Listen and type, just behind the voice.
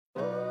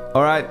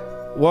All right,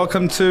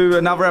 welcome to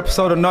another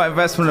episode of Not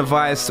Investment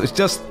Advice.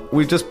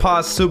 We've just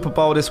passed Super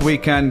Bowl this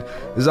weekend.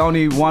 There's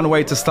only one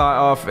way to start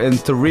off and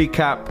to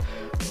recap,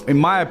 in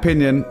my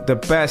opinion, the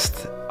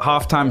best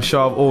halftime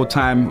show of all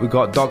time. We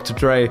got Dr.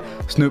 Dre,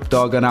 Snoop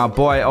Dogg, and our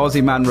boy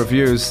Aussie Man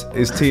Reviews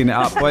is teeing it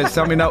up. Boys,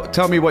 tell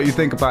me what you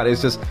think about it.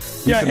 It's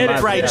just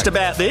outraged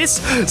about this.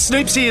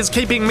 Snoopsy is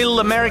keeping Middle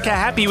America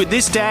happy with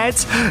this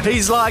dance.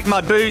 He's like, my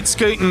boot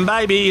scooting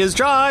baby is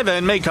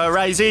driving me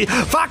crazy.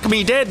 Fuck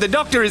me dead. The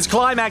doctor is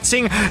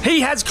climaxing.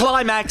 He has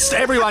climaxed.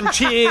 Everyone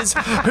cheers.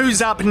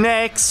 Who's up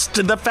next?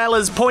 The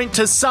fellas point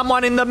to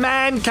someone in the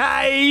man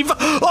cave.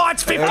 Oh,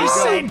 it's 50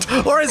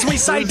 Cent. Or as we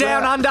say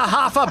down under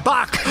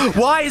 $1.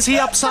 Why is he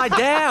upside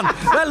down?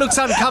 That looks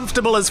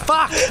uncomfortable as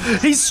fuck.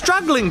 He's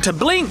struggling to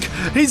blink.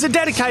 He's a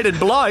dedicated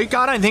bloke.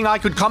 I don't think I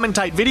could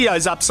commentate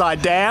videos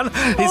upside down.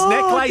 His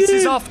necklace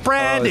is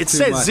off-brand. It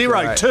says 02.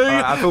 Right,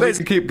 I thought we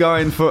can keep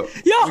going for.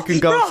 We can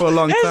go for a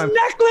long time. His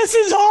necklace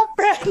is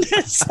off-brand.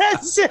 It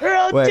says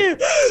 02. Wait,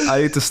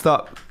 I need to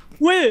stop.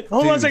 Wait,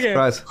 hold on a second.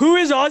 Christ. Who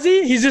is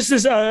Aussie? He's just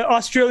this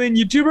Australian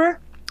YouTuber?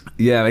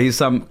 Yeah, he's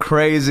some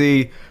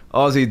crazy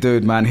Aussie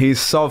dude, man. He's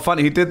so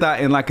funny. He did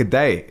that in like a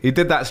day. He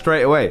did that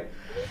straight away.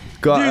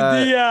 Got,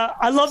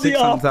 I love the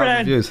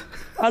off-brand. Views.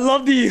 I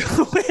love the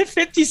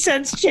 50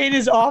 cents chain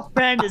is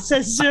off-brand. It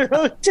says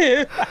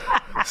 02.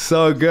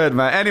 So good,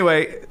 man.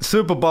 Anyway,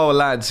 Super Bowl,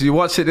 lads. You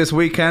watched it this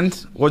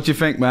weekend. What do you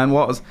think, man?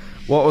 What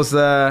was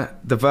the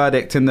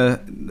verdict in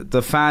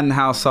the fan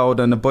household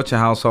and the butcher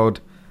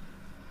household?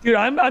 Dude,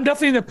 I'm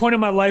definitely in the point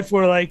in my life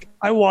where like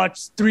I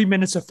watch 3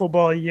 minutes of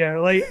football a year.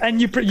 Like,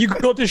 and you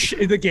go to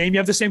the game, you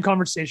have the same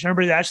conversation.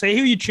 Everybody's actually, hey,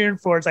 who are you cheering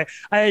for? It's like,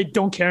 I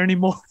don't care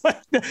anymore.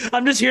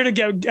 I'm just here to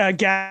get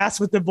gas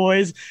with the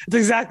boys. It's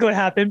exactly what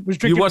happened.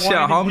 You watched it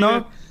at home,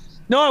 no?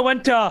 No, I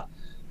went to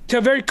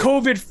a very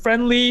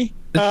COVID-friendly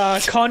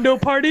condo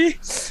party.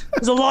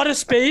 There's a lot of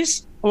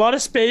space. I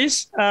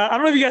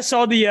don't know if you guys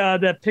saw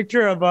the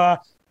picture of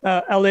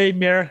LA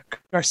Mayor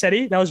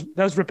Garcetti. That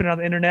was ripping it on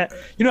the internet.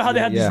 You know how they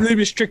had these really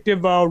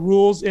restrictive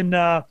rules in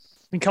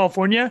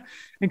California,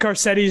 and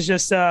Garcetti's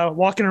just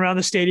walking around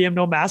the stadium,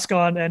 no mask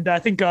on. And I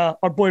think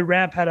our boy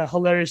Ramp had a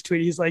hilarious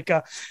tweet. He's like,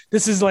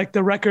 "This is like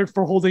the record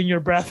for holding your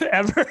breath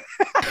ever."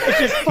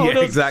 Just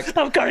photos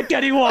exactly. of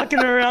Garcetti walking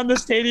around the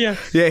stadium.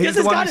 Yeah, he's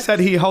the one who said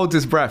he holds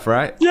his breath,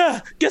 right?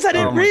 Yeah, guess I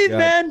didn't breathe,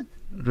 man.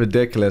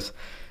 Ridiculous.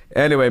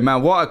 Anyway,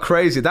 man, what a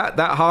crazy that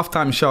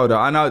halftime show though.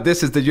 I know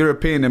this is the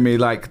European in me,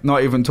 like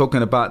not even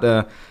talking about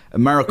the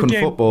American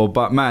football,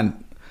 but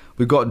man,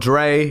 we got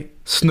Dre,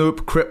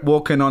 Snoop, Crip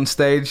walking on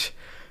stage,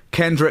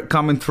 Kendrick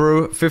coming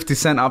through, 50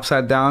 Cent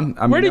upside down.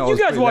 I mean, where did you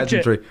guys watch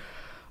it?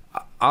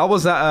 I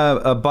was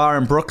at a bar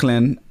in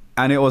Brooklyn,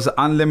 and it was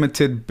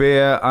unlimited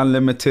beer,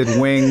 unlimited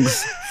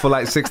wings for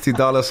like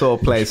 $60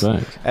 sort of place.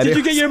 Right. Did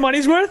you get your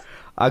money's worth?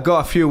 I got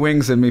a few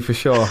wings in me for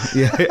sure.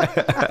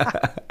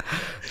 Yeah.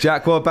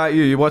 Jack, what about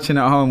you? You watching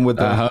at home with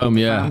the At home,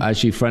 yeah. fan?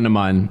 Actually, a friend of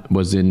mine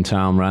was in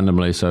town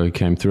randomly, so he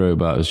came through,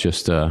 but it was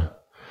just a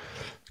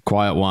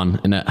quiet one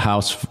in a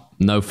house,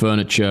 no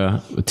furniture,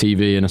 a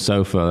TV and a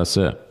sofa. That's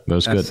it. It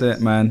was good. That's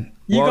it, man.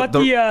 You got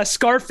the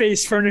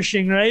Scarface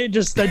furnishing, right?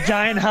 Just a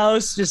giant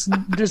house, just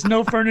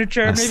no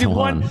furniture. That's maybe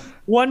one.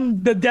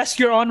 The desk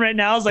you're on right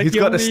now is like he's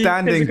got a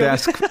standing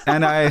desk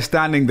and a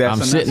standing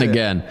desk. I'm sitting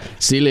again.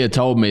 Celia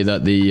told me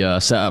that the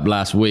setup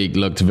last week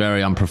looked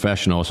very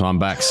unprofessional, so I'm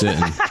back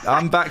sitting.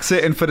 I'm back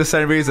sitting for the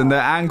same reason.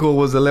 The angle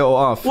was a little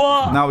off.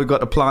 Well, now we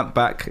got the plant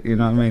back. You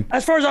know what I mean?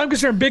 As far as I'm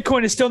concerned,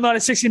 Bitcoin is still not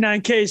at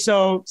 69K,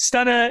 so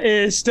Stunna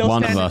is still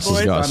one standing. One of us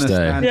has got to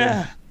stay.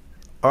 Yeah.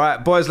 All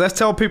right, boys, let's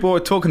tell people what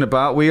we're talking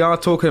about. We are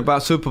talking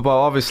about Super Bowl,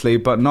 obviously,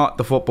 but not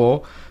the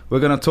football. We're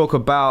going to talk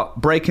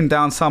about breaking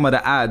down some of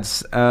the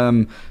ads,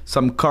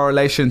 some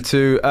correlation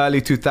to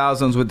early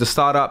 2000s with the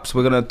startups.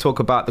 We're going to talk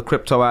about the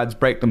crypto ads,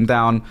 break them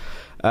down.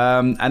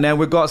 And then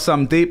we've got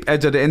some deep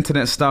edge of the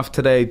internet stuff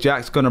today.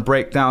 Jack's going to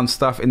break down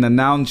stuff in the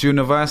Nouns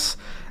universe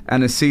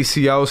and the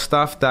CCO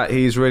stuff that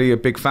he's really a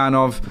big fan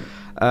of.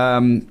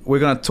 We're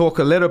going to talk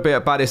a little bit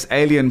about this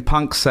Alien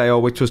Punk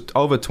sale, which was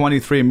over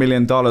 $23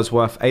 million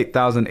worth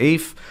 8,000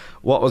 ETH.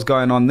 What was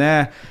going on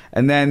there?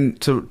 And then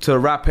to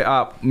wrap it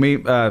up,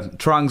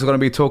 Trung's going to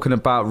be talking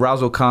about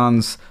Razzle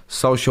Khan's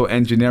social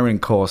engineering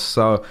course.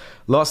 So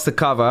lots to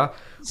cover.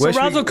 So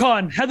Razzle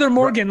Khan, Heather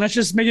Morgan, let's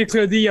just make it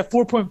clear, the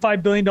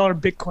 $4.5 billion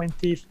Bitcoin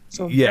thief.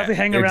 So definitely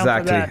hang around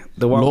for that.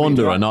 The one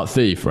launderer, not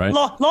thief, right?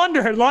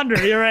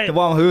 Launderer, you're right. The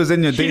one who was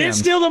in your DMs. She didn't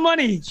steal the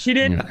money. She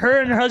didn't.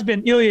 Her and her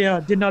husband,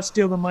 Ilya, did not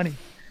steal the money.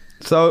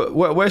 So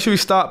where should we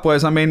start,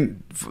 boys? I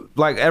mean,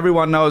 like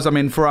everyone knows, I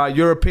mean, for our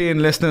European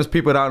listeners,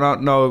 people that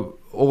don't know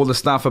all the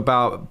stuff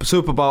about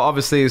Super Bowl,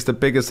 obviously is the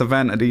biggest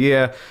event of the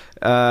year.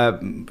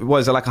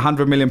 Was it like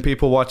 100 million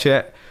people watch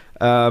it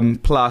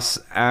plus?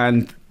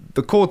 And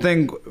the cool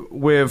thing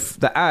with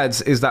the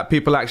ads is that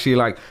people actually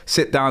like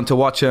sit down to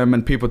watch them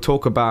and people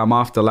talk about them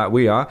after, like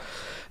we are.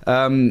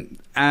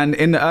 And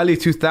in the early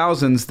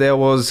 2000s, there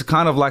was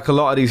kind of like a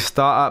lot of these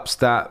startups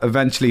that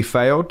eventually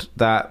failed,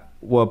 that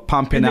were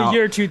pumping In the out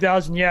year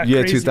 2000, yeah.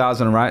 year crazy.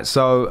 2000, right?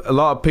 So a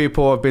lot of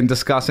people have been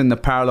discussing the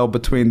parallel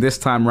between this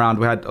time round.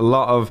 We had a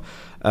lot of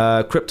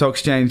crypto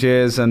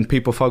exchanges and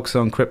people focused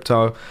on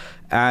crypto,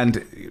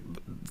 and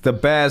the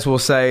bears will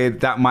say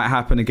that might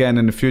happen again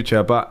in the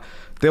future. But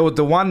there was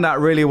the one that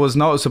really was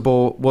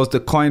noticeable was the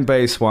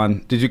Coinbase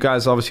one. Did you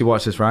guys obviously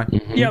watch this, right?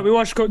 Yeah, we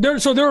watched.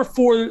 So there are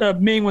four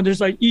main ones. There's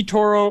like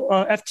eToro,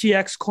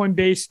 FTX,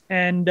 Coinbase,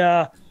 and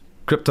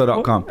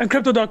Crypto.com. And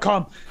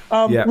Crypto.com.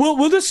 Yeah.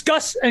 We'll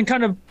discuss and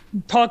kind of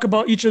talk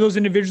about each of those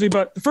individually.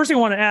 But the first thing I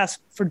want to ask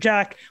for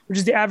Jack, which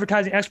is the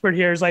advertising expert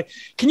here, is like,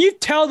 can you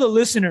tell the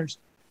listeners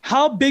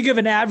how big of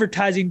an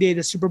advertising day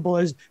the Super Bowl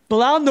is?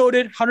 Bilal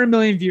noted 100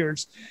 million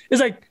viewers.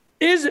 It's like,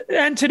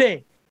 and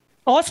today,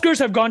 Oscars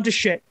have gone to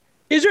shit.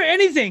 Is there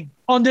anything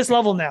on this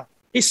level now?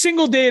 A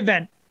single day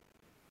event?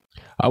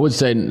 I would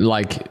say,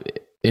 like,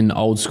 in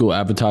old school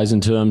advertising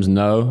terms,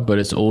 no, but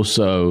it's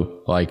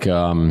also like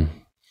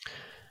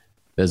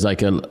there's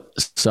like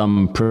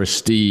some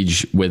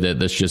prestige with it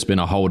that's just been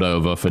a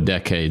holdover for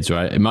decades,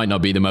 right? It might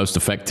not be the most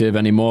effective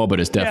anymore,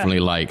 but it's definitely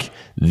like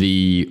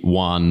the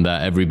one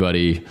that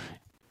everybody,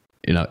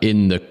 you know,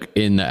 in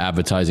the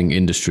advertising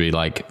industry,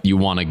 like, you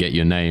want to get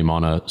your name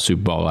on a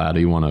Super Bowl ad, or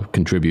you want to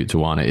contribute to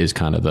one. It is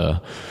kind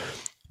of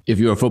if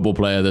you're a football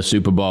player, the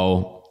Super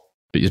Bowl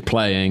is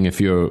playing.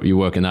 If you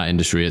work in that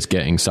industry, it's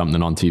getting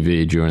something on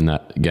TV during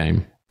that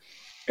game.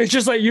 It's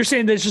just like you're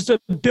saying, there's just a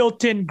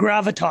built-in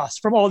gravitas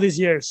from all these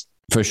years.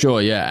 For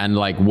sure, yeah. And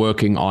like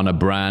working on a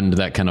brand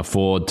that can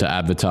afford to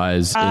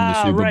advertise in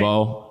the Super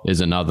Bowl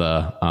is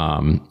another,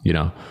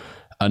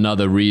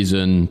 another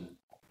reason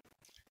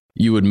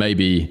you would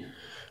maybe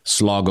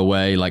slog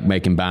away like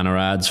making banner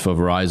ads for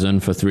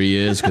Verizon for 3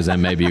 years, because then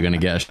maybe you're going to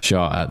get a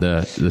shot at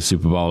the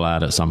Super Bowl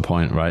ad at some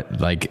point, right?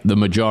 Like the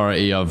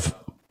majority of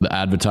the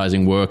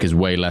advertising work is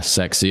way less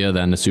sexier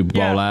than the Super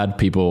Bowl ad.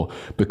 People,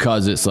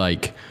 because it's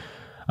like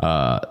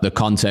the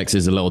context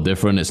is a little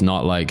different. It's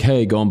not like,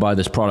 hey, go and buy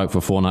this product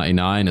for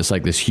 $4.99. It's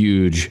like this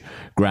huge,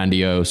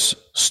 grandiose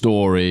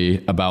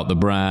story about the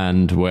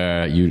brand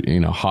where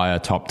you hire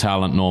top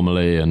talent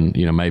normally, and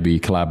maybe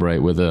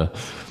collaborate with a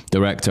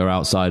director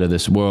outside of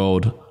this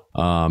world.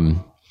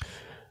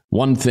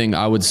 One thing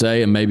I would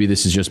say, and maybe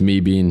this is just me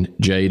being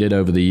jaded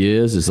over the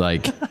years, is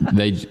like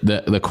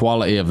the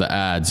quality of the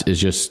ads is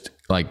just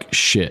like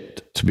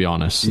shit, to be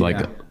honest. Yeah.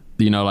 Like,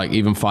 like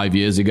even 5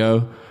 years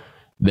ago,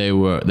 there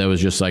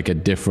was just like a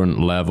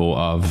different level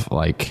of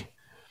like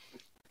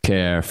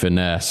care,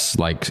 finesse,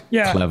 like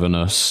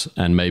cleverness.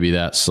 And maybe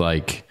that's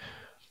like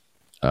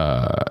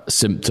a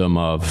symptom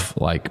of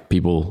like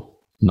people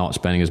not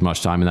spending as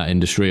much time in that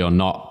industry, or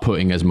not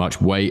putting as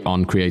much weight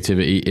on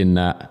creativity in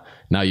that.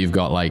 Now you've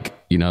got like,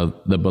 the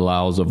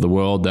Bilals of the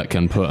world that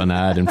can put an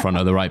ad in front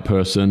of the right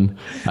person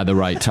at the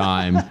right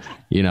time,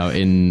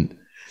 in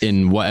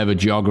whatever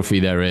geography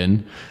they're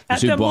in.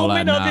 At the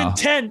moment of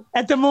intent.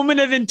 At the moment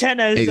of intent.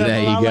 As there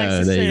you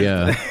go. There you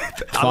go.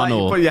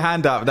 Funnel. Like you put your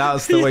hand up. That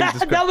was the way you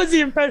described. That was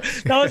the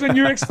impression. That was when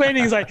you were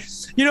explaining. It's like,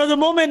 the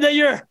moment that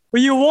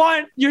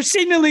you're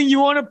signaling you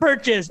want to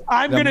purchase.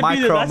 I'm going to be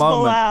there. That's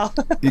Bilal.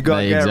 You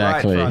got to get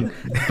exactly. Right.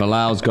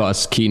 Bilal's got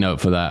a keynote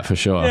for that for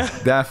sure. Yeah.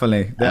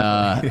 Definitely.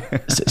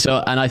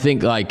 And I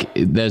think like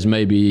there's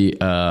maybe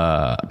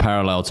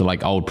parallel to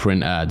like old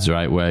print ads,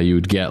 right? Where you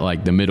would get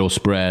like the middle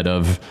spread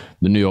of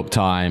the New York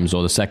Times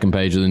or the second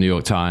page of the New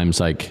York Times.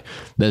 Like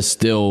there's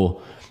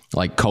still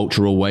like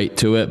cultural weight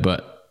to it,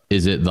 but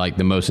is it like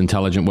the most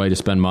intelligent way to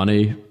spend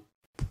money?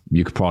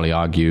 You could probably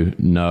argue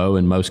no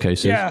in most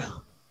cases. Yeah.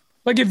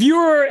 Like if you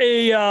were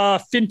a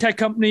fintech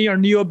company or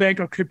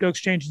neobank or crypto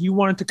exchange, you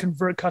wanted to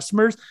convert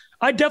customers,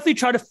 I definitely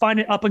try to find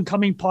an up and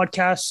coming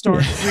podcast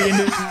starring 3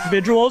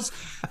 individuals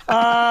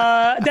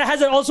that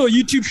has also a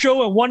YouTube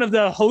show, and one of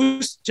the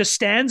hosts just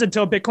stands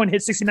until Bitcoin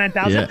hits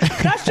 69,000. Yeah.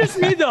 That's just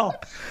me though.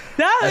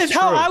 That's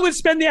how I would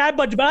spend the ad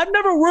budget. But I've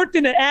never worked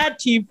in an ad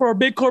team for a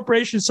big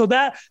corporation, so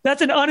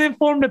that's an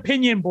uninformed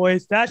opinion,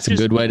 boys. That's just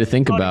a good way to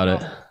think about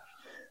it.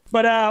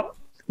 But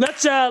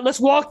Let's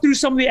walk through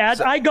some of the ads.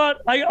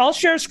 I'll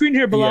share a screen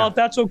here, Bilal, if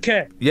that's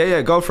okay.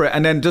 Yeah, go for it.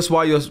 And then just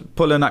while you're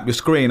pulling up your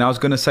screen, I was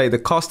going to say the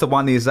cost of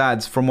one of these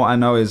ads, from what I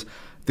know, is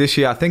this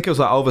year, I think it was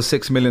like over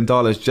 $6 million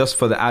just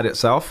for the ad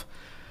itself.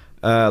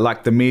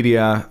 Like the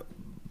media,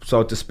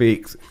 so to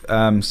speak,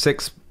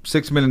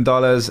 $6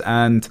 million.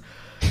 And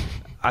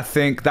I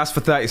think that's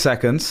for 30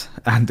 seconds.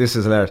 And this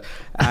is hilarious.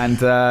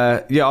 And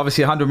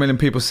obviously 100 million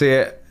people see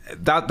it.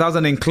 That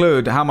doesn't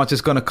include how much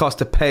it's going to cost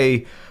to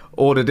pay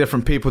all the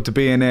different people to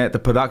be in it, the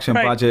production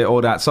budget, all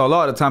that. So a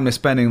lot of the time they're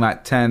spending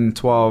like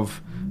 $10-12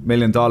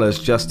 million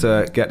just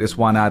to get this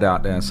one ad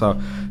out there. So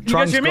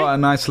Trump's got a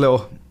nice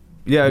little...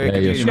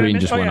 your screen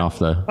just went off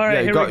there. All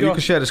right, you can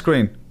share the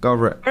screen. Go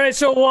over it. All right,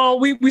 so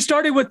we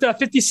started with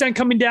 50 Cent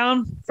coming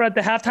down at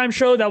the halftime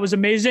show. That was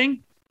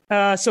amazing.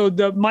 So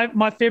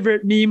my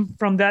favorite meme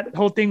from that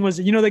whole thing was,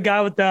 the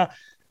guy with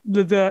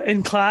the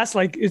in class,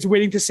 like, is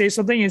waiting to say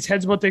something and his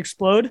head's about to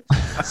explode.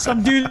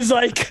 Some dude is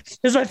like, this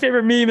is my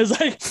favorite meme, is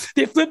like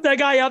they flip that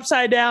guy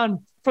upside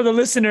down for the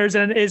listeners,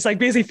 and it's like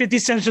basically 50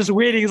 Cent's just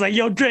waiting. He's like,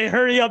 yo, Dre,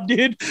 hurry up,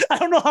 dude. I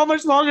don't know how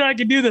much longer I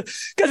can do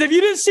this. Because if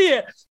you didn't see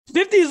it,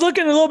 50 is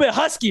looking a little bit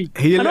husky.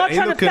 I'm not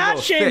trying to fat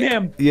shame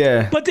him.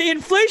 Yeah. But the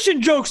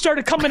inflation joke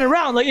started coming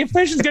around. Like,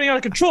 inflation's getting out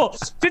of control.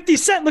 50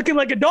 Cent looking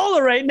like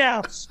 $1 right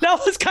now.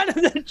 That was kind of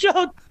the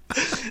joke.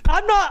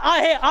 I'm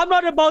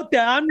not about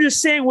that. I'm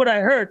just saying what I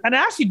heard. And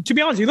actually, to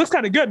be honest, he looks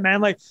kind of good, man.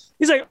 Like,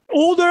 he's like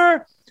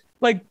older.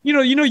 Like,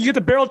 you get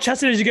the barrel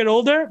chested as you get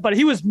older, but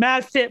he was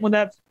mad fit when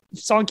that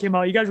song came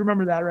out. You guys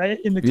remember that, right?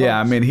 In the club. Yeah,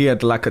 I mean, he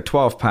had like a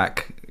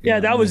 12-pack. Yeah,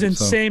 that was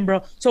insane,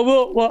 bro.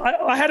 So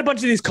I had a bunch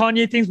of these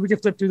Kanye things. We can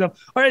flip through them.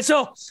 All right,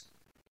 so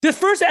this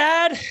first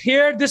ad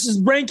here, this is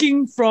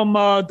ranking from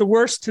the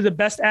worst to the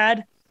best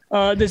ad.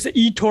 This is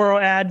the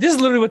eToro ad. This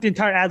is literally what the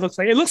entire ad looks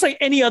like. It looks like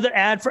any other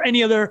ad for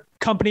any other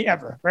company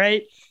ever,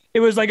 right? It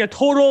was like a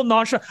total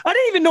nonchalant. I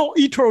didn't even know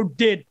eToro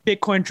did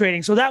Bitcoin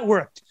trading, so that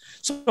worked.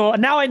 So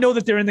now I know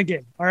that they're in the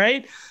game, all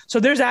right? So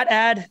there's that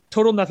ad,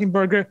 total nothing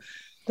burger.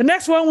 The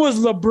next one was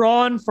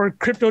LeBron for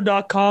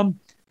Crypto.com.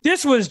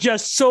 This was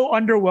just so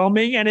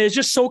underwhelming, and it's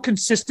just so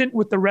consistent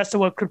with the rest of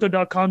what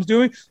Crypto.com's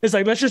doing. It's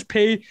like, let's just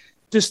pay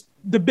just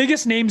the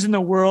biggest names in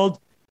the world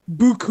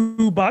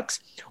buku bucks,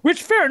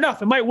 which fair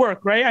enough, it might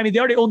work, right? I mean, they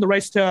already own the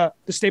rights to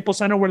the Staples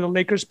Center where the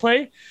Lakers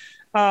play,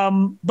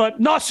 but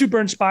not super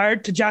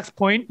inspired. To Jack's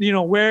point,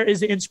 where is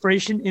the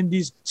inspiration in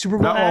these Super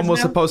Bowl ads that one was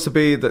now? supposed to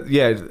be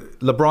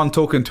LeBron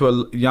talking to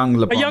a young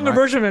LeBron, a younger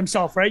version of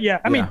himself, right? Yeah,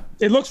 I mean,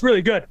 it looks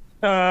really good.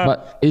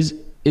 But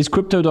is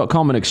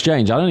Crypto.com an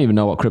exchange? I don't even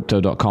know what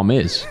Crypto.com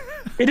is.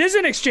 It is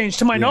an exchange,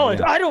 to my knowledge.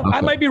 Yeah. I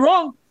might be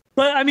wrong,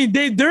 but I mean,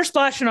 they're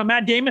splashing on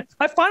Matt Damon.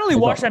 I finally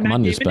watched that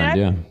Matt Damon ad.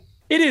 Yeah.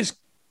 It is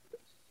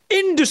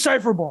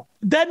indecipherable.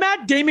 That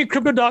Matt Damon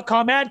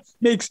Crypto.com ad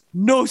makes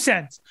no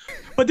sense,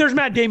 but there's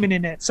Matt Damon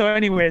in it. So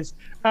anyways,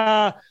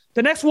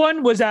 the next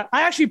one was that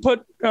I actually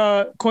put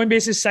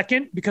Coinbase's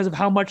second because of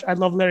how much I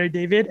love Larry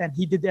David, and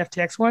he did the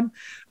FTX one.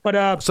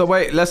 But so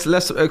wait, let's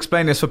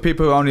explain this for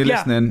people who are only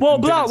listening. Well,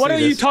 Blah, why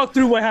don't you talk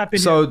through what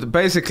happened? So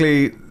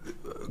basically,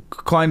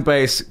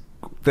 Coinbase,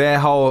 their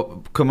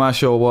whole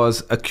commercial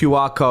was a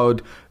QR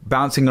code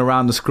bouncing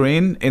around the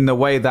screen in the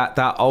way that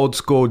old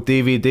school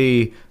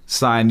DVD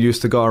sign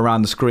used to go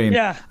around the screen.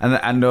 Yeah.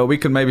 And we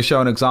can maybe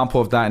show an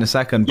example of that in a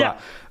second. Yeah.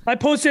 I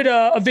posted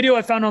a video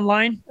I found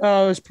online. It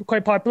was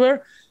quite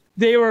popular.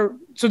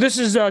 So this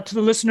is to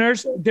the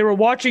listeners. They were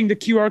watching the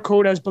QR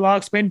code, as Bilal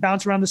explained,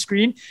 bounce around the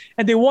screen,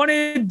 and they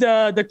wanted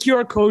the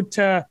QR code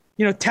to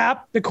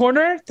tap the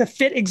corner to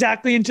fit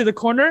exactly into the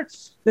corner.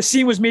 The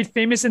scene was made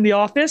famous in The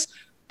Office,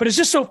 but it's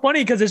just so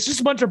funny because it's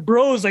just a bunch of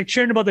bros like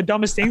cheering about the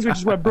dumbest things, which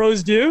is what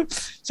bros do.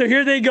 So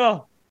here they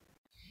go.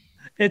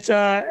 It's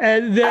so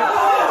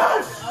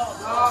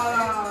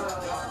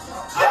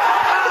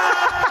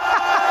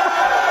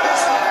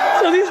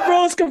these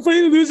bros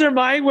completely lose their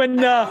mind when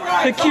the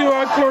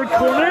QR code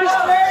corners.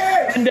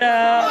 And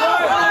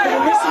for the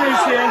listeners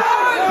here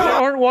that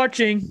aren't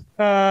watching,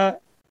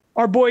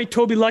 our boy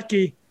Toby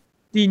Lucky,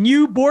 the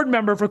new board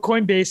member for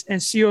Coinbase and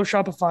CEO of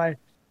Shopify,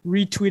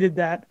 retweeted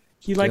that.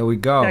 He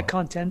liked that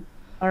content.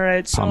 All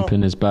right, so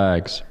pumping his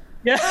bags.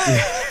 Yeah.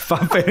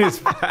 Pumping his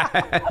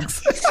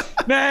bags.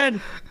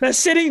 Man,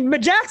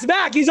 Jack's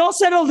back. He's all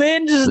settled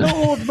in. Just no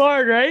old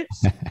barred, right?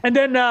 And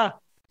then the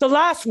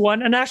last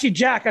one, and actually,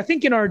 Jack, I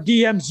think in our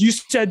DMs you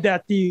said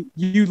that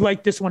you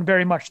liked this one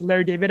very much, the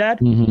Larry David ad.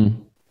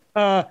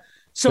 Mm-hmm.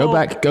 So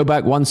go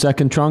back 1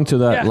 second, Trung, to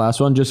that last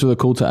one, just for the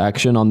call to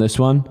action on this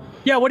one.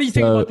 Yeah, what do you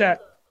think about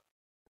that?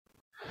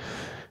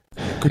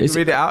 Could you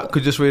read it out?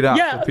 Could you just read it out?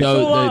 Yeah.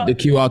 So the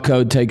QR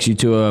code takes you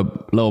to a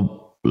little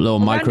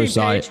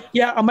microsite.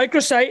 Yeah, a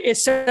microsite. It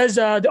says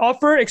the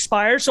offer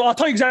expires. So I'll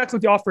tell you exactly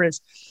what the offer is.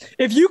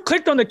 If you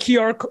clicked on the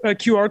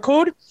QR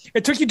code,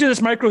 it took you to this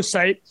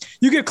microsite.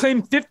 You could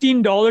claim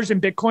 $15 in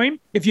Bitcoin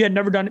if you had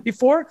never done it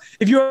before.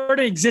 If you are an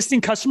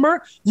existing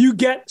customer, you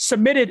get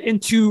submitted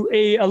into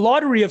a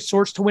lottery of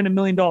sorts to win $1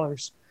 million.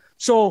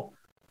 So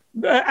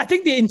I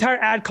think the entire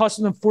ad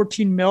cost them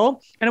 14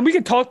 mil. And we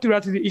can talk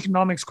throughout the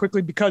economics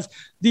quickly because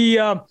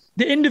the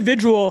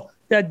individual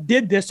that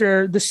did this,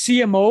 or the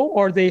CMO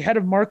or the head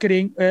of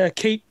marketing,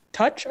 Kate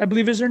Touch, I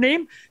believe is her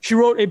name. She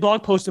wrote a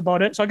blog post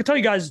about it. So I can tell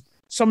you guys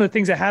some of the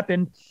things that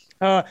happened.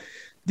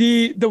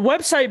 The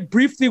website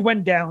briefly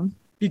went down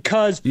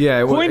because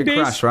Coinbase, it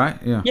crashed, right?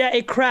 Yeah,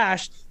 it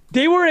crashed.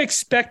 They were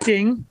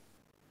expecting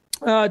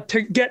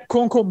to get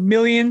quote unquote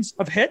millions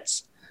of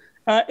hits.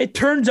 It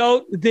turns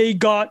out they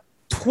got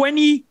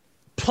 20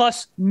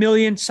 plus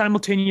million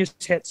simultaneous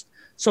hits.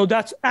 So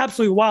that's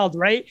absolutely wild,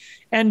 right?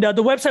 And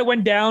the website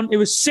went down. It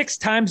was 6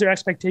 times their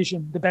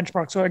expectation, the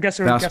benchmark. So I guess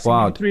they were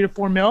guessing 3 to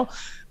 4 mil.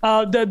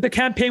 The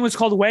campaign was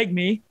called Wag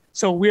Me.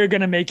 So we're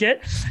going to make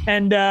it.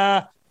 And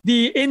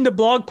in the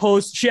blog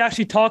post, she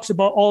actually talks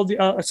about all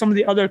the some of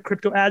the other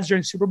crypto ads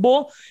during Super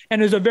Bowl.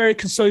 And there's a very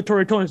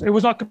conciliatory tone. It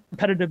was not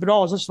competitive at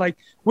all. It's just like,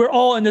 we're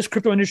all in this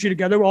crypto industry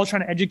together. We're all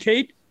trying to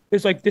educate.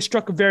 It's like they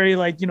struck a very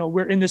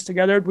we're in this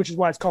together, which is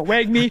why it's called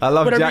Wag Me. I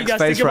love Whatever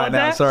Jack's face right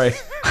now. Sorry.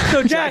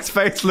 So Jack's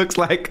face looks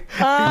like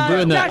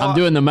I'm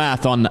doing the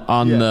math on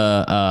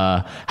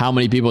the how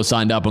many people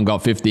signed up and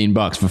got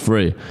 $15 for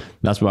free.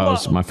 That's why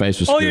my face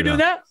was. Oh, you're doing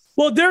that?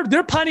 Well,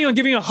 they're planning on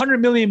giving 100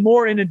 million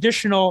more in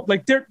additional.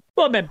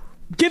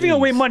 Giving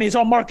away money is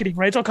all marketing,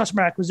 right? It's all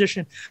customer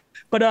acquisition.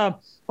 But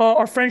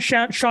our friend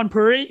Sean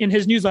Puri in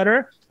his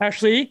newsletter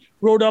actually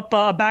wrote up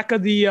back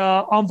of the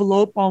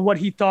envelope on what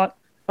he thought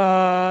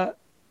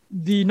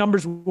the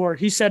numbers were.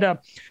 He said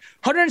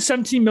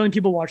 117 million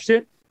people watched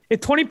it. If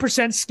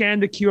 20%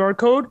 scanned the QR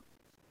code,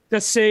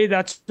 let's say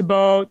that's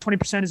about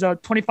 20% is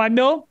 25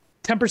 mil,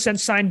 10%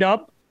 signed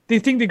up. They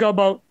think they got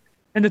about,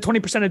 and the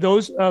 20% of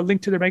those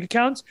linked to their bank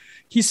accounts.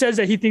 He says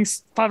that he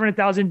thinks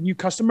 500,000 new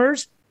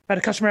customers at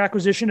a customer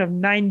acquisition of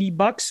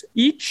 $90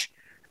 each.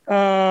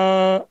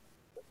 It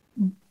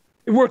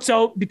works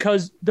out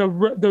because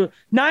the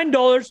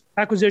 $9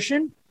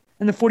 acquisition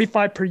and the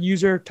 45 per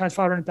user times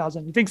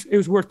 500,000. He thinks it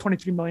was worth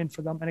 23 million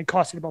for them, and it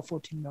costed about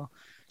 14 mil.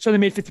 So they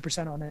made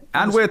 50% on it.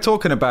 And we're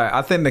talking about,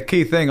 I think the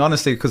key thing,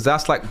 honestly, because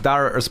that's like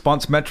direct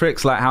response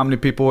metrics, like how many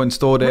people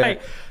installed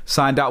it,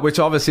 signed up, which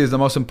obviously is the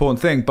most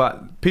important thing.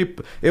 But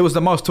it was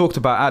the most talked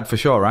about ad for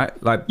sure, right?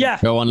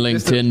 Go on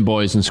LinkedIn,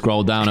 boys, and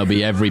scroll down. It'll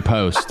be every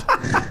post.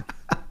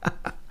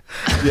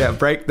 Yeah,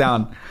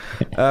 breakdown.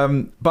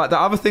 But the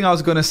other thing I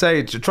was going to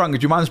say, Trung, do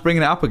you mind just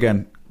bringing it up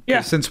again?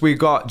 Yeah. Since we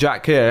got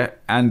Jack here,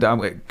 and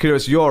I'm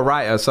curious, you're a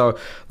writer, so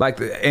like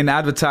in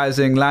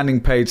advertising, landing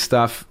page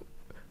stuff,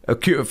 a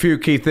few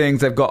key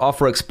things. They've got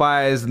offer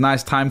expires,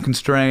 nice time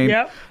constraint.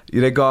 Yep.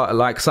 They got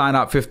like sign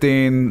up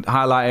 15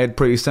 highlighted,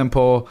 pretty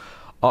simple,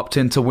 opt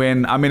in to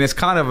win. I mean, it's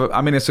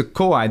it's a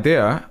cool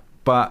idea,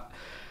 but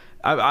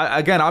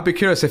I'd be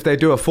curious if they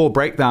do a full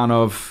breakdown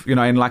of,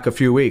 in like a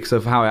few weeks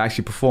of how it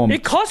actually performed.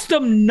 It cost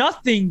them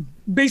nothing,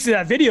 basically,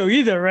 that video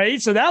either,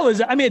 right? So that was,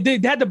 they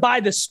had to buy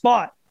the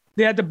spot.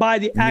 They had to buy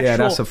the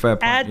actual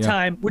ad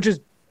time, which is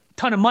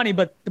ton of money,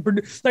 but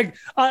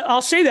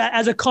I'll say that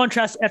as a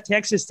contrast to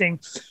FTX's thing,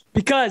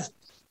 because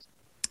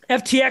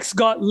FTX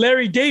got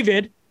Larry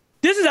David.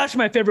 This is actually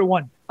my favorite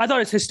one. I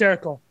thought it's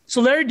hysterical.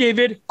 So Larry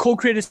David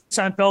co-created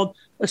Seinfeld,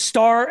 a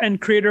star and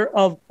creator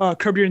of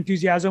Curb Your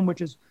Enthusiasm,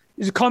 which is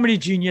a comedy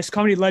genius,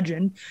 comedy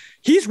legend.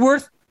 He's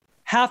worth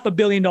 $500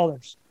 million.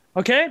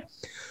 Okay,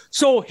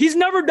 so he's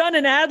never done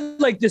an ad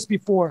like this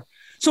before.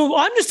 So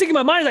I'm just thinking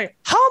in my mind, like,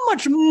 how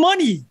much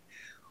money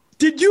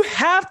did you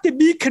have to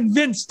be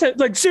convinced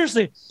to,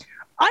 seriously,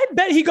 I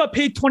bet he got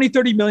paid 20,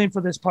 30 million for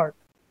this part.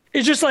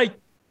 It's just like,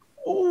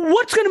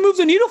 what's going to move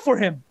the needle for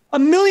him?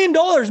 $1 million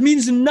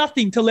means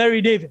nothing to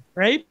Larry David,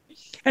 right?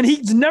 And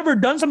he's never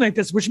done something like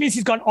this, which means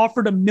he's gotten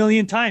offered 1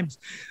 million times.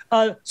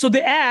 So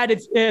the ad,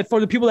 if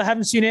for the people that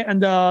haven't seen it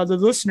and the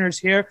listeners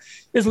here,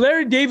 is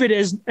Larry David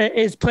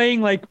is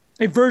playing like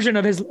a version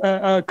of his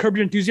Curb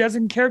Your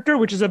Enthusiasm character,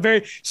 which is a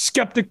very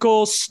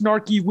skeptical,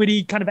 snarky,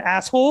 witty kind of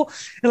asshole.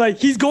 And like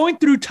he's going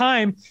through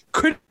time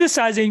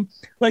criticizing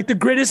like the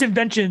greatest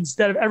inventions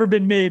that have ever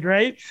been made,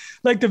 right?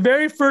 Like the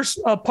very first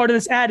part of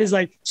this ad is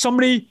like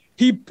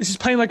he's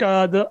playing like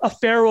a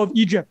pharaoh of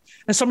Egypt,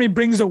 and somebody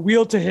brings a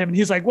wheel to him, and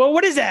he's like, "Well,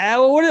 what is that?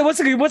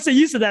 What's the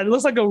use of that? It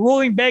looks like a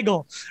rolling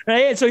bagel,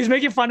 right?" And so he's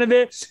making fun of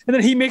it, and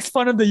then he makes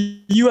fun of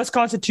the U.S.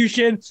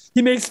 Constitution.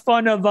 He makes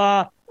fun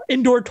of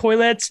indoor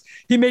toilets.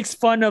 He makes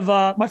fun of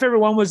my favorite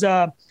one was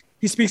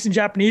he speaks in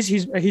Japanese.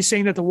 He's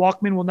saying that the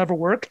Walkman will never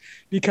work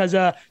because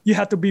you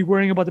have to be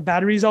worrying about the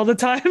batteries all the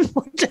time,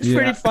 which is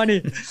pretty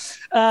funny.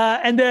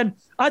 And then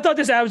I thought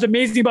this ad was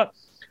amazing, but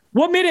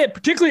what made it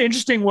particularly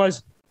interesting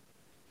was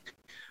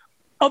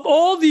of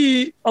all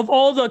the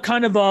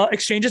kind of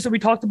exchanges that we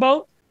talked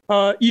about,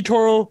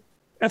 eToro,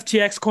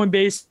 FTX,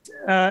 Coinbase,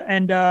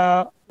 and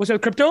what's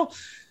that, crypto?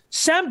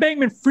 Sam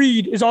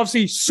Bankman-Fried is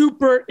obviously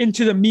super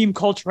into the meme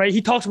culture, right?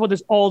 He talks about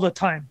this all the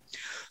time.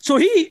 So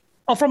he,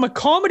 from a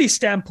comedy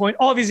standpoint,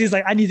 obviously he's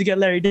like, I need to get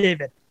Larry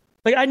David.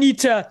 Like I need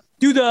to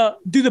do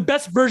the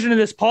best version of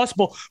this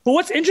possible. But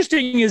what's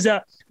interesting is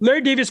that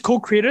Larry David's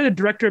co-creator, the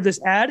director of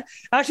this ad,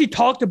 actually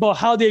talked about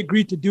how they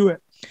agreed to do it.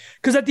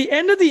 Because at the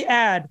end of the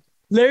ad,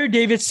 Larry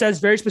David says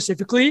very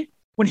specifically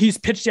when he's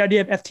pitched the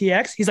idea of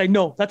FTX, he's like,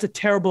 no, that's a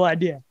terrible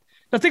idea.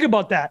 Now think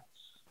about that.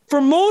 For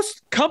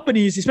most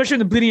companies, especially in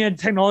the bleeding edge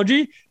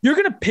technology, you're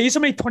going to pay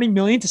somebody 20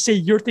 million to say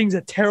your thing's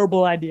a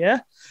terrible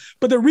idea.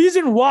 But the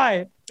reason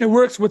why it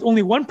works with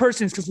only one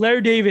person is because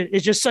Larry David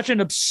is just such an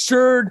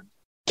absurd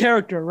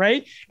character,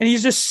 right? And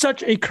he's just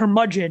such a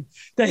curmudgeon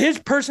that his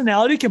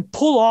personality can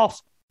pull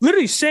off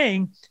literally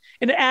saying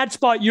in an ad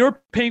spot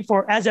you're paying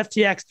for as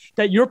FTX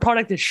that your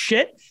product is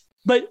shit,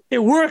 but it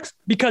works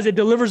because it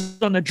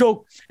delivers on the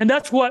joke. And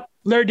that's what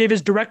Larry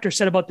David's director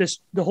said about this,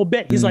 the whole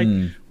bit. He's like,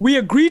 we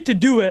agreed to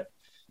do it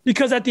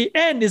because at the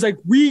end is like,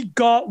 we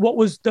got what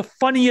was the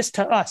funniest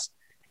to us.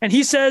 And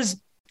he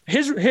says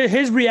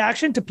his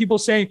reaction to people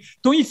saying,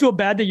 don't you feel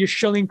bad that you're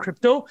shilling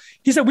crypto?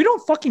 He said, we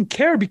don't fucking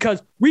care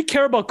because we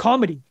care about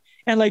comedy.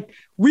 And like,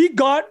 we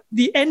got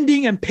the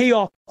ending and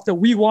payoff that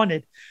we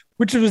wanted,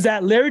 which was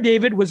that Larry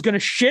David was going to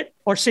shit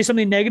or say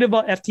something negative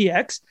about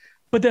FTX.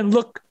 but then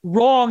look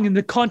wrong in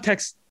the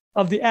context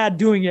of the ad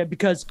doing it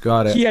because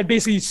he had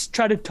basically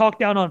tried to talk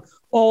down on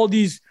all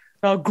these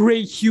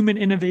great human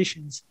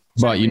innovations.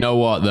 But you know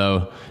what,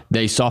 though?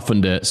 They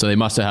softened it, so they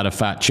must have had a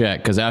fat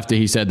check, because after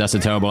he said that's a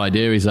terrible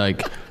idea, he's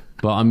like,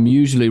 but I'm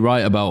usually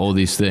right about all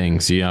these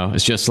things, you know?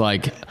 It's just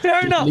like,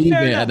 fair enough.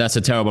 That's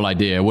a terrible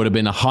idea. It would have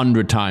been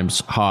 100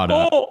 times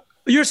harder. Oh,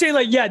 you're saying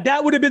like, yeah,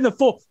 that would have been the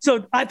full.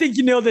 So I think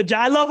you nailed it, Jack.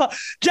 I love how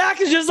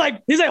Jack is just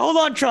like, he's like, hold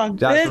on, Trung.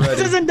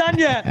 This isn't done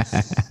yet.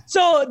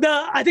 So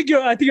I think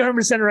you're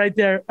 100% right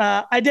there.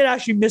 I did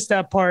actually miss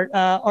that part,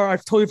 or I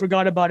totally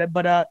forgot about it,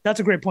 but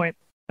that's a great point.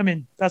 I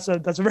mean, that's a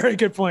very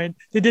good point.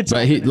 They did.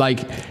 But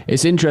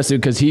it's interesting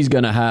because he's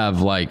going to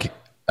have like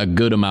a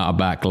good amount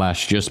of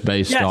backlash just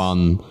based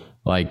on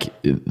like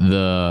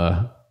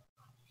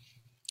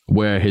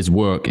where his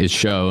work is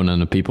shown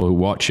and the people who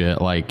watch it,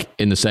 like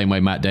in the same way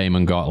Matt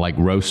Damon got like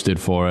roasted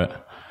for it.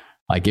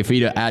 Like if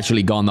he'd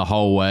actually gone the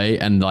whole way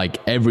and like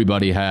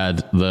everybody had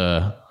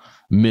the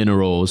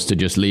minerals to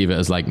just leave it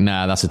as like,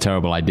 nah, that's a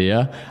terrible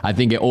idea. I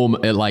think it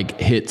like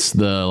hits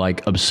the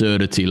like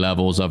absurdity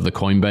levels of the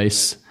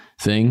Coinbase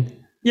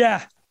thing.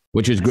 Yeah.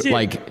 Which is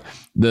like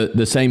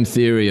the same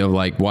theory of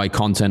like why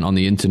content on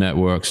the internet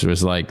works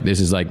was like, this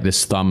is like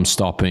this thumb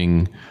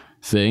stopping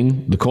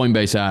thing. The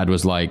Coinbase ad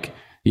was like,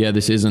 yeah,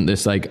 this isn't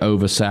this like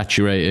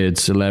oversaturated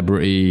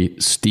celebrity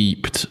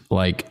steeped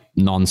like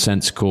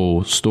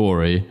nonsensical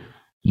story.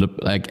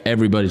 Like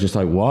everybody's just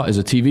like, what, is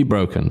a TV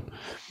broken?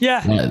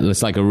 Yeah.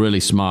 It's like a really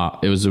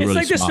smart, it was a really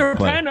like smart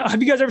the Sopranos.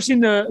 Have you guys ever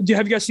seen have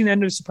you guys seen the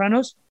end of The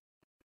Sopranos?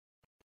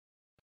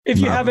 If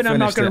you haven't, I'm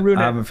not going to ruin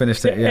it. I haven't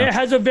finished it yet. It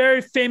has a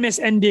very famous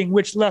ending,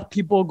 which left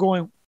people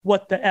going,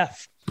 what the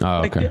F?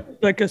 Oh, okay.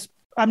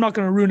 I'm not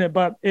going to ruin it,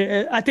 but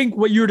I think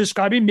what you were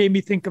describing made me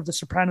think of the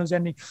Sopranos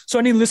ending. So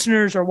any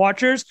listeners or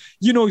watchers,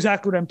 you know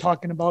exactly what I'm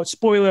talking about.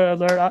 Spoiler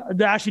alert.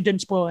 They actually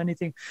didn't spoil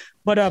anything.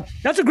 But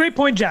that's a great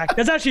point, Jack.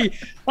 That's actually,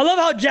 I love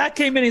how Jack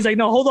came in. He's like,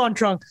 no, hold on,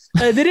 Trung.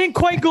 They didn't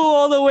quite go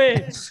all the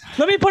way.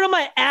 Let me put on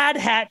my ad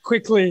hat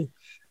quickly.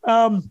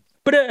 But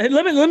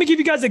let me give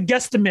you guys a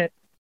guesstimate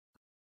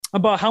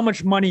about how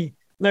much money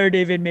Larry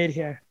David made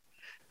here.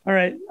 All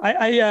right.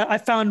 I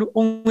found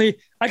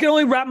I can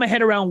only wrap my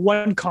head around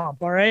one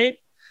comp. All right.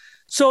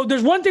 So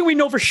there's one thing we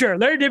know for sure.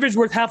 Larry David's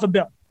worth $500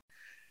 million.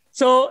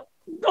 So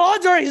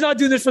odds are he's not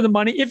doing this for the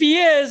money. If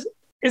he is,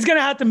 it's going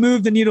to have to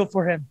move the needle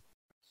for him.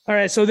 All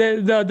right. So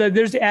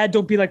there's the ad,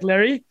 Don't Be Like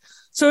Larry.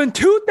 So in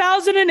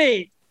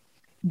 2008,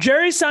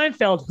 Jerry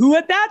Seinfeld, who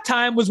at that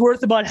time was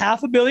worth about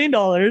 $500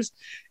 million,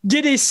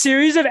 did a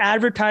series of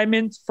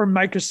advertisements for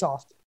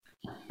Microsoft,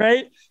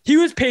 right? He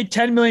was paid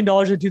 $10 million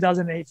in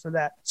 2008 for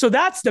that. So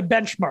that's the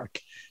benchmark.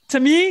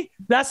 To me,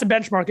 that's the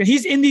benchmark. And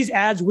he's in these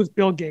ads with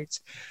Bill Gates.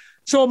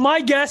 So my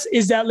guess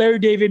is that Larry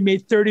David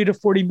made 30 to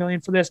 40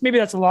 million for this. Maybe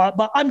that's a lot,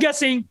 but I'm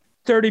guessing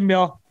 30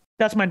 mil.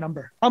 That's my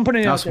number. I'm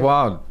putting it out there. That's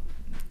wild.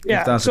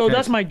 Yeah,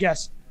 that's my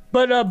guess.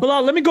 But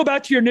Bilal, let me go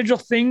back to your Nigel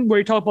thing where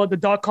you talk about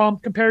the .com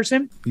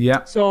comparison.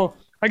 Yeah. So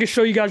I can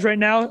show you guys right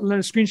now. Let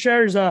the screen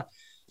share.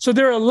 So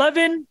there are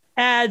 11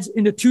 ads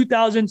in the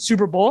 2000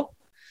 Super Bowl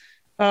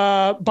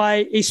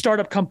by a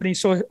startup company.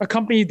 So a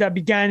company that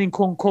began in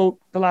quote unquote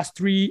the last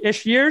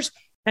 3-ish years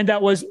and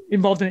that was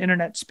involved in the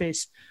internet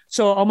space.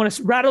 So I'm going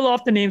to rattle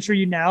off the names for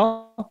you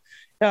now.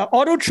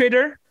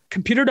 AutoTrader,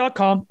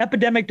 Computer.com,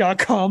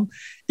 Epidemic.com,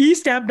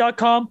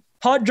 eStamp.com,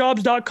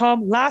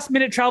 HotJobs.com,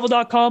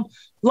 LastMinuteTravel.com,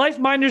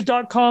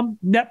 LifeMiners.com,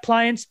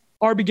 NetPliance,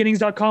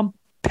 OurBeginnings.com,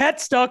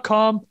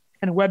 Pets.com,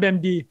 and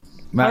WebMD.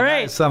 Man, all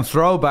right. Some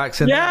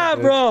throwbacks in there. Yeah,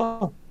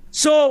 bro.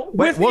 So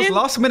was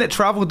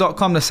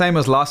LastMinuteTravel.com the same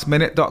as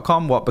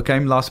LastMinute.com? What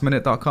became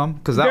LastMinute.com?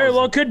 Because that very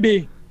well could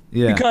be.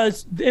 Yeah.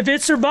 Because if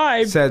it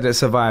survived. Said it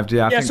survived,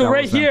 yeah. I think so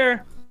right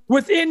here,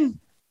 within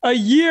a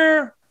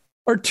year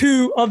or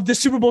two of the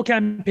Super Bowl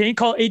campaign,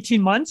 called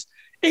 18 months,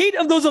 8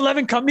 of those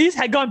 11 companies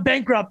had gone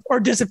bankrupt or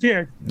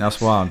disappeared. That's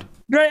wild.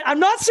 Right. I'm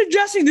not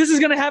suggesting this is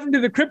going to happen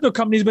to the crypto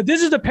companies, but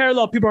this is the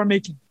parallel people are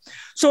making.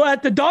 So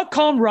at the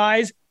 .com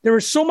rise, there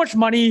was so much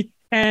money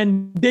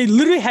and they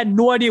literally had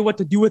no idea what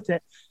to do with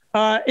it.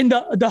 In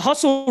the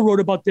Hustle wrote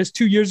about this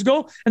 2 years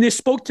ago, and they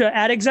spoke to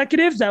ad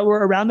executives that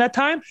were around that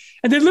time,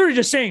 and they're literally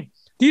just saying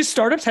these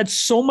startups had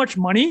so much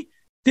money,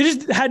 they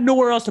just had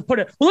nowhere else to put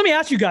it. Well, let me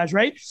ask you guys,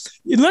 right?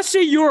 Let's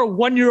say you're a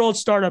 1-year-old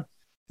startup.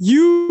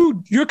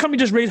 Your company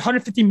just raised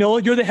 150 mil.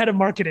 You're the head of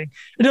marketing,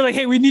 and they're like,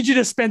 "Hey, we need you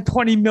to spend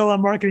 20 mil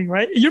on marketing."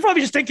 Right? You're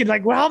probably just thinking,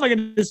 like, "Well, how am I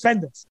going to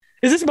spend this?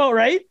 Is this about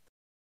right?"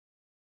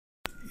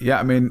 Yeah,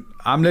 I mean,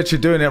 I'm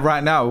literally doing it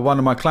right now with one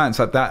of my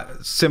clients at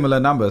that similar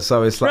number.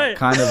 So it's like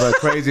kind of a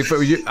crazy.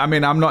 I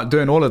mean, I'm not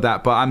doing all of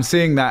that, but I'm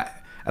seeing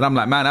that, and I'm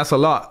like, man, that's a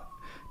lot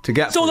to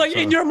get. So like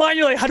in your mind,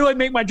 you're like, how do I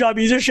make my job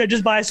easier? Should I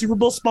just buy a Super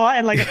Bowl spot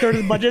and like a third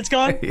of the budget's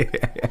gone? Yeah,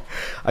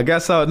 I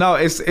guess so. No,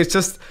 it's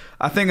just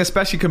I think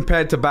especially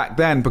compared to back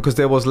then because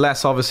there was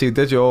less obviously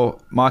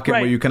digital marketing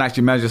where you can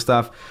actually measure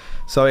stuff.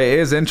 So it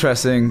is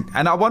interesting,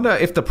 and I wonder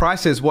if what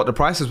the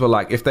prices were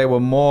like, if they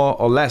were more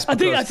or less. I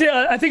think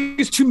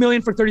it's $2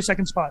 million for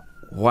 30-second spot.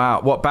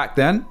 Wow, what back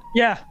then?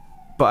 Yeah.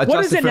 But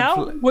what is it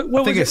now?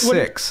 I think it's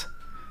 6.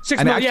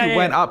 And it actually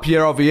went up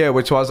year over year,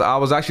 which I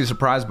was actually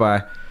surprised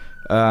by.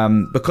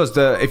 Because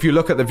if you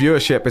look at the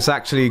viewership, it's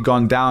actually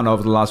gone down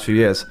over the last few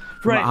years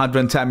from like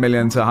 110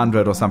 million to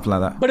 100 or something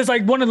like that. But it's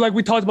like like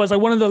we talked about, it's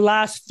like one of the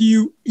last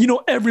few,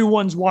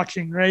 everyone's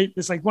watching, right?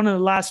 It's like one of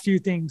the last few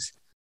things.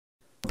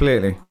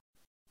 Completely.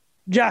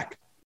 Jack,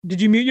 did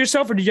you mute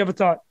yourself or did you have a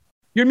thought?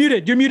 You're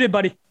muted,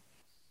 buddy.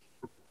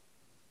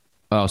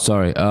 Oh,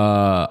 sorry.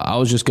 I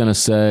was just going to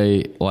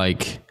say,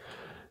 like,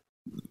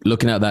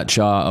 looking at that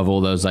chart of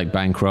all those like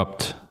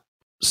bankrupt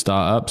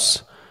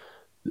startups,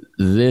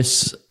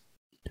 this,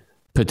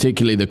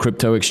 particularly the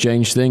crypto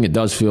exchange thing, it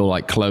does feel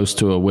like close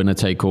to a winner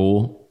take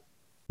all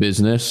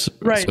business.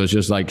 Right. So it's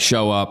just like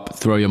show up,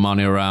 throw your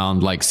money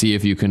around, like see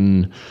if you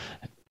can,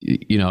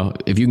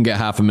 if you can get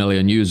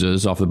 500,000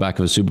 users off the back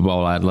of a Super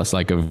Bowl ad, that's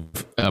like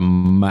a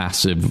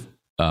massive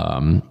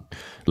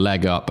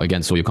leg up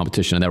against all your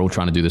competition. And they're all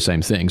trying to do the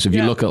same thing. So if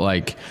you look at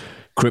like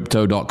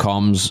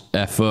crypto.com's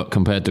effort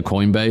compared to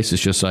Coinbase,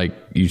 it's just like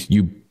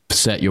you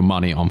set your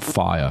money on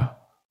fire.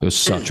 It was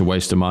such a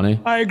waste of money.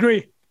 I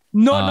agree.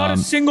 Not a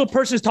single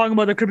person is talking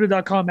about the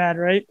crypto.com ad,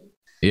 right?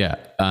 Yeah.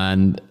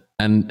 And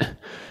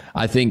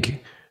I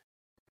think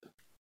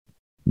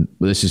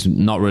this is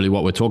not really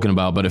what we're talking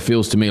about, but it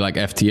feels to me like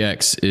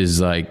FTX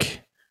is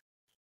like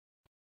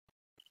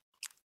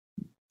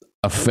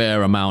a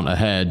fair amount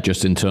ahead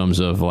just in terms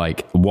of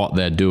like what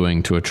they're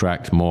doing to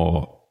attract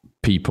more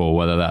people,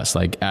 whether that's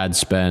like ad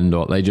spend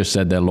or they just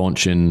said they're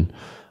launching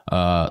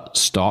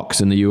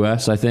stocks in the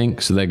US, I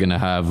think. So they're going to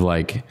have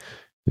like,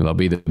 they'll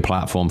be the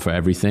platform for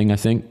everything, I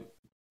think.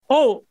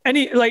 Oh,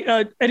 any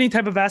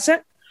type of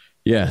asset?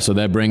 Yeah, so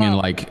they're bringing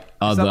like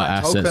other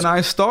assets.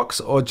 Tokenized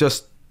stocks or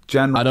just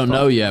general? I don't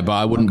know yet, but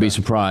I wouldn't be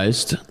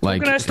surprised.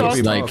 Like tokenized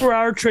stocks, like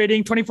 24-hour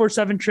trading,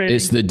 24/7 trading.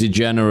 It's the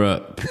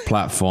degenerate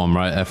platform,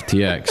 right?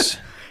 FTX.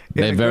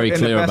 They're very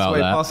clear about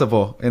that.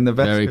 Possible in the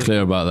best very way.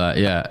 clear about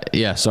that.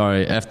 Yeah.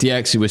 Sorry,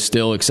 FTX. We're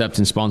still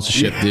accepting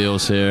sponsorship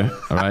deals here.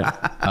 All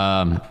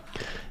right.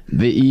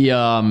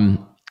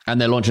 And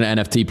they're launching an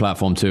NFT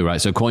platform too,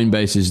 right? So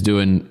Coinbase is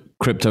doing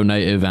crypto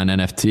native and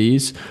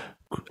NFTs.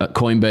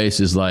 Coinbase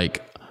is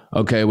like,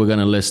 okay, we're going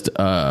to list,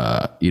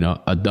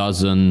 a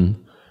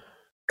dozen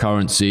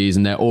currencies,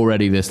 and they're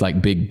already this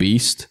like big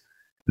beast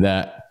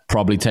that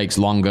probably takes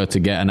longer to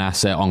get an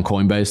asset on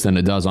Coinbase than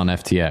it does on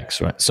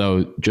FTX, right?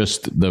 So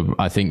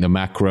I think the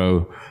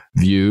macro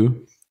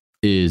view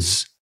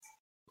is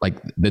like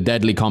the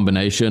deadly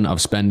combination of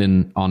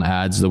spending on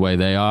ads the way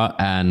they are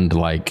and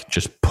like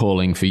just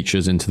pulling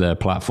features into their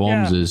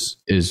platforms is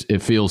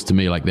it feels to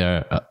me like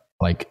they're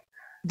like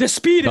the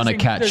speed going to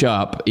catch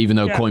up, even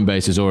though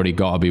Coinbase has already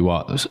got to be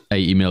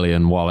 80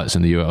 million wallets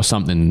in the US or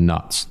something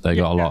nuts. They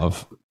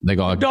got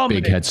a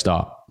big head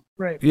start.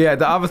 Right. Yeah.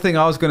 The other thing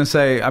I was going to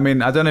say, I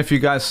mean, I don't know if you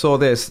guys saw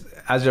this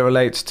as it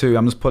relates to,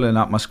 I'm just pulling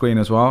up my screen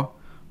as well.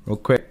 Real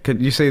quick,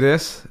 can you see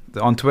this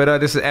on Twitter?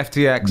 This is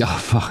FTX. Oh,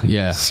 fuck,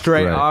 yeah.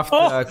 Straight after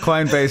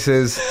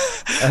Coinbase's.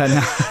 And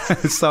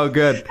it's so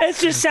good. It's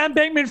just Sam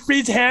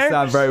Bankman-Fried's hair.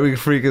 Sam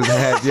Bankman-Fried's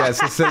head. Yeah,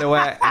 it's a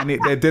silhouette. And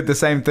they did the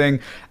same thing.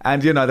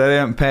 And, they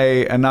didn't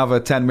pay another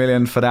 10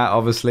 million for that,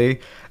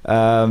 obviously.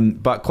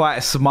 But quite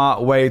a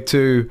smart way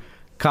to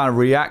kind of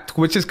react,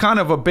 which is kind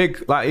of a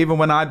big, like even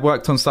when I'd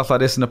worked on stuff like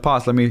this in the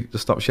past, let me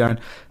just stop sharing.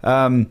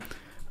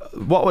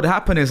 What would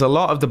happen is a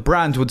lot of the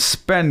brands would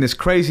spend this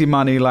crazy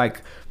money, like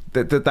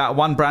that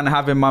one brand I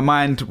have in my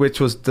mind, which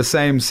was the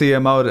same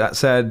CMO that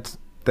said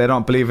they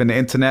don't believe in the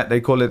internet,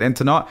 they call it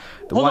internet.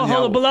 Hold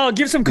on, Bilal,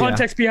 give some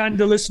context behind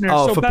the listeners.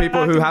 Oh, so for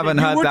people who haven't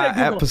heard that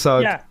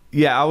episode,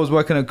 I was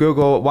working at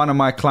Google. One of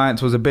my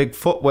clients was a big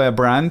footwear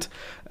brand,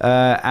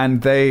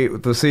 and the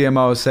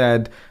CMO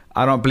said,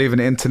 I don't believe in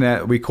the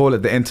internet. We call it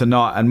the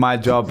internet. And my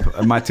job,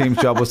 my team's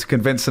job was to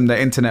convince them the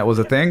internet was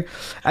a thing.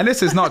 And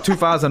this is not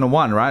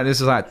 2001, right?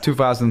 This is like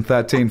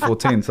 2013,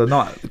 14. So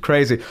not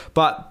crazy.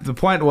 But the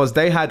point was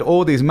they had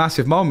all these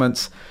massive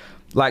moments.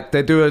 Like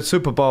they do a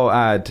Super Bowl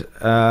ad.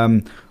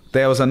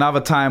 There was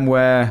another time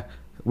where,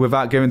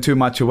 without giving too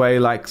much away,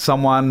 like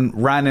someone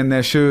ran in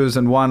their shoes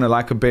and won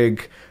like a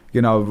big,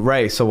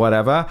 race or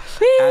whatever.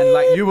 And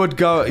like you would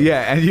go,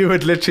 and you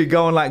would literally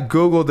go and like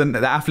Google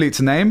the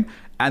athlete's name.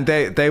 And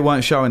they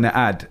weren't showing the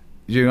ad.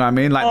 You know what I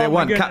mean? Like they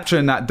weren't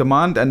capturing that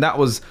demand. And that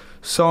was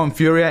so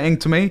infuriating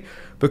to me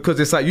because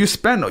it's like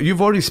you've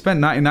already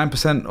spent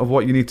 99% of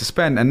what you need to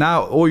spend. And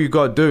now all you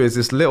got to do is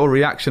this little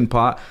reaction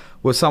part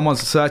where someone's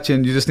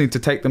searching. You just need to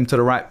take them to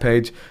the right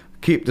page,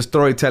 keep the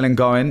storytelling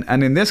going.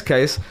 And in this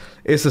case,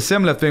 it's a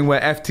similar thing where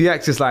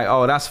FTX is like,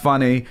 oh, that's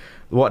funny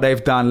what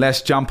they've done.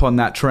 Let's jump on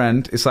that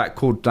trend. It's like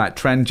called like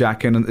trend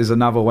jacking is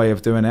another way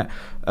of doing it,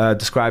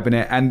 describing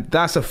it. And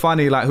that's a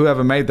funny, like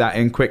whoever made that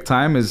in quick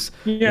time is,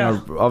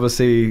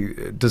 obviously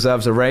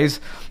deserves a raise.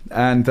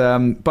 And,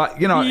 but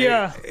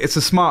it's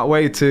a smart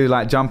way to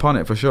like jump on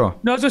it for sure.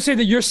 No, I was going to say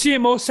that your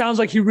CMO sounds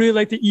like he really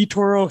liked the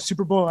eToro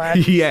Super Bowl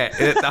ad. Yeah,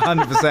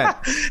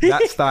 100%.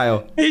 That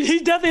style.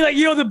 He's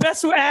definitely like, the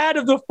best ad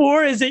of the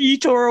four is the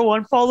eToro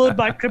one followed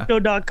by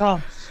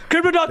crypto.com.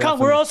 Crypto.com.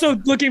 We're also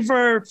looking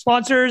for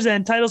sponsors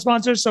and title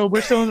sponsors, so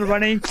we're still in the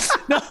running.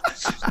 No,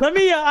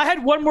 I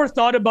had one more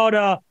thought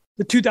about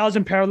the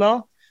 2000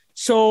 parallel.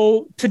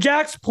 So to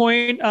Jack's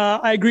point,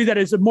 I agree that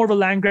it's more of a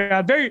land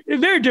grab, very,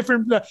 very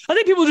different. I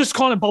think people just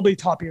call it bubbly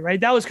toppy,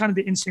 right? That was kind of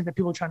the instinct that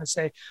people were trying to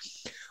say.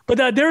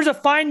 But there's a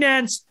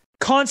finance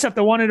concept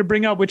I wanted to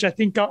bring up, which I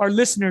think our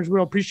listeners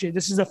will appreciate.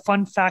 This is a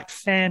fun fact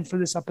fan for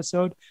this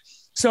episode.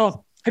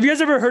 So have you guys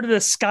ever heard of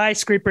the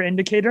skyscraper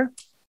indicator?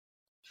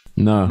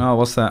 No,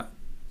 what's that?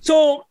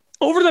 So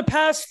over the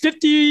past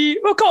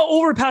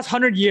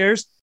 100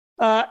 years,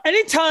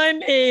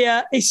 anytime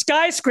a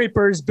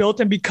skyscraper is built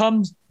and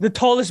becomes the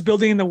tallest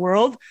building in the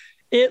world,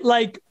 it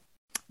like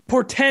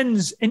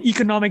portends an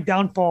economic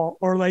downfall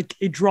or like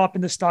a drop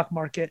in the stock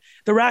market.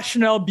 The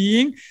rationale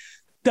being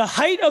the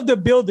height of the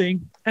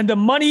building and the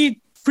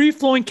money,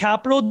 free-flowing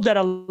capital that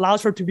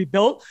allows for it to be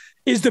built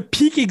is the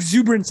peak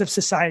exuberance of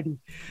society.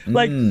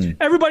 Like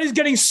everybody's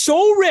getting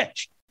so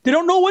rich, they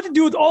don't know what to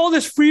do with all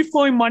this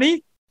free-flowing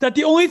money, that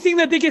the only thing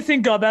that they can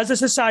think of as a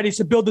society is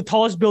to build the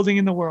tallest building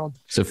in the world.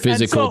 It's a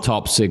physical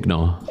top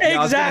signal. Exactly.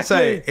 I was going to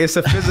say, it's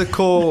a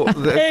physical,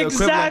 the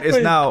equivalent is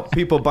now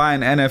people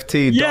buying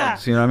NFT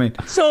dogs, you know what I mean?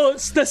 So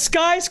it's the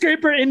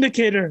skyscraper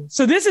indicator.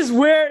 So this is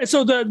where,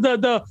 so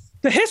the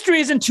history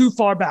isn't too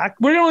far back.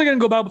 We're only going to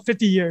go about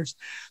 50 years.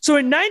 So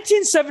in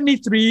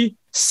 1973,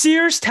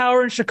 Sears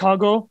Tower in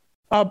Chicago,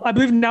 I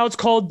believe now it's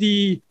called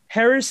the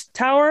Harris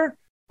Tower.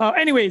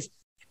 Anyways,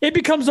 it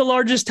becomes the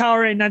largest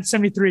tower in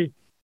 1973.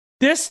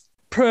 This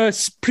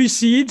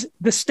precedes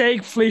the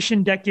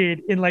stagflation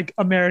decade in like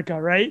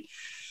America, right?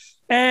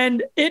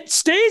 And it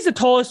stays the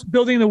tallest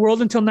building in the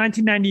world until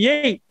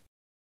 1998.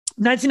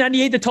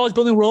 1998, the tallest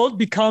building in the world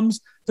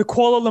becomes the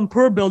Kuala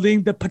Lumpur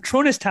building, the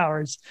Petronas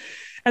Towers.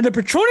 And the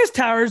Petronas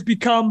Towers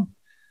become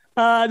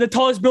the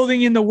tallest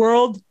building in the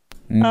world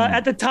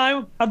at the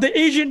time of the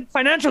Asian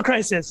financial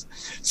crisis.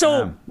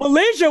 So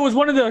Malaysia was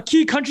one of the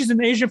key countries in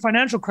the Asian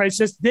financial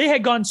crisis. They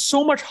had gotten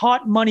so much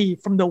hot money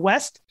from the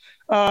West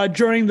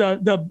during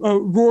the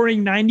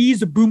roaring 90s,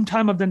 the boom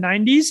time of the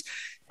 90s.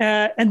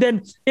 And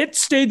then it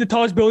stayed the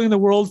tallest building in the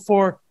world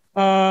for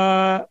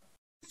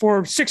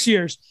 6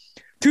 years.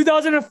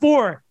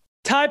 2004,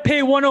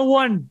 Taipei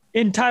 101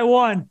 in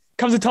Taiwan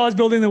comes the tallest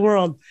building in the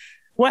world.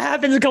 What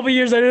happens a couple of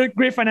years later?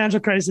 Great financial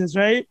crisis,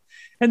 right?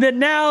 And then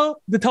now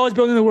the tallest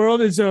building in the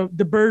world is the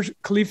Burj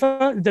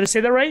Khalifa. Did I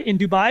say that right? In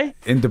Dubai?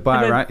 In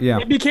Dubai, right? Yeah.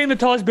 It became the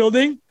tallest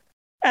building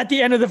at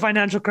the end of the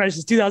financial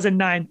crisis,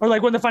 2009, or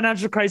like when the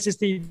financial crisis,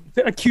 the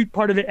acute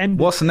part of it ended.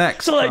 What's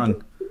next? So like,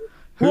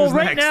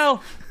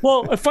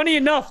 funny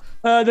enough,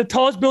 the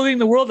tallest building in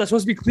the world that's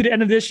supposed to be completed at the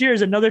end of this year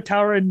is another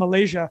tower in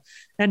Malaysia.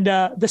 And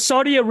the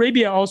Saudi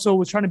Arabia also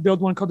was trying to build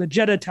one called the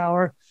Jeddah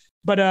Tower.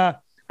 But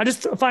I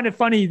just find it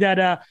funny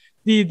that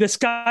the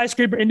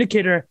skyscraper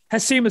indicator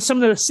has some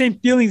of the same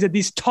feelings at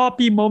these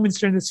toppy moments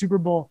during the Super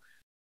Bowl.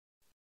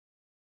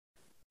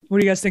 What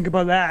do you guys think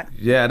about that?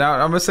 Yeah,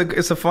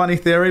 it's a funny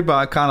theory, but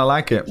I kind of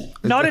like it.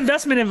 Not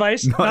investment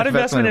advice. Not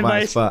investment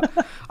advice. But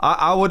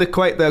I would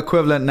equate the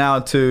equivalent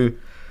now to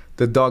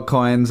the dog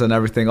coins and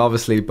everything,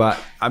 obviously. But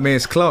I mean,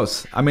 it's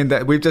close. I mean,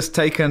 that we've just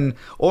taken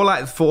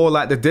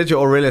the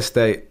digital real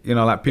estate. You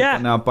know, like people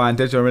now buying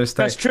digital real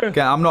estate. That's true.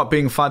 Again, I'm not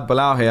being Fad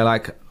Bilal here.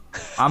 Like,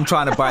 I'm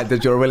trying to buy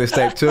digital real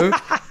estate too.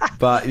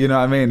 But you know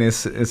what I mean?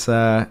 It's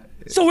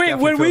So wait,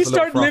 when we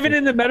start living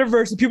in the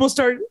metaverse and people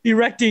start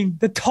erecting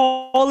the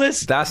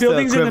tallest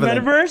buildings in the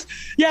metaverse,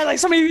 like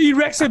somebody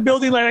erects a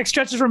building like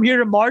stretches from here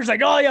to Mars,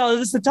 like, oh yeah,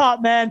 this is the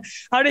top, man.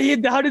 How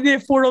did they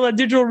afford all that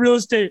digital real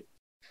estate?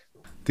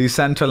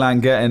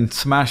 Decentraland getting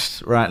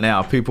smashed right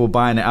now. People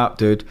buying it up,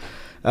 dude.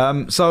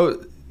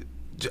 So,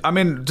 I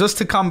mean, just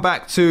to come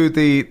back to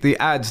the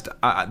ads,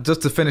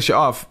 just to finish it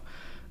off,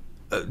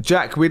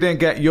 Jack, we didn't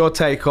get your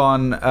take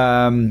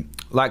on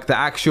like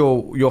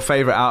your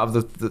favorite out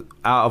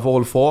of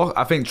all four.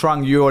 I think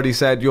Trung, you already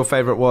said your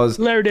favorite was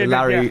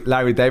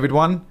Larry David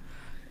one.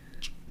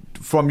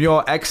 From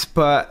your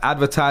expert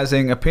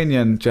advertising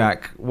opinion,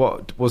 Jack,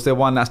 what was there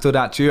one that stood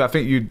out to you? I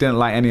think you didn't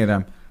like any of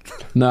them.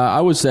 No,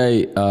 I would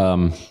say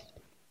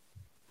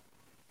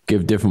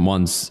give different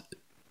ones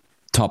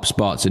top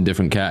spots in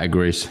different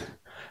categories.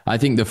 I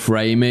think the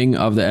framing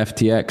of the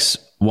FTX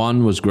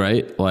one was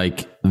great.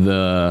 Like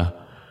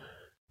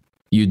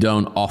you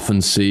don't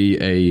often see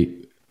a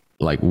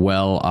like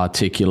well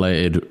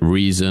articulated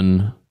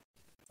reason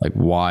like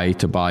why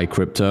to buy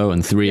crypto,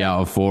 and 3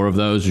 out of 4 of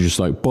those are just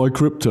like buy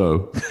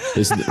crypto.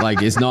 It's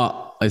like it's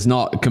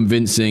not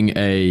convincing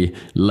a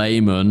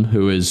layman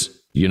who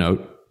is, you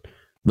know,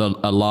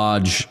 a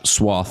large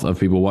swath of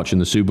people watching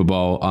the Super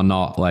Bowl are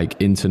not like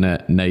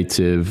internet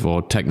native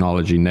or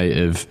technology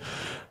native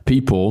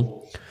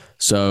people.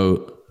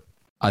 So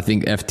I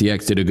think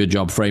FTX did a good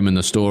job framing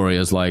the story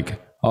as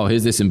like, oh,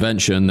 here's this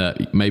invention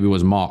that maybe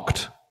was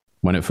mocked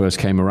when it first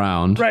came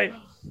around. Right.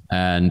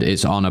 And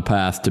it's on a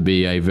path to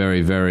be a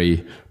very,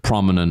 very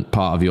prominent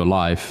part of your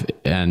life.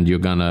 And you're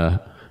going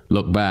to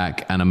look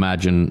back and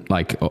imagine,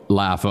 like,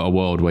 laugh at a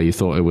world where you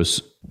thought it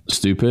was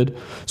stupid.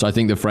 So I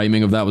think the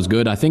framing of that was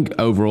good. I think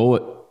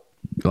overall,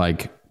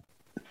 like,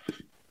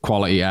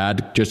 quality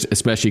ad, just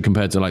especially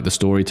compared to like the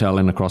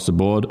storytelling across the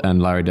board.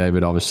 And Larry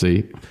David,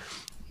 obviously,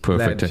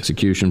 perfect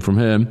execution from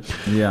him.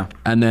 Yeah.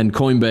 And then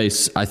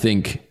Coinbase, I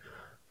think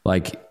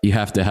like you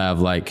have to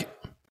have like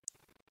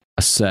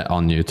a set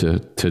on you to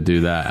do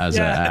that as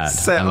an ad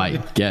and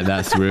like get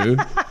that through.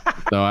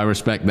 So I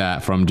respect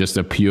that from just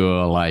a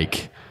pure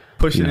like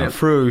pushing it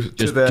through.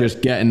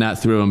 Just getting that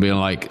through and being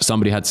like,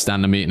 somebody had to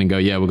stand a meeting and go,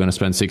 yeah, we're going to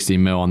spend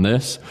 16 mil on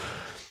this.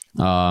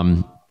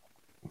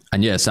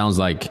 And yeah, it sounds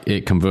like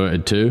it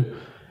converted too.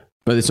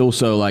 But it's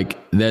also like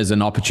there's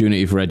an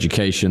opportunity for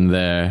education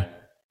there,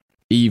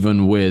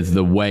 even with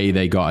the way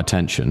they got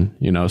attention,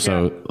 you know?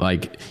 So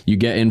like you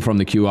get in from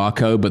the QR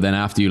code, but then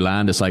after you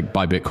land, it's like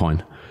buy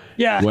Bitcoin.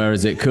 Yeah.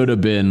 Whereas it could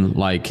have been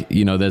like,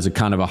 you know, there's a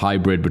kind of a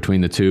hybrid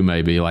between the two,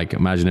 maybe. Like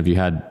imagine if you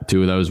had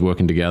two of those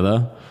working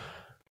together,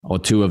 or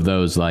two of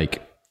those,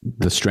 like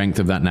the strength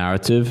of that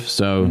narrative.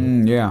 So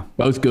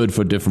both good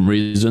for different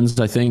reasons,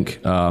 I think.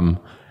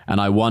 And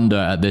I wonder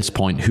at this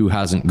point who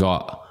hasn't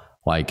got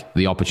like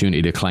the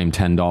opportunity to claim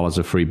 $10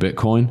 of free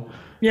Bitcoin.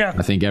 Yeah.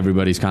 I think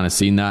everybody's kind of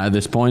seen that at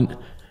this point.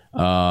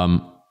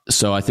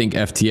 So I think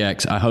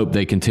FTX, I hope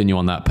they continue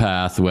on that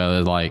path where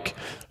they're like,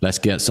 let's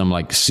get some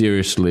like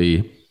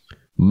seriously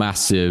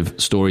massive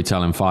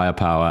storytelling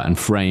firepower and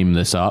frame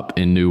this up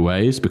in new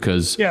ways,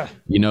 because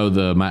you know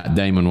the Matt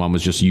Damon one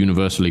was just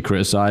universally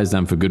criticized,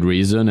 and for good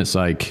reason. It's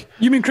like,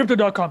 you mean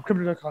crypto.com,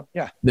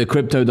 the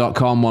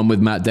crypto.com one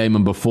with Matt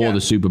Damon before the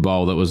Super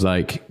Bowl that was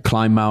like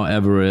climb Mount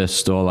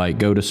Everest or like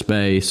go to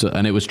space,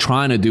 and it was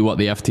trying to do what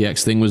the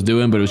FTX thing was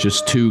doing, but it was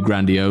just too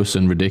grandiose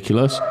and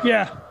ridiculous.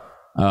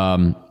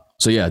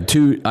 So yeah,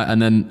 two,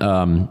 and then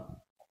I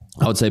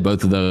would say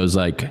both of those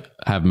like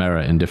have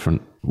merit in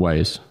different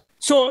ways.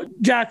 So,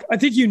 Jack, I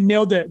think you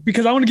nailed it,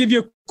 because I want to give you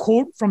a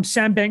quote from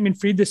Sam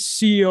Bankman-Fried, the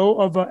CEO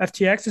of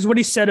FTX. This is what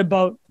he said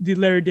about the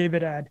Larry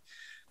David ad.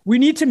 We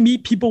need to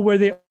meet people where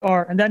they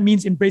are, and that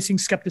means embracing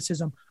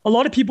skepticism. A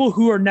lot of people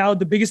who are now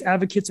the biggest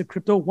advocates of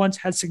crypto once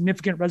had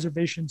significant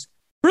reservations.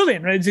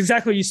 Brilliant, right? It's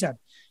exactly what you said.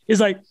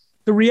 It's like,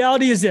 the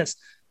reality is this.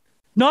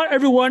 Not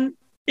everyone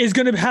is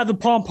going to have the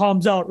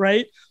pom-poms out,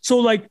 right? So,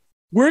 like,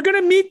 we're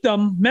going to meet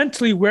them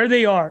mentally where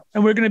they are,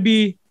 and we're going to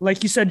be,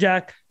 like you said,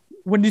 Jack,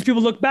 when these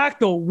people look back,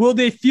 though, will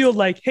they feel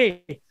like,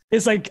 hey,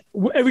 it's like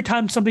every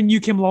time something new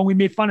came along, we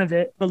made fun of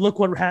it, but look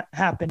what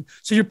happened.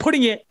 So you're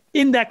putting it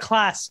in that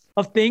class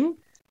of thing,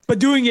 but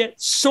doing it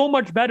so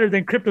much better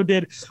than crypto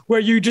did, where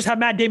you just have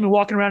Matt Damon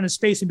walking around in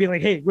space and being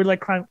like, hey, we're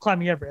like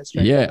climbing Everest.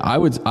 Right? Yeah, I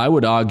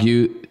would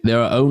argue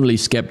there are only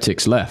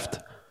skeptics left.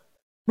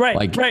 Right,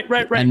 like,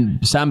 right.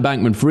 And Sam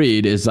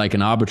Bankman-Fried is like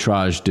an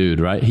arbitrage dude,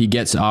 right? He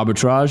gets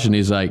arbitrage, and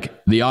he's like,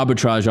 the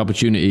arbitrage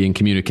opportunity in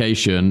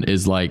communication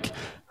is like,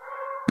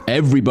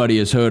 everybody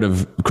has heard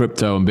of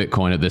crypto and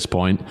Bitcoin at this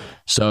point.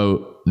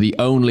 So the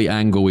only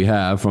angle we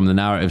have from the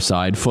narrative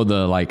side for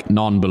the like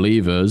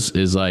non-believers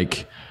is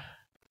like,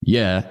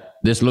 yeah,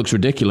 this looks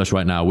ridiculous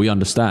right now. We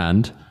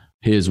understand.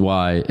 Here's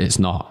why it's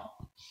not.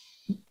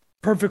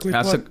 Perfectly.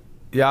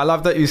 Yeah, I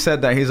love that you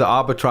said that he's an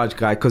arbitrage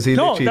guy, because he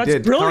literally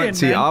did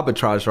currency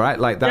arbitrage, right?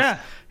 Like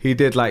that's he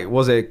did like,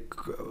 was it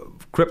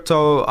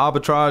crypto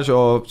arbitrage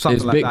or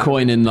something like that? Is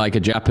Bitcoin in like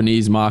a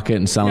Japanese market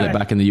and selling it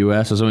back in the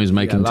US, or something? He's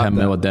making 10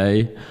 mil a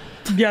day.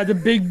 Yeah, the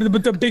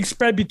big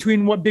spread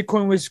between what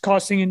Bitcoin was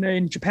costing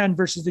in Japan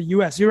versus the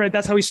US. You're right.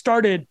 That's how he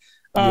started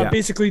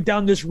basically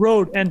down this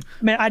road. And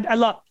man, I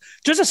love,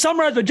 just to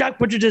summarize what Jack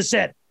Butcher just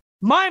said,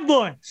 mind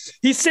blowing.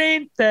 He's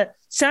saying that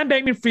Sam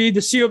Bankman-Fried,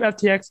 the CEO of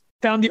FTX,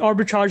 found the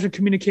arbitrage of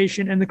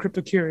communication and the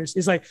crypto curious.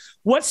 Is like,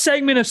 what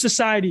segment of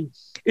society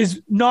is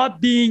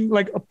not being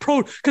like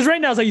approached? Because right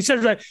now, it's like you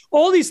said, like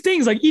all these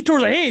things, like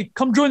eToro's like, hey,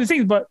 come join these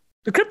things, but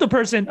the crypto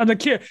person and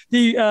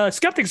the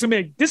skeptics will be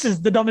like, this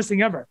is the dumbest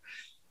thing ever.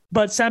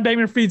 But Sam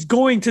Bankman-Fried's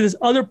going to this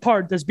other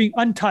part that's being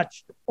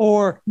untouched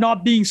or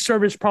not being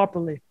serviced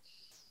properly.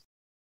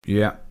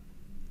 Yeah,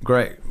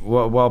 great.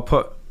 Well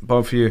put,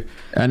 both of you.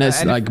 And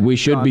it's like, we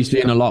should be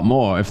seeing a lot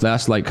more if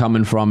that's like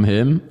coming from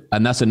him.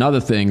 And that's another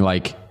thing,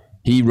 like,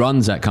 he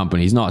runs that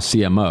company. He's not a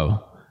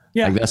CMO.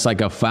 Yeah. Like that's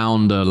like a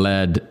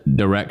founder-led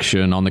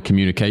direction on the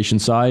communication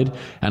side.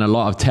 And a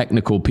lot of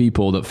technical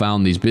people that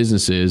found these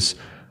businesses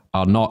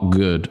are not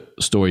good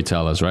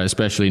storytellers, right?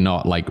 Especially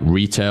not like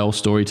retail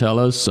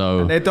storytellers. So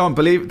and they don't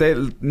believe,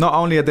 not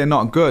only are they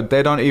not good,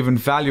 they don't even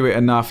value it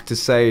enough to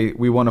say,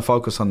 we want to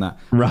focus on that.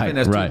 Right. I think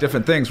there's two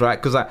different things, right?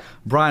 Because like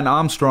Brian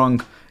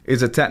Armstrong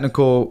is a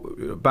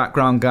technical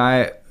background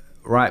guy,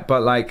 right?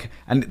 But like,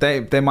 and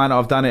they might not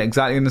have done it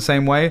exactly in the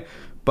same way,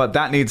 but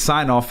that needs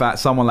sign off at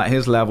someone like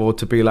his level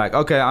to be like,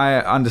 okay, I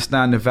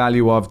understand the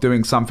value of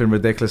doing something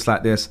ridiculous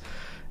like this.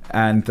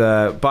 And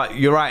but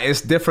you're right,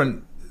 it's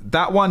different.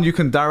 That one, you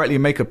can directly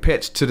make a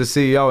pitch to the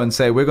CEO and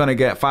say, we're going to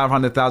get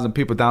 500,000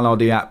 people download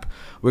the app.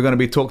 We're going to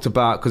be talked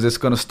about because it's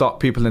going to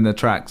stop people in their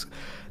tracks.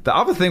 The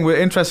other thing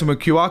we're interested with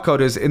QR code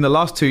is in the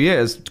last 2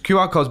 years,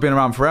 QR code's been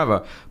around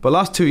forever, but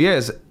last 2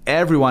 years,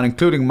 everyone,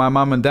 including my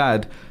mum and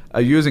dad,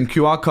 are using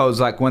QR codes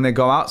like when they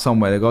go out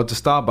somewhere. They go to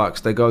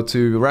Starbucks, they go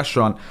to a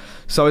restaurant.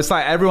 So it's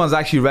like everyone's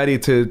actually ready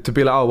to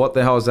be like, oh, what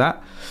the hell is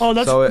that? Oh,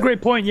 that's a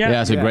great point. Yeah,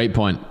 that's a great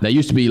point. They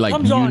used to be like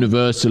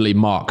universally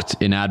mocked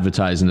in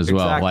advertising as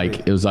well.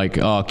 Like it was like,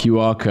 oh,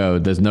 QR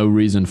code. There's no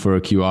reason for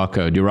a QR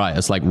code. You're right.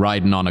 It's like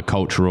riding on a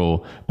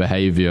cultural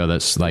behavior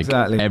that's like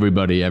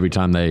everybody every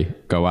time they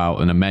go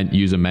out, and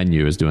use a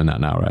menu is doing that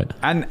now, right?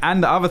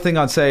 And the other thing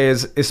I'd say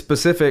is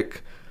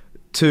specific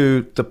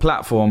to the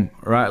platform,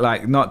 right?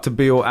 Like, not to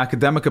be all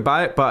academic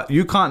about it, but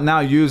you can't now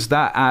use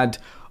that ad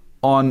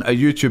on a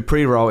YouTube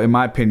pre-roll, in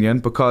my opinion,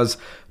 because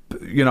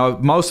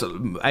most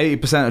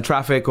 80% of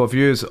traffic or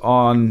views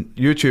on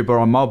YouTube are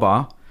on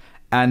mobile,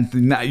 and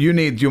you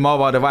need your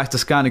mobile device to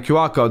scan a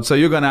QR code, so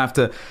you're going to have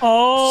to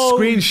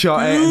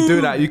screenshot it and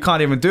do that. You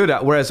can't even do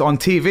that. Whereas on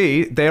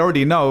TV, they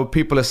already know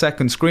people are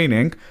second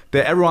screening.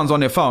 Everyone's on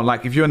their phone.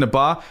 Like if you're in the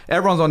bar,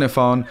 everyone's on their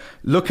phone,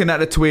 looking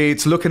at the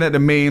tweets, looking at the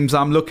memes.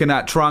 I'm looking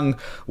at Trung.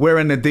 We're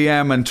in the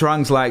DM, and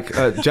Trung's like,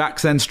 Jack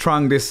sends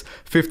Trung this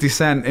 50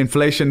 cent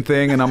inflation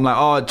thing, and I'm like,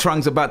 oh,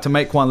 Trung's about to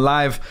make one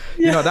live.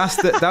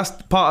 That's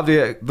part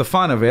of the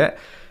fun of it.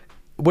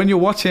 When you're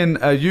watching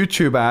a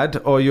YouTube ad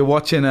or you're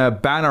watching a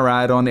banner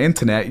ad on the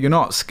internet, you're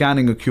not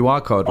scanning a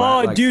QR code,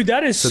 right? Oh, dude,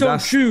 that is so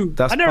true.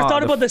 I never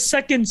thought about the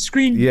second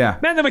screen. Yeah.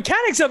 Man, the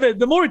mechanics of it,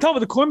 the more we talk about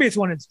the Coinbase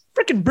one, it's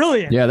freaking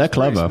brilliant. Yeah, they're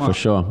clever for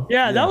sure.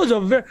 Yeah, that was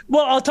a very...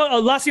 Well, I'll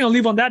tell last thing I'll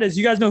leave on that is,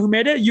 you guys know who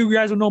made it? You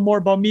guys will know more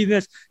about me than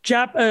this.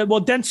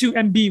 Dentsu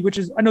MB, which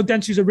is... I know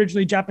Dentsu's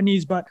originally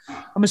Japanese, but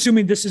I'm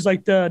assuming this is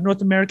like the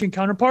North American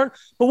counterpart.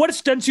 But what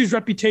is Dentsu's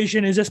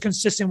reputation? Is this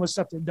consistent with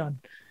stuff they've done?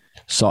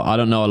 So I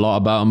don't know a lot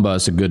about him, but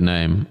it's a good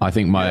name. I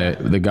think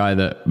the guy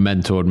that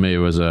mentored me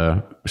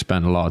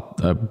spent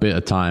a bit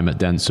of time at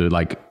Dentsu,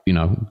 like,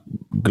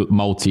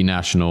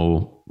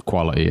 multinational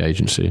quality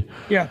agency.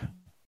 Yeah.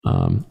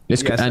 And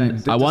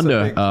I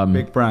wonder,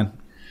 big brand.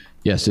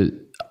 Yes.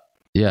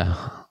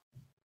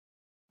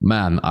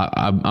 Man,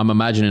 I'm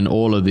imagining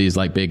all of these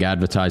like big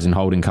advertising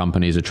holding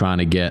companies are trying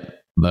to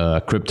get the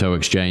crypto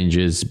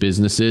exchanges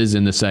businesses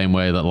in the same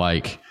way that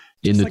like,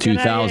 in the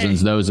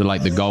 2000s, those are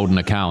like the golden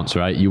accounts,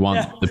 right? You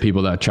want the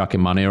people that are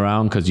chucking money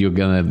around, because you're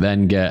going to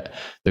then get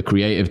the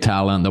creative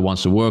talent that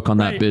wants to work on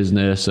that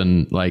business.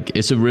 And like,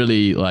 it's a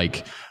really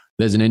like,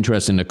 there's an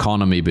interesting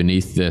economy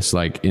beneath this,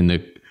 like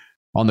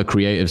on the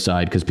creative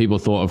side, because people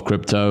thought of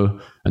crypto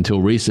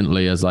until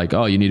recently as like,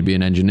 oh, you need to be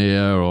an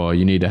engineer, or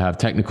you need to have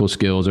technical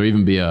skills, or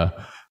even be a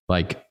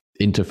like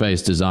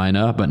interface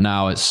designer. But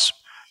now it's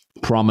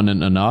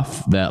prominent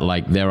enough that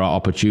like there are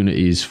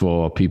opportunities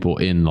for people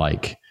in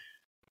like,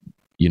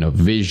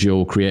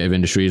 visual creative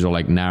industries or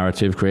like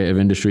narrative creative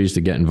industries to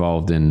get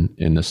involved in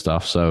this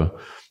stuff. So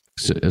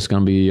it's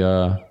going to be,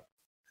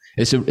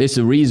 it's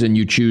a reason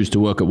you choose to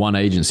work at one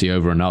agency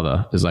over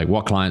another. Is like,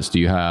 what clients do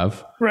you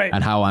have? Right.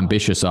 And how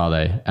ambitious are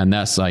they? And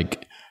that's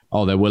like,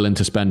 oh, they're willing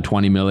to spend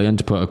 20 million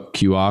to put a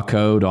QR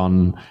code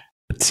on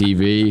a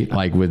TV,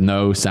 like with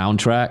no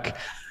soundtrack.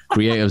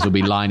 Creatives will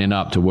be lining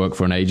up to work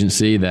for an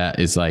agency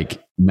that is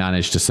like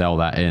managed to sell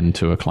that in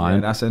to a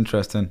client. Yeah, that's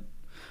interesting.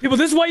 People,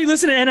 this is why you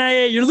listen to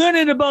NIA. You're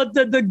learning about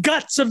the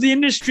guts of the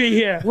industry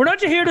here. We're not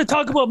here to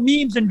talk about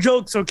memes and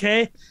jokes,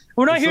 okay?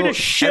 We're not here to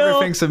show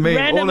everything's a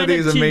meme. All of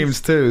these are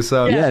memes too.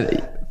 So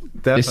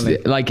definitely.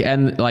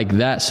 It's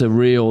that's a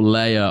real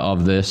layer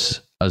of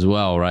this as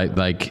well, right?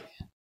 Like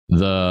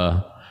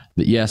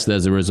yes,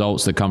 there's the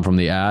results that come from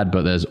the ad,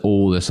 but there's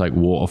all this like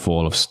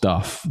waterfall of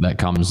stuff that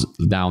comes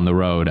down the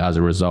road as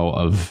a result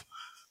of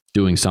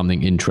doing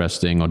something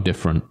interesting or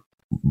different.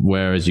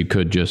 Whereas you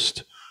could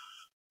just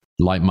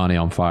light money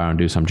on fire and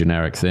do some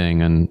generic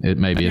thing, and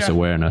it's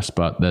awareness,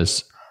 but I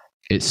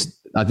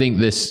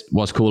think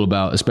what's cool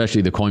about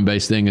especially the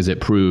Coinbase thing is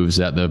it proves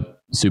that the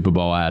Super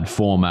Bowl ad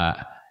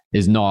format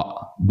is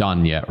not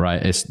done yet,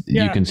 right?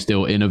 You can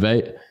still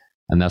innovate,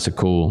 and I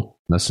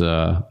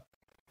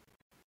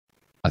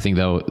think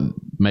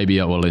maybe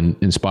it will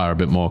inspire a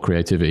bit more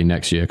creativity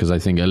next year, because I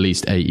think at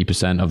least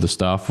 80% of the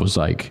stuff was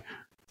like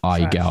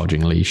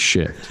eye-gougingly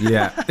shit.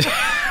 Yeah.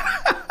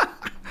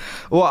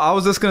 Well, I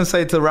was just going to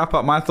say, to wrap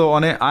up my thought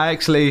on it, I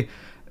actually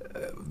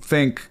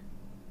think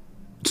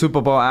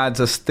Super Bowl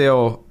ads are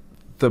still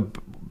the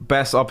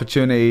best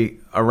opportunity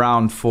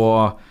around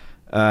for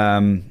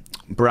a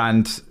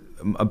brand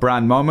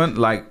moment.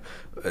 Like,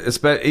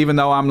 even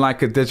though I'm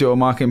like a digital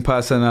marketing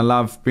person, I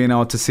love being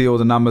able to see all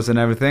the numbers and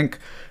everything.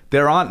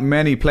 There aren't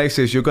many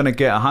places you're going to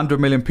get 100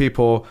 million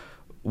people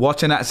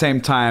watching at the same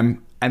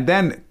time. And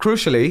then,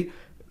 crucially,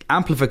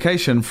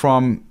 amplification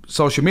from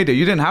social media.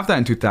 You didn't have that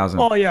in 2000.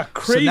 Oh yeah,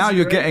 crazy. So now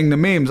you're getting the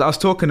memes. I was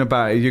talking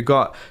about it. You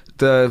got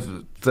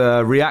the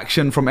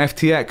reaction from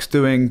FTX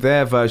doing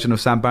their version of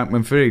Sam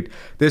Bankman-Fried.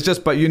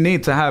 But you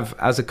need to have,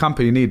 as a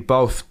company, you need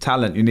both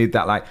talent. You need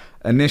that like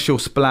initial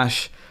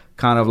splash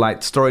kind of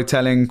like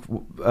storytelling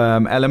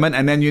element,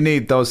 and then you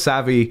need those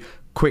savvy,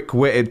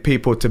 quick-witted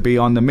people to be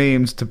on the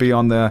memes, to be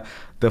on the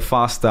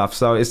fast stuff.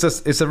 So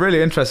it's a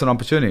really interesting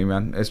opportunity,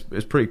 man. It's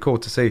pretty cool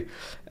to see.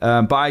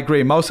 But I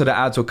agree, most of the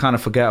ads were kind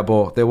of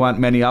forgettable. There weren't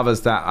many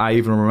others that I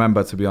even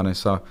remember, to be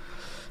honest. So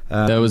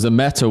There was a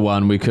Meta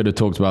one. We could have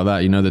talked about that.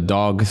 You know, the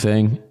dog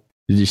thing.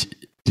 Did you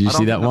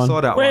see that one? I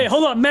saw that Wait, one.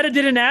 hold on. Meta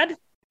did an ad?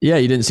 Yeah,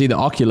 you didn't see the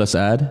Oculus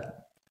ad.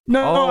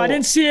 No, I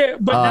didn't see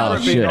it. But now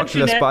that you shit.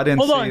 mentioned it, But I didn't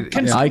hold see on. it.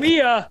 Can Yeah.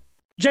 we,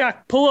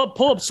 Jack, pull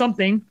up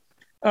something?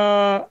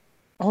 Hold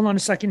on a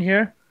second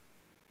here.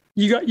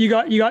 You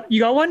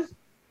got one?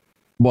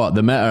 What,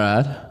 the Meta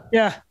ad?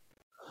 Yeah.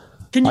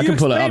 Can you I can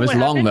pull it up. explain It's what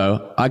long happened?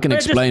 though. I can Yeah,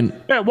 just- explain.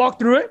 walk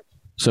through it.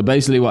 So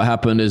basically what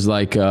happened is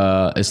like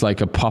it's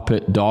like a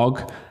puppet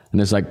dog, and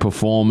it's like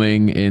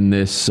performing in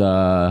this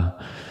I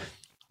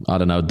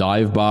don't know,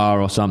 dive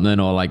bar or something,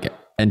 or like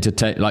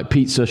like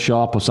pizza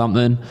shop or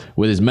something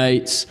with his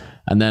mates,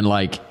 and then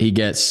like he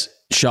gets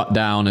shut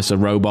down. It's a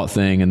robot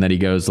thing, and then he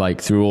goes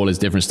like through all his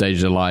different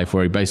stages of life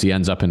where he basically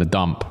ends up in a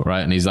dump,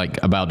 right? And he's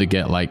like about to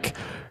get like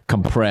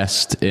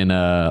compressed in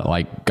a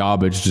like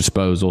garbage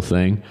disposal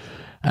thing.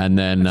 And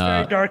then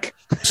Very dark.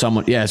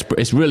 someone,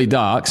 it's really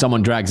dark.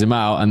 Someone drags him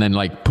out and then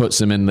like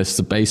puts him in the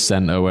space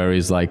center where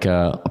he's like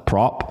a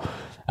prop.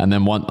 And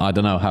then I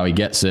don't know how he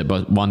gets it,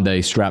 but one day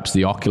he straps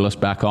the Oculus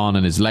back on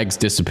and his legs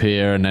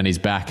disappear. And then he's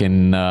back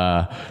in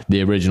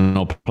the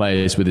original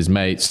place with his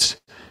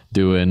mates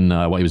doing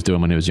what he was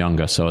doing when he was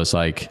younger. So it's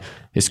like,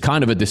 it's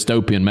kind of a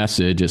dystopian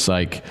message. It's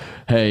like,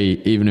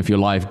 hey, even if your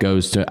life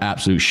goes to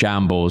absolute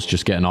shambles,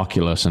 just get an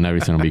Oculus and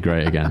everything will be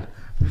great again.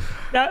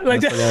 That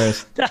was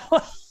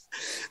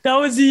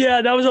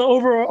an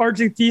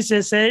overarching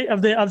thesis,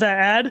 of that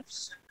ad.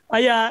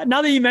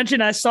 Now that you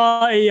mentioned, I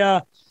saw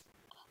a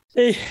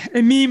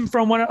meme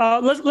from one.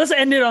 Let's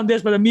end it on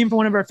this, but a meme from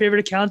one of our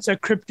favorite accounts, a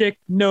cryptic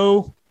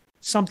no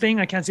something.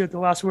 I can't see what the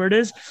last word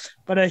is,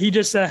 but he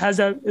just has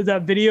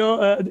that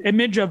video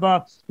image of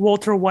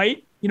Walter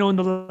White, in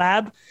the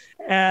lab,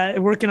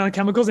 working on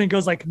chemicals, and it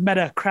goes like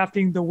Meta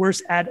crafting the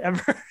worst ad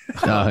ever.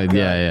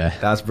 Yeah.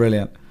 That's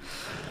brilliant.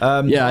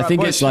 I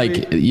think it's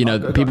like,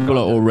 people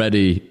are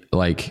already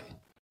like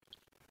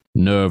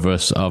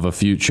nervous of a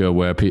future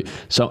where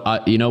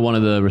one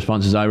of the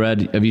responses I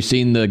read, have you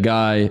seen the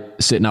guy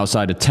sitting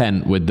outside a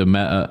tent with the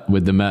Meta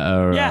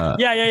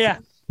Yeah.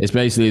 It's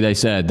basically, they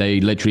said they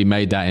literally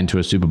made that into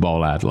a Super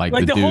Bowl ad, like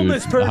the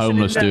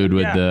homeless dude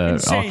with the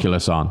insane.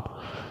 Oculus on.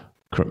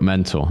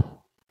 Mental.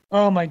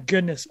 Oh my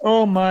goodness.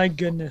 All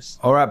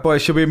right,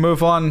 boys, should we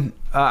move on?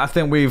 I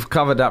think we've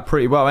covered that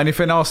pretty well.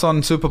 Anything else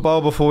on Super Bowl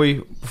before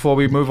we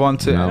move on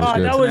to?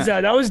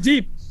 That was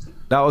deep.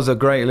 That was a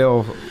great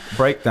little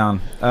breakdown.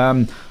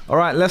 All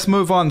right, let's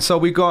move on. So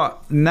we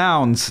got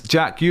nouns.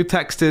 Jack, you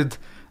texted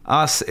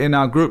us in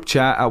our group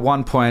chat at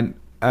one point.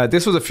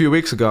 This was a few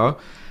weeks ago,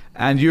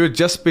 and you had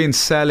just been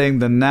selling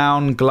the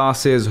noun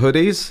glasses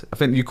hoodies. I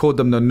think you called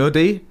them the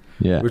Nudie,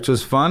 which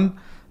was fun.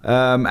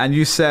 And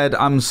you said,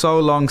 I'm so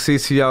long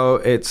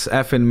CCO, it's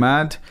effing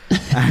mad.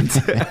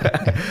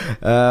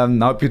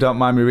 And I hope you don't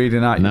mind me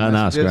reading out your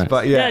messages. It's great.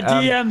 But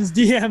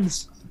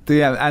DMs.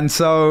 DM. And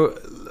so,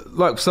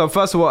 look,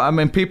 first of all, I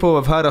mean, people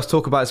have heard us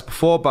talk about this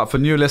before, but for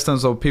new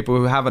listeners or people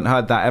who haven't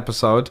heard that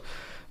episode,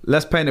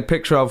 let's paint a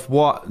picture of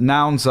what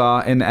nouns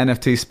are in the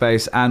NFT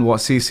space and what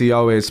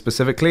CCO is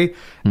specifically,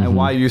 and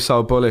why are you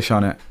so bullish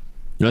on it?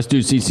 Let's do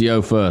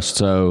CCO first.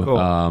 So,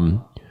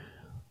 Cool.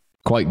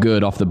 Quite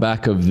good off the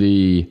back of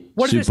the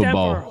What does Super it stand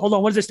Bowl. for? Hold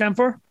on, what does it stand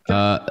for?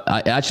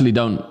 I actually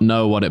don't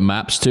know what it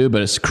maps to,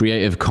 but it's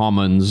Creative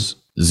Commons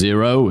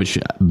 0, which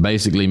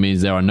basically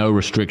means there are no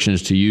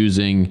restrictions to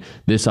using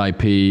this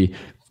IP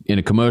in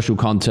a commercial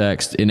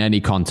context, in any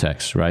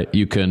context, right?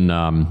 You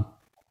can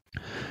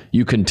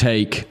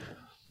take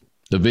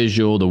the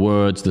visual, the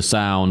words, the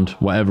sound,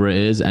 whatever it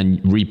is,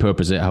 and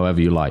repurpose it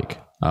however you like.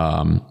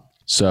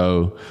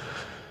 So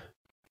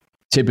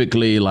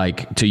typically,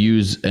 like, to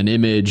use an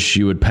image,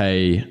 you would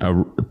pay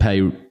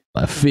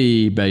a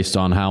fee based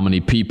on how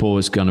many people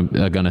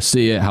are gonna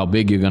see it, how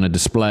big you're gonna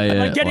display it.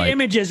 Like Getty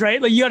Images,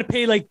 right? Like you got to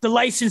pay like the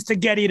license to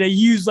Getty to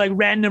use like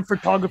random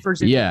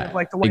photographers.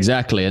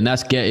 Exactly. And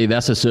that's Getty.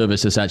 That's a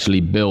service that's actually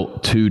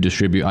built to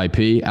distribute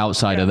IP.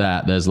 Outside of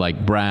that, there's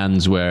like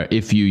brands where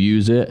if you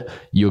use it,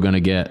 you're gonna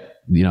get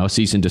a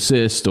cease and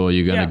desist, or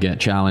you're gonna get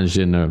challenged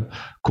in a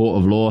court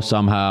of law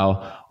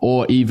somehow,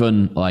 or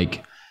even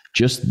like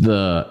just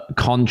the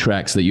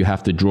contracts that you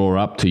have to draw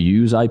up to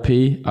use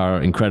IP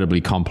are incredibly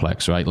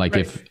complex, right? Like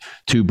if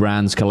two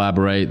brands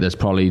collaborate, there's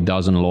probably a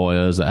dozen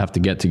lawyers that have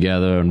to get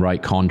together and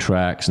write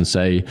contracts and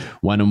say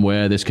when and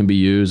where this can be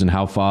used and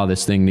how far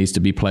this thing needs to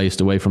be placed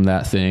away from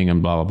that thing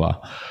and blah, blah,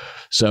 blah.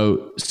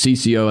 So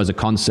CCO as a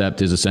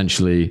concept is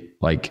essentially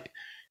like,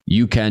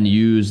 you can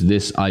use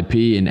this IP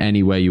in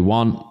any way you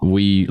want.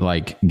 We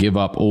like give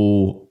up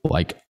all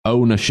like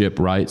ownership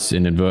rights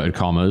in inverted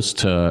commas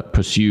to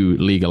pursue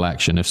legal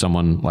action if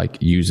someone like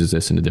uses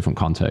this in a different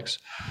context.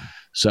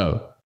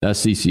 So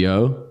that's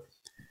CCO.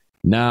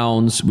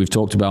 Nouns we've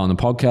talked about on the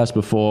podcast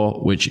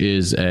before, which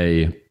is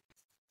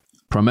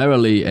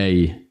primarily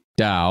a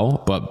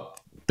DAO, but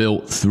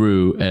built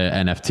through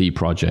an NFT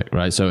project,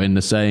 right? So in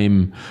the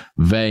same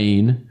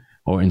vein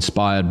or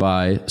inspired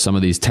by some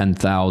of these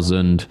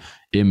 10,000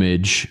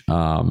 image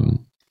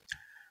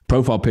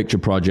profile picture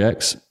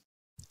projects,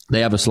 they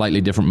have a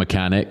slightly different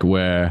mechanic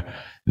where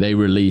they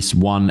release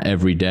one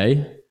every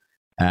day,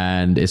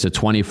 and it's a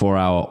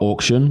 24-hour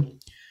auction.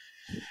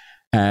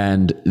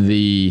 And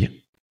the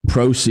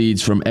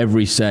proceeds from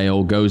every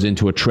sale goes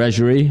into a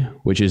treasury,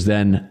 which is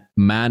then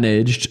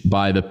managed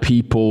by the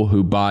people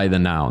who buy the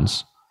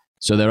nouns.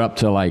 So they're up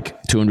to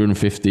like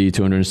 250,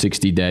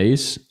 260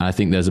 days. I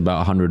think there's about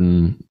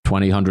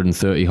 120,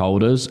 130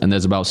 holders, and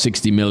there's about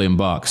 60 million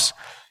bucks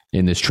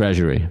in this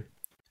treasury.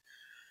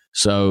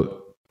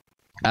 So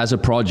as a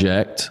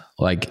project,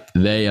 like,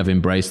 they have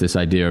embraced this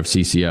idea of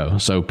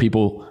CCO. So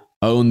people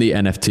own the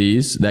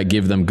NFTs that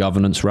give them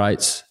governance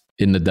rights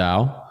in the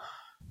DAO.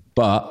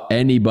 But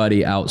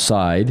anybody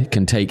outside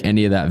can take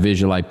any of that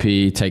visual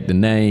IP, take the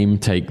name,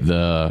 take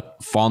the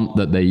font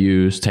that they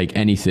use, take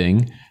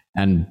anything,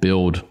 and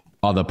build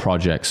other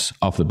projects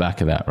off the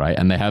back of that, right?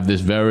 And they have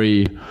this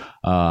very,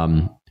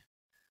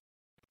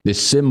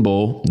 this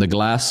symbol, the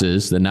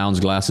glasses, the nouns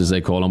glasses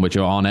they call them, which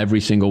are on every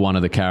single one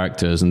of the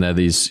characters. And they're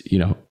these, you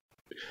know,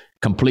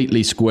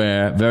 completely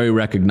square, very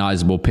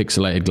recognizable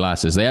pixelated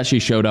glasses. They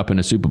actually showed up in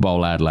a Super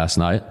Bowl ad last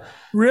night.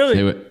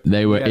 Really?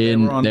 They were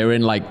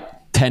in like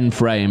 10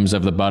 frames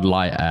of the Bud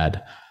Light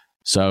ad.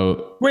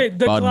 So wait,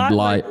 the Bud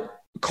Light, like,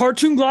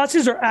 cartoon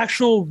glasses are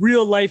actual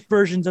real life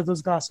versions of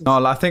those glasses?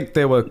 No, I think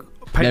they were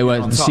on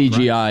top,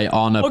 CGI, right?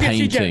 On a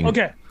painting. CGI.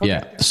 Okay.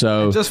 Yeah.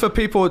 So and just for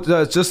people,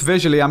 just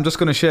visually, I'm just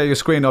going to share your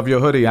screen of your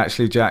hoodie,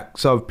 actually, Jack.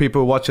 So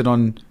people watching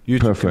on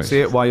YouTube can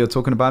see it while you're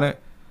talking about it.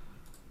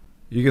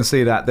 You can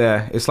see that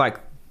there. It's like,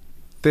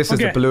 this is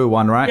the blue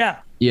one, right? Yeah.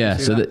 Yeah.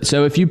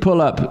 So if you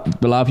pull up,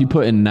 Bilal, if you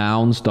put in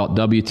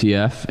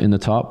nouns.wtf in the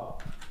top,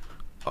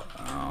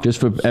 just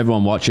for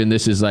everyone watching,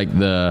 this is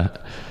the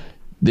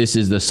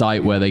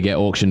site where they get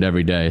auctioned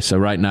every day. So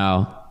right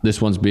now,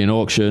 this one's being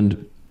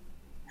auctioned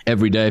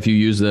every day. If you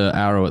use the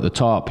arrow at the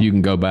top, you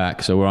can go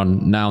back. So we're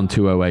on Noun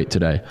 208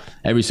 today.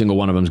 Every single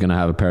one of them is going to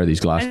have a pair of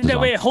these glasses.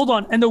 And wait, hold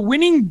on. And the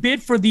winning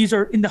bid for these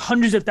are in the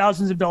hundreds of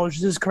thousands of dollars.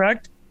 Is this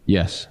correct?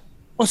 Yes.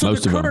 Oh, so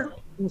most the of them.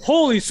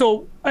 Holy,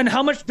 so, and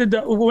how much did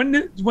when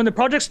the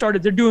project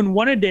started, they're doing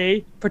one a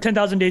day for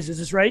 10,000 days. Is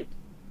this right?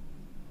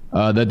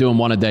 They're doing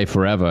one a day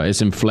forever.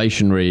 It's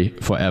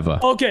inflationary forever.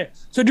 Okay.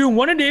 So doing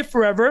one a day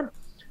forever.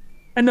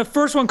 And the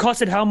first one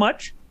costed how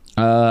much?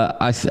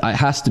 It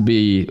has to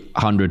be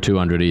 100,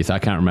 200 ETH. I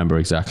can't remember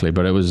exactly,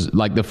 but it was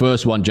like the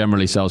first one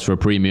generally sells for a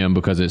premium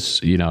because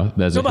it's, you know,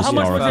 there's a how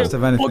much was it?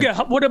 Okay.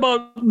 What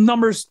about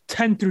numbers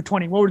 10 through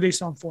 20? What were they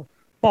selling for?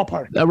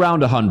 Ballpark. Around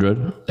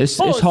 100. It's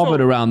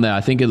hovered around there.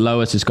 I think the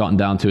lowest it's gotten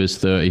down to is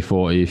 30,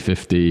 40,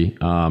 50.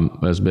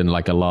 There's been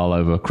like a lull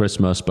over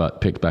Christmas,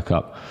 but picked back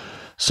up.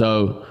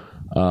 So,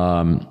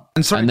 and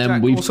then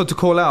Jack, also to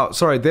call out,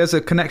 there's a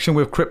connection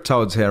with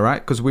Cryptodes here, right?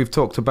 Because we've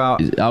talked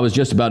about... I was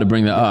just about to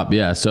bring that up,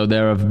 yeah. So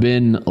there have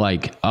been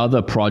like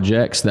other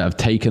projects that have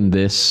taken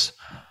this,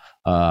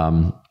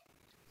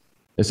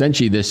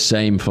 essentially this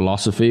same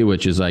philosophy,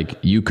 which is like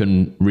you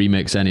can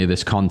remix any of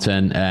this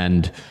content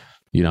and,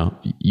 you know,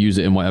 use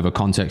it in whatever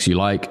context you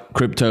like.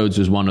 Cryptodes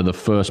was one of the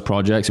first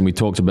projects, and we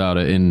talked about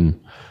it in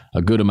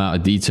a good amount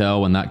of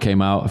detail when that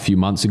came out a few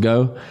months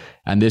ago.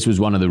 And this was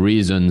one of the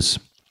reasons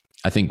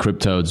I think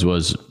Cryptodes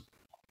was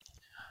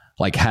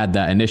like had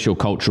that initial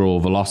cultural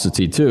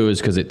velocity too, is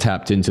because it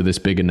tapped into this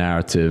bigger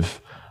narrative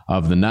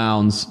of the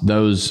nouns.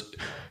 Those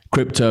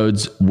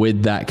Cryptodes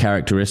with that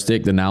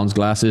characteristic, the nouns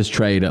glasses,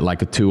 trade at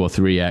like a 2 or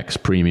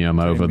 3x premium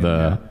over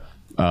the,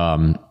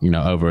 you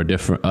know,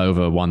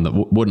 over one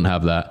that wouldn't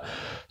have that.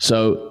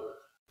 So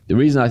the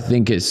reason I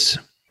think it's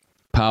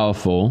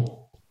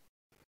powerful,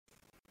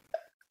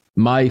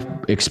 my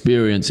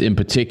experience in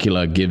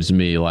particular gives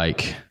me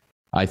like,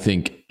 I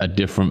think, a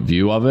different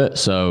view of it.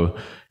 So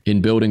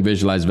in building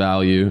Visualize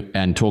Value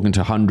and talking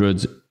to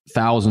hundreds,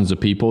 thousands of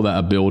people that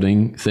are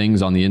building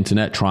things on the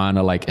internet, trying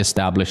to like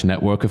establish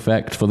network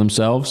effect for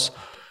themselves,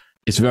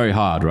 it's very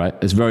hard, right?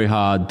 It's very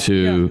hard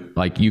to,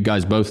 like, you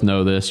guys both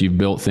know this, you've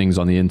built things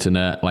on the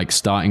internet, like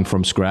starting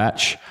from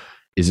scratch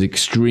is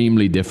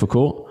extremely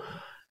difficult.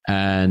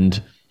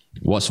 And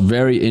what's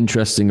very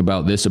interesting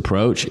about this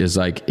approach is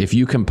like, if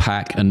you can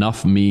pack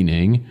enough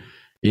meaning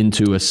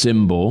into a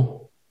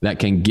symbol that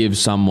can give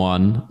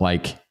someone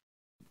like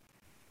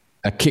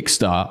a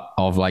kickstart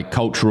of like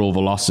cultural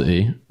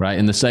velocity, right?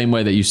 In the same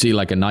way that you see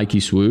like a Nike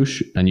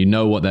swoosh and you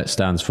know what that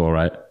stands for,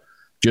 right?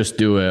 Just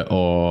do it,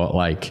 or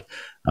like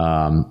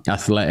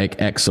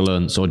athletic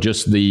excellence, or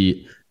just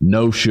the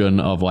notion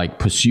of like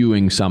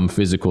pursuing some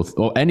physical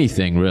or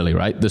anything really,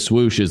 right? The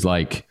swoosh is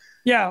like,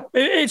 yeah,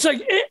 it's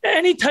like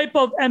any type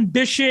of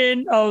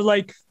ambition of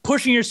like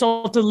pushing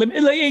yourself to the limit.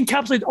 It like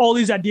encapsulates all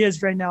these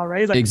ideas right now,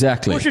 right? Like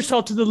exactly. Push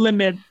yourself to the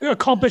limit,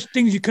 accomplish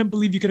things you couldn't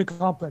believe you could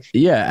accomplish.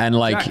 Yeah, and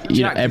like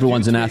Jack,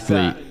 everyone's an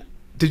athlete.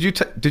 Did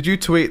you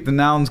tweet the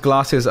nouns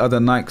glasses are the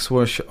Nike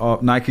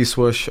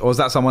swoosh, or was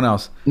that someone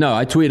else? No,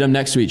 I tweet them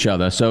next to each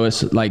other. So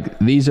it's like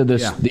these are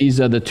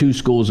the two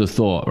schools of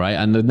thought, right?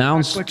 And the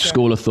nouns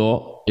school of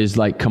thought is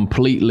like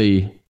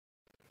completely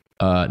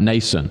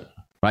nascent.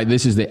 Right,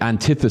 this is the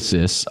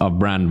antithesis of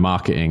brand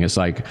marketing. It's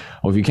like,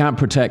 well, if you can't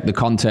protect the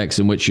context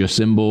in which your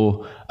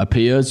symbol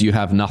appears, you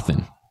have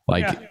nothing.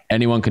 Like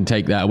anyone can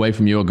take that away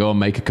from you or go and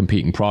make a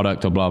competing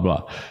product or blah,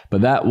 blah.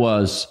 But that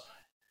was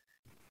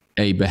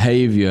a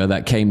behavior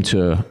that came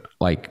to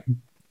like,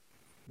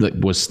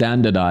 that was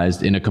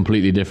standardized in a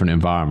completely different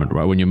environment,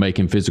 right? When you're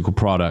making physical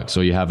products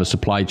or you have a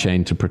supply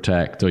chain to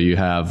protect or you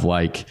have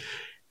like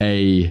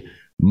a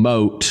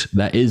moat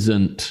that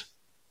isn't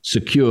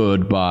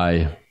secured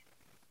by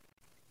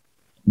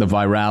the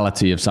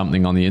virality of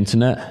something on the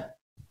internet.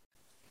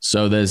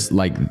 So there's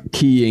like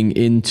keying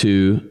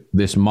into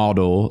this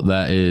model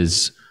that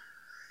is,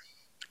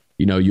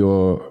 you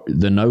know,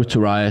 the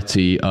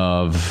notoriety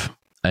of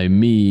a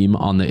meme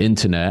on the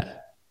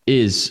internet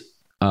is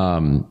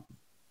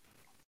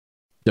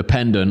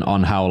dependent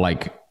on how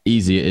like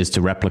easy it is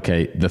to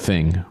replicate the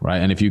thing, right?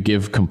 And if you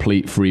give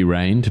complete free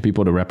reign to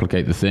people to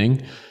replicate the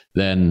thing,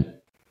 then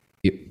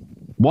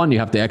you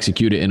have to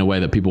execute it in a way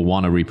that people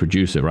want to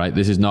reproduce it, right?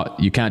 This is not,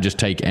 you can't just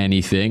take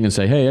anything and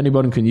say, hey,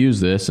 anybody can use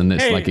this. And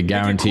it's like a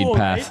guaranteed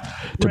path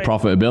to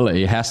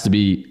profitability. It has to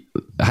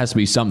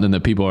be something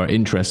that people are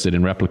interested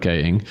in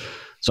replicating.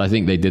 So I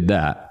think they did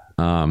that.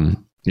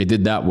 They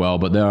did that well,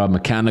 but there are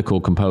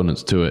mechanical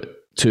components to it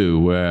too,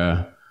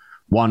 where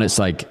one, it's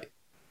like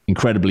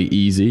incredibly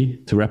easy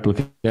to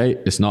replicate.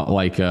 It's not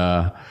like,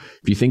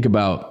 if you think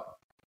about,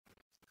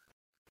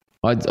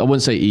 I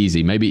wouldn't say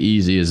easy. Maybe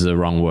easy is the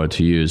wrong word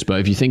to use. But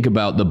if you think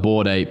about the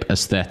Bored Ape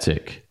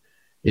aesthetic,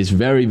 it's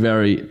very,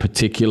 very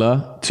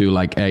particular to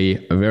like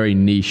a very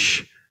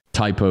niche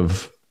type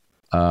of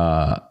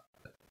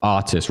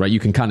artist, right? You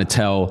can kind of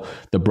tell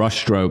the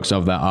brushstrokes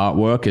of that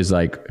artwork is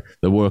like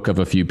the work of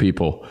a few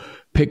people.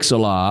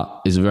 Pixel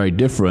art is very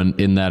different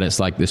in that it's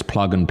like this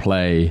plug and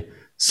play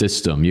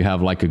system. You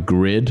have like a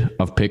grid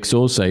of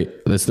pixels, say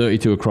there's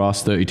 32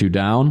 across, 32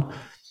 down.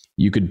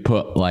 You could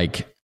put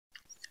like,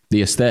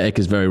 the aesthetic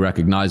is very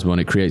recognizable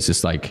and it creates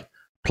this like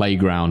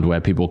playground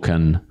where people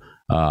can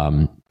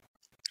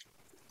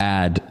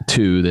add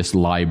to this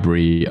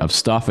library of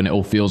stuff and it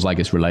all feels like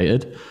it's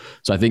related.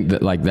 So I think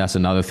that like that's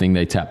another thing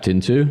they tapped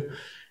into.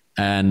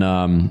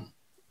 And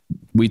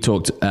we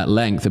talked at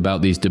length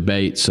about these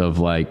debates of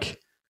like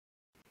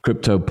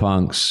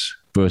CryptoPunks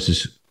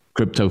versus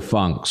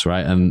CryptoFunks,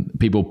 right? And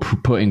people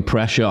putting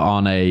pressure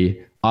on a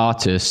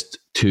artist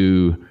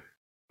to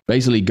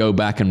basically go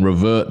back and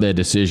revert their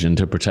decision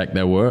to protect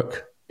their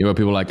work. You know,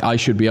 people are like, I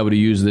should be able to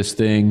use this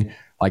thing.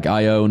 Like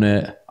I own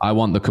it. I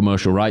want the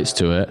commercial rights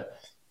to it.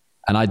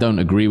 And I don't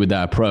agree with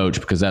that approach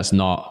because that's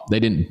not, they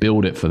didn't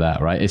build it for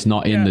that, right? It's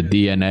not in the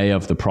DNA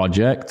of the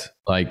project.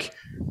 Like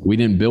we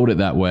didn't build it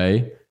that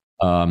way.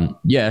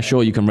 Yeah,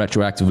 sure, you can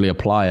retroactively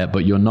apply it,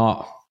 but you're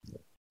not,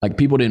 like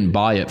people didn't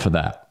buy it for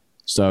that.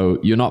 So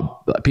you're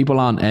not, people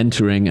aren't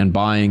entering and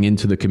buying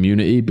into the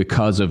community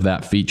because of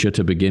that feature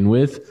to begin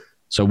with.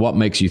 So what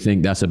makes you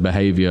think that's a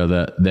behavior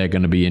that they're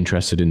going to be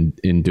interested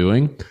in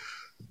doing?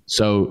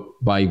 So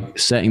by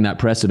setting that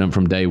precedent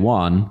from day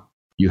one,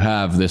 you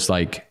have this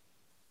like,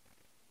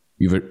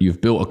 you've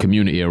built a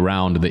community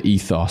around the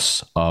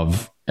ethos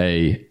of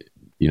a,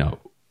 you know,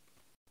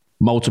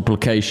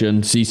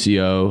 multiplication,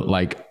 CCO,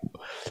 like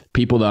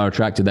people that are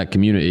attracted to that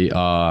community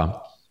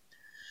are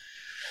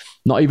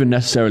not even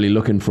necessarily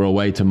looking for a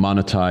way to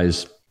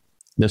monetize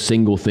the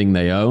single thing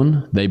they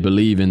own. They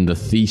believe in the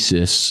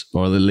thesis,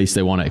 or at least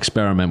they want to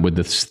experiment with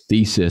the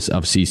thesis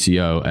of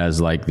CCO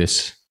as like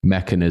this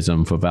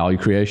mechanism for value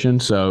creation.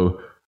 So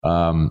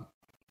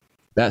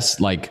that's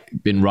like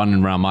been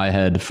running around my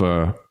head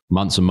for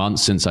months and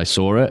months since I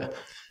saw it.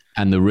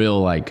 And the real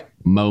like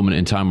moment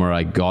in time where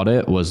I got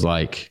it was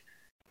like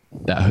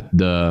that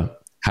the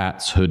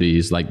hats,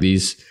 hoodies, like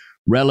these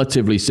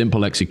relatively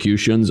simple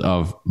executions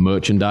of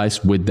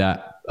merchandise with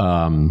that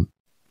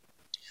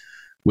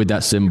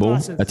symbol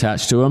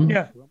attached to them.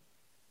 Yeah.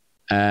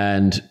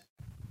 And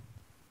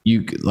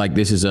you like,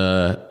 this is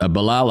a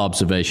Bilal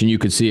observation. You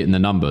could see it in the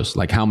numbers,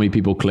 like how many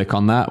people click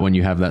on that when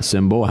you have that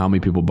symbol, how many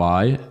people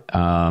buy.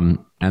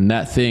 And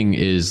that thing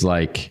is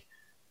like,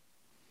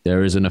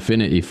 there is an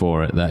affinity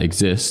for it that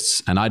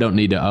exists. And I don't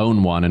need to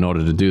own one in order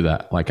to do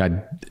that. Like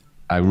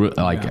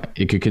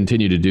it could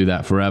continue to do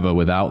that forever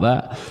without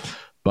that.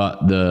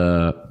 But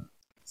the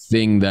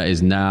thing that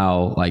is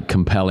now like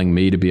compelling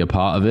me to be a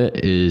part of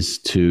it is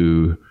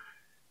to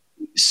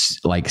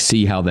like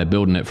see how they're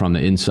building it from the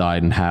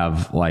inside and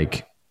have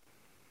like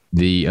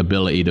the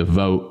ability to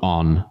vote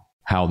on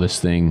how this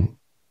thing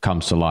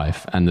comes to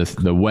life and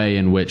the way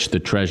in which the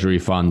treasury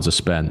funds are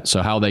spent.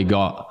 So how they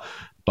got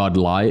Bud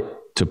Light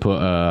to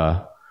put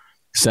a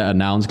set of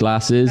Nouns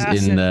glasses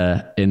in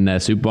their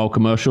Super Bowl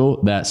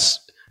commercial. That's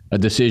a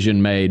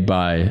decision made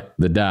by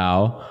the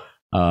DAO.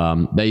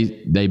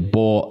 They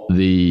bought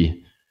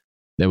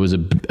there was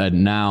a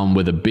noun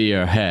with a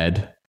beer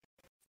head,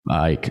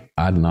 like,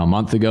 I don't know, a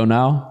month ago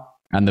now.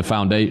 And the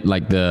foundation,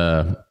 like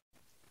the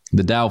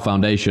DAO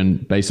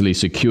Foundation basically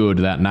secured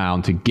that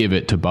noun to give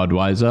it to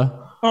Budweiser.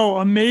 Oh,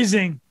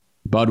 amazing.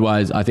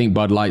 Budweiser, I think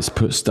Bud Light's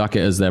stuck it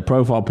as their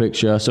profile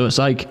picture. So it's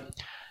like,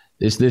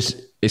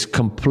 it's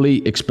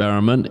complete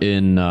experiment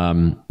in,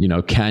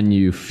 can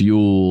you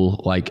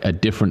fuel like a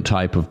different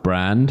type of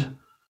brand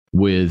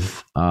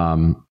with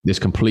this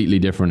completely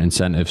different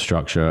incentive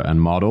structure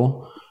and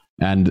model.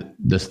 And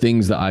the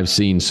things that I've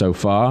seen so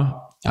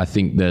far, I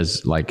think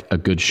there's like a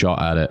good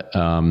shot at it.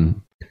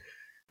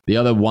 The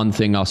other one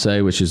thing I'll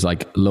say, which is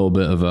like a little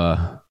bit of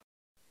a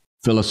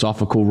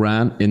philosophical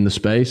rant in the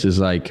space, is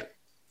like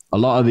a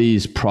lot of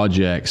these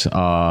projects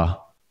are,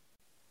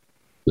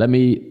 let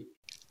me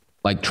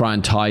like try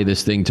and tie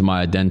this thing to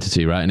my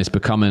identity, right? And it's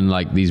becoming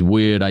like these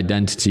weird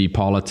identity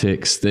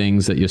politics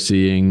things that you're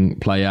seeing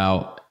play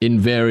out in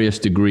various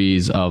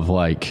degrees of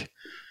like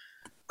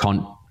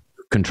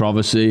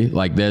controversy.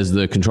 Like there's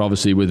the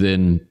controversy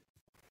within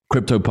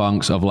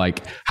CryptoPunks of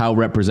like how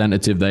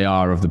representative they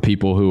are of the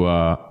people who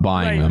are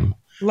buying them.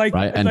 Like,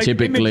 right. And like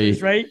typically,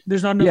 images, right?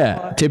 There's not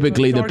enough,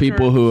 typically the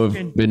people who have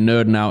been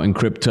nerding out in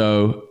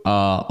crypto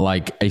are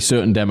like a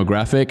certain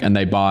demographic, and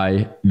they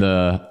buy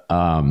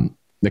the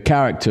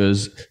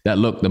characters that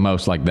look the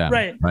most like them.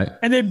 Right.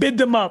 And they bid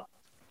them up.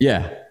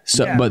 Yeah.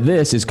 So, but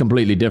this is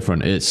completely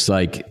different. It's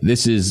like,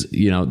 this is,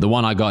 the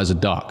one I got is a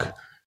duck.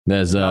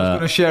 There's I was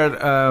going to share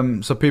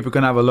it so people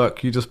can have a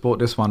look. You just bought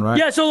this one, right?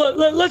 Yeah, so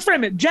let's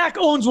frame it. Jack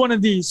owns one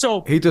of these.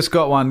 So he just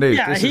got one, dude.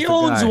 Yeah, he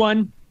owns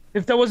one,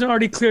 if that wasn't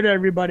already clear to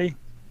everybody.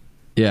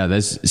 Yeah,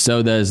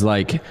 there's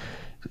like,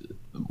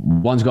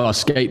 one's got a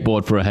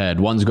skateboard for a head,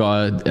 one's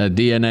got a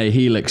DNA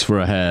helix for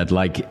a head.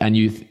 Like, and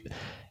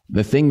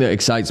the thing that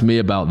excites me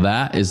about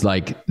that is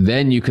like,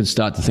 then you can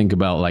start to think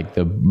about like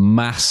the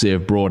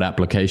massive broad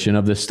application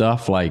of this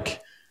stuff. Like,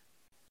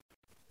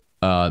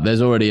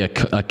 there's already a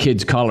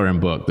kid's coloring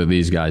book that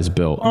these guys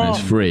built, and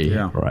it's free.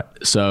 Yeah. Right.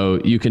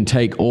 So you can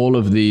take all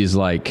of these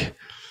like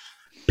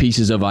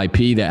pieces of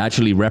IP that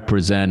actually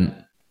represent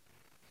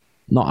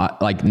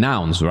not like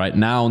nouns, right?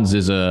 Nouns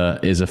is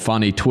a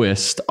funny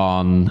twist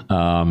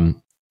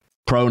on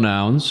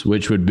pronouns,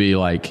 which would be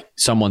like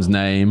someone's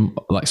name,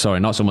 like, sorry,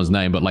 not someone's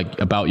name, but like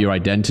about your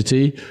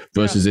identity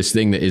versus this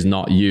thing that is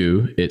not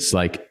you. It's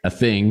like a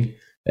thing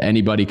that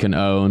anybody can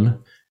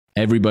own.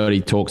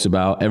 Everybody talks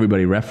about,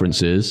 everybody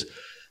references.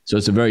 So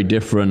it's a very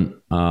different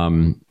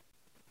and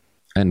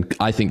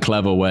I think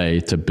clever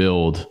way to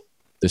build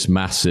this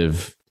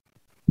massive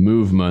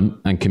movement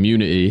and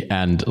community,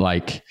 and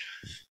like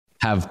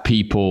have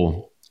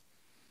people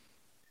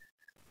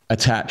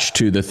attached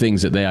to the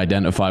things that they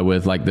identify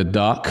with, like the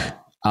duck.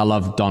 I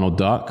love Donald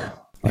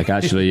Duck. Like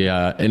actually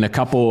in a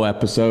couple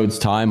episodes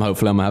time,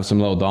 hopefully I'm gonna have some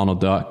little Donald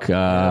Duck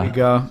there you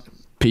go.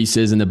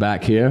 Pieces in the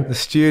back here. The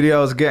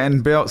studio's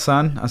getting built,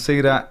 son. I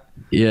see that.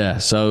 Yeah,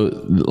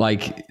 so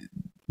like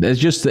there's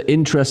just the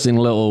interesting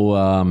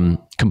little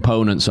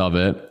components of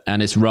it,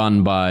 and it's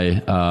run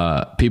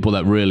by people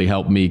that really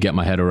helped me get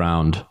my head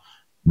around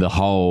the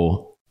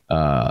whole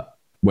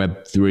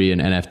Web3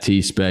 and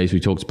NFT space. We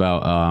talked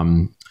about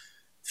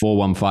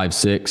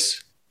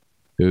 4156,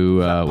 who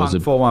was a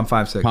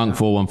 4156. Punk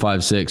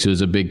 4156, who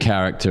was a big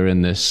character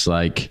in this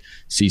like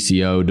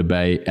CCO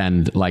debate,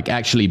 and like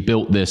actually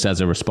built this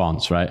as a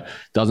response, right?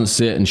 Doesn't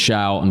sit and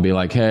shout and be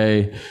like,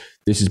 hey,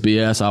 this is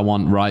BS, I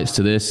want rights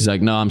to this. He's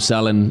like, no,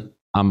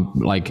 I'm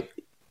like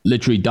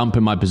literally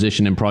dumping my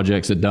position in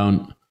projects that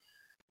don't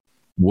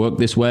work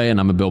this way, and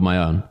I'm gonna build my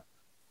own.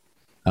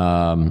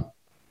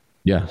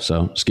 Yeah,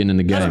 so skin in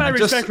the game. That's my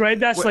respect, right?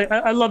 That's like,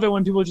 I love it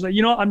when people are just like,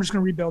 I'm just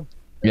gonna rebuild.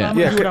 Yeah, do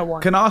what I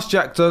want. Can I ask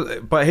Jack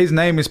but his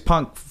name is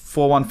Punk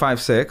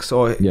 4156,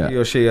 or he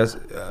or she has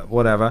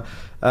whatever.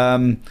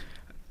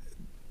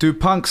 Do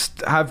punks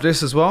have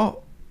this as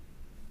well?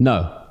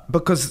 No.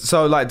 Because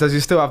does he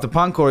still have the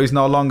Punk, or he's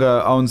no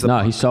longer owns the? No,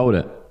 Punk? He sold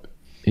it.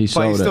 But he's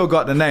still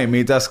got the name.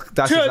 That's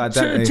his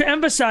identity. To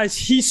emphasize,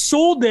 he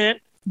sold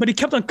it, but he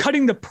kept on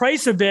cutting the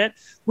price of it,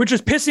 which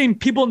is pissing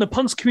people in the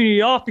punks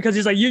community off, because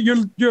he's like,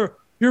 you're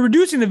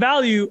reducing the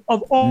value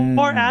of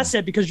our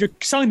asset because you're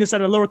selling this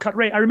at a lower cut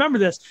rate. I remember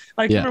this.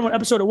 I can't remember what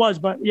episode it was,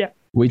 but yeah.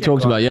 We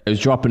talked about, it was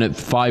dropping at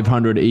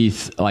 500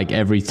 ETH like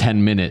every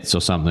 10 minutes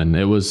or something.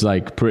 It was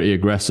like pretty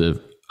aggressive.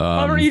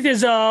 500 ETH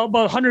is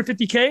about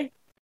 150K,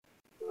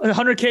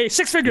 100K,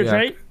 six figures,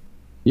 right?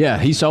 Yeah,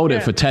 he sold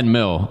it for 10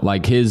 mil.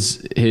 Like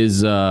his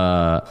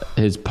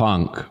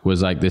Punk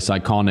was like this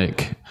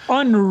iconic,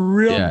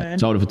 unreal, man.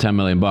 Sold it for $10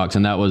 million,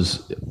 and that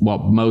was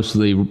what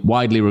mostly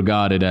widely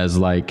regarded as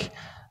like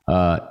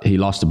he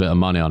lost a bit of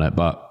money on it,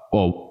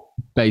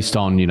 based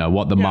on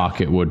what the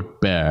market would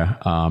bear.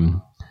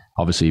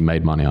 Obviously, he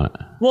made money on it.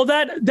 Well,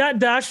 that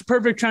dash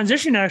perfect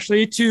transition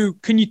actually to,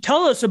 can you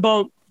tell us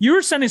about, you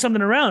were sending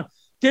something around?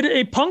 Did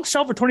a Punk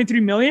sell for 23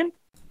 million?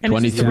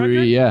 23,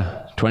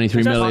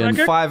 23 million.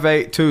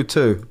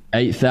 5822.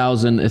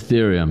 8,000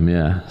 Ethereum,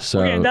 yeah.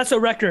 So okay, that's a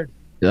record.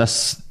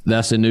 That's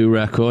a new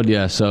record,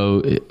 yeah.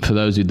 So for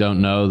those who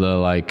don't know,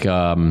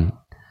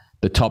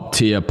 the top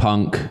tier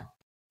Punk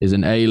is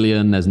an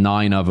alien. There's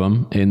 9 of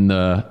them in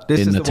the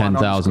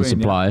 10,000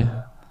 supply.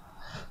 Yeah.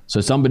 So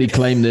somebody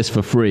claimed this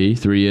for free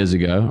 3 years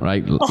ago,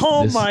 right?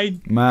 Oh my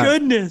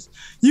goodness.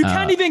 You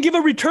can't even give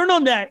a return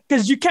on that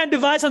because you can't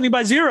divide something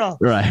by 0.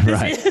 Right.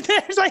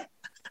 There's like,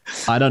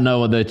 I don't know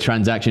what the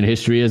transaction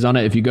history is on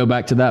it. If you go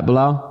back to that,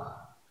 Bilal.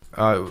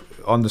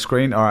 on the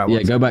screen. All right.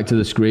 Yeah, go back to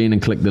the screen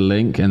and click the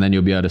link, and then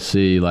you'll be able to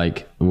see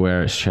like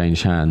where it's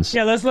changed hands.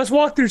 Yeah, let's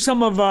walk through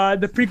some of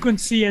the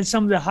frequency and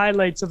some of the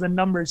highlights of the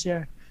numbers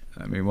here.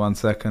 Let me 1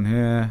 second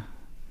here.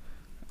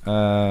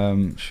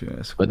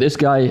 Sure. But this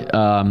guy,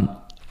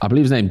 I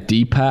believe his name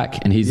Deepak,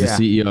 and he's the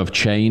CEO of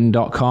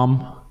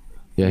Chain.com.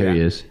 Yeah, here he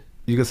is.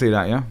 You can see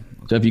that, yeah?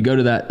 So if you go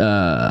to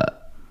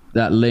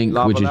that link,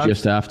 Lava which Labs? is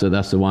just after,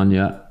 that's the one,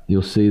 yeah.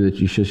 You'll see that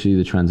you should see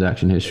the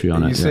transaction history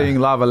on it. You're seeing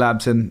Lava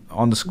Labs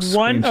on the screen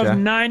One of share.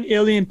 9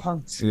 alien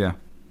punks. Yeah.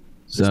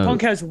 This So,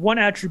 punk has one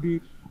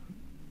attribute.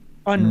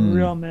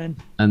 Unreal, man.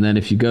 and then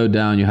if you go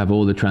down, you have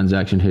all the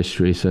transaction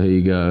history. So here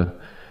you go.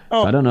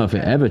 Oh. I don't know if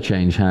it ever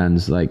changed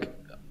hands like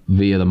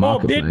via the Oh,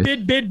 marketplace.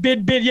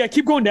 bid. Yeah,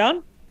 keep going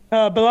down.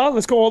 Bilal,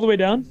 let's go all the way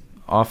down.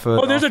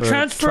 There's a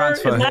transfer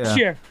last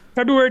year,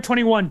 February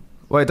 21.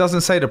 Well, it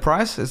doesn't say the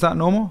price. Is that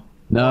normal?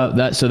 No,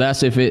 that's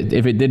if it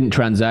didn't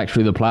transact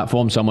through the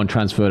platform, someone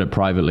transferred it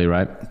privately,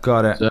 right?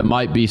 Got it. So it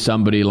might be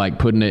somebody like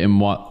putting it in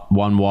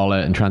one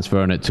wallet and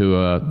transferring it to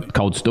a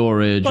cold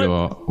storage or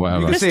You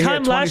whatever. can This see here,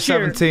 time last year-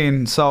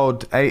 2017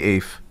 sold 8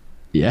 ETH.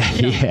 Yeah.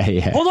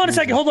 Hold on a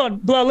second. Hold on.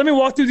 Bilal, let me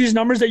walk through these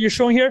numbers that you're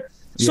showing here.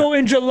 So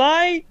in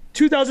July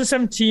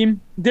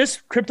 2017,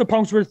 this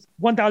CryptoPunk's worth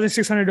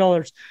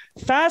 $1,600.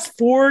 Fast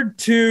forward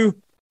to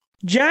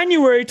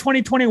January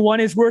 2021,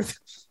 is worth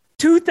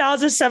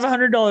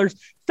 $2,700.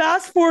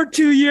 Fast forward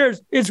 2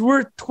 years, it's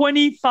worth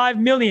 $25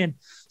 million.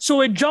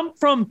 So it jumped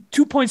from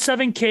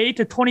 2.7K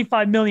to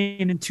 25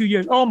 million in 2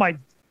 years. Oh my.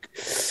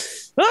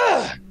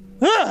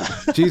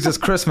 Jesus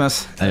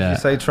Christmas. Yeah. You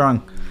say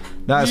Trung.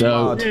 That's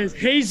So- wild. It is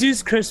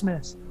Jesus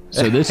Christmas.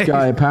 So this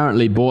guy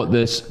apparently bought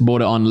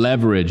it on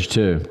leverage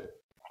too,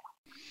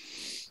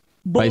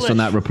 based on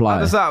that How reply.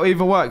 does that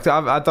even work?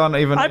 I don't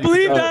even. I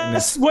believe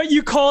that's what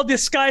you call the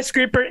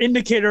skyscraper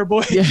indicator,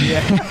 boy.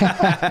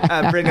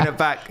 Bringing it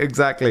back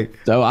exactly.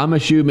 So I'm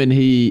assuming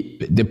he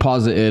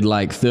deposited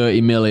like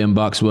 30 million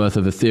bucks worth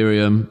of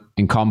Ethereum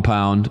in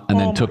Compound, and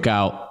then took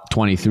out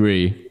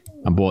 23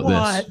 and bought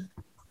What? this,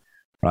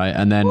 right?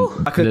 And then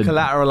Like a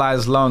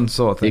collateralized loan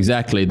sort of thing.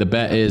 exactly, the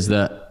bet is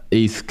that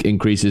ETH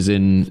increases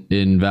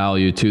in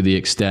value to the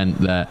extent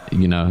that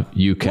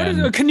you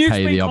can Can you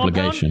pay explain the compound?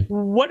 obligation.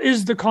 What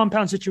is the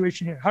compound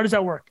situation here? How does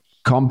that work?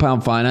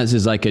 Compound Finance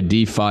is like a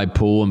DeFi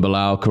pool, and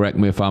Bilal, correct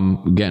me if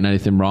I'm getting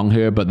anything wrong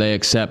here, but they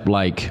accept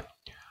like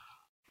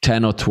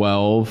 10 or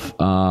 12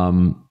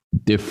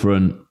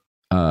 different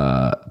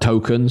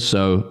tokens.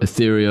 So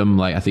Ethereum,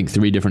 like I think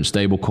 3 different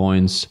stable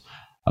coins,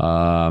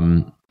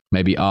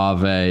 maybe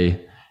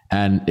Aave.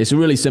 And it's a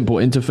really simple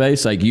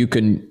interface. Like you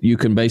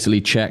can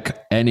basically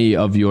check any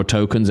of your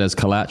tokens as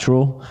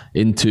collateral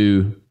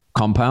into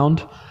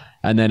Compound,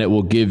 and then it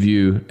will give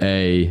you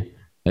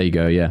there you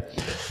go. Yeah.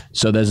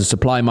 So there's a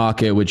supply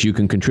market which you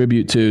can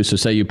contribute to. So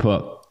say you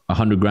put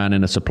 100 grand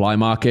in a supply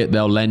market,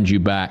 they'll lend you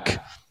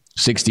back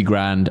 60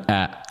 grand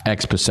at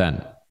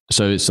X%.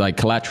 So it's like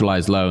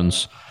collateralized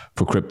loans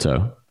for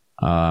crypto.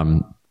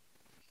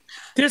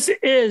 This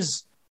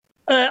is,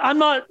 I'm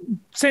not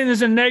saying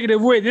this in a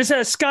negative way. This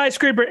has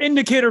skyscraper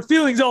indicator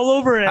feelings all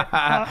over it.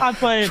 I'm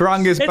playing.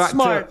 Trung is it's back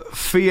smart. to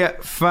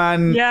fiat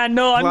fan. Yeah,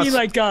 no, I plus mean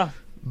like, I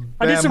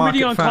did some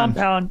reading market on fan.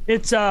 Compound.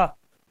 It's,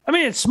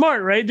 it's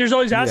smart, right? There's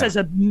always assets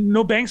that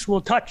no banks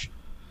will touch.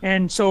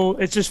 And so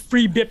it's just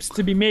free bips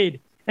to be made.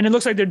 And it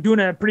looks like they're doing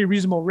it at pretty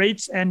reasonable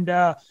rates. And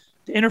the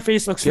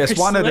interface looks Yes, very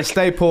one of the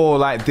slick. staple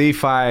like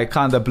DeFi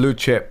kind of blue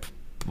chip,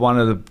 one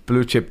of the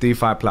blue chip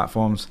DeFi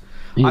platforms.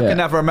 I Yeah. can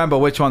never remember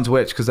which one's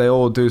which because they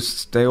all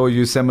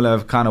use similar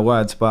kind of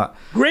words. But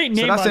Great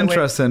name, so that's by the way.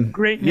 interesting.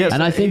 Great Yes, name.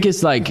 And I think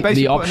it's like the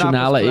basically putting up as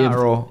optionality of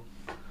collateral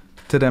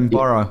to then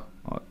borrow.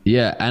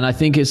 Yeah, and I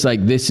think it's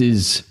like this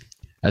is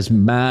as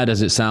mad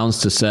as it sounds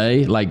to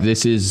say, like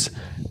this is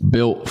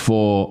built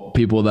for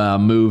people that are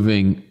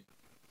moving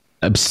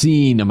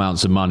obscene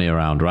amounts of money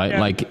around, right?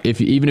 Yeah. Like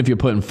even if you're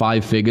putting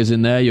 5 figures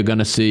in there, you're going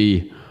to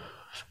see,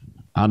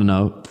 I don't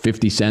know,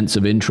 50 cents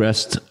of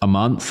interest a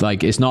month.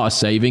 Like it's not a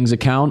savings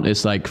account.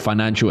 It's like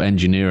financial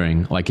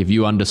engineering. Like if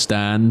you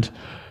understand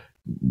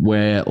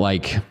where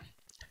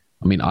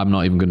I'm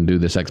not even going to do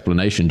this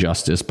explanation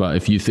justice, but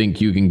if you think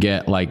you can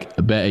get like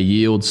a better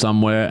yield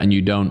somewhere and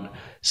you don't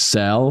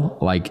sell,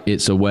 like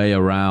it's a way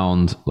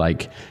around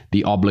like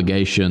the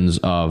obligations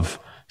of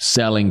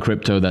selling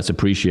crypto that's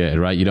appreciated,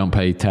 right? You don't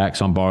pay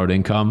tax on borrowed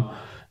income,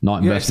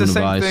 not Yeah, it's the investment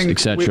same advice, thing.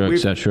 etc., We've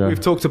etc. We've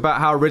talked about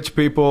how rich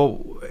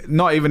people,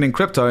 not even in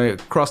crypto,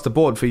 across the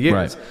board for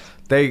years,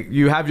 Right.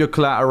 you have your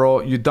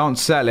collateral, you don't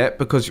sell it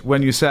because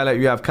when you sell it,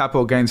 you have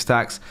capital gains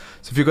tax.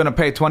 So if you're going to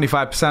pay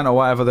 25% or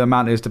whatever the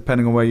amount is,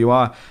 depending on where you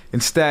are,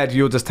 instead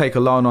you'll just take a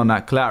loan on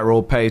that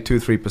collateral, pay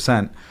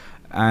 2-3%,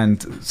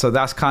 and so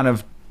that's kind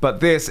of. But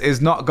this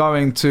is not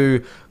going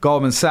to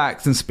Goldman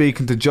Sachs and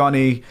speaking to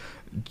Johnny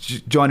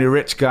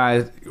Rich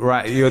guy,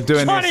 right? You're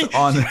doing this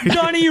on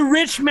Johnny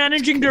Rich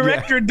managing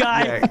director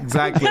guy. Yeah,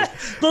 exactly.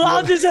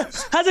 Bilal just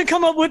hasn't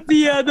come up with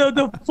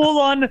the full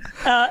on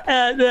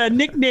the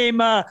nickname,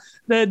 the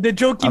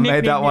jokey I nickname.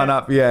 made that one yet.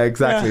 up. Yeah,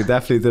 exactly. Yeah.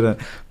 Definitely didn't.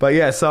 But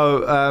yeah,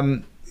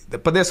 so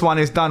but this one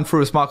is done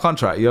through a smart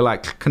contract. You're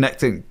like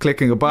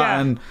clicking a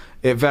button.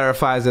 It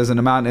verifies there's an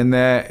amount in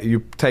there. You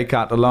take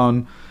out the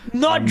loan.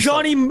 Not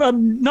Johnny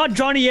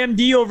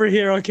MD over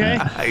here, okay?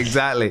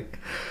 Exactly.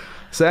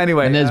 So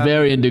anyway, and there's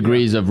varying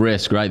degrees of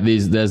risk, right?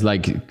 There's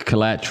like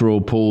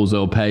collateral pools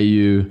that'll pay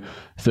you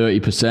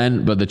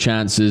 30%, but the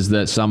chances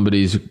that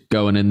somebody's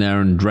going in there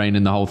and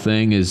draining the whole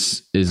thing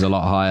is a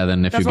lot higher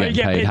than if you're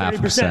getting paid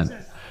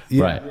 0.5%.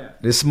 Yeah.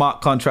 Right. The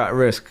smart contract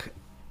risk.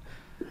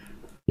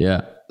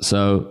 Yeah.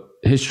 So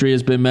history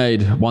has been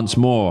made once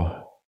more.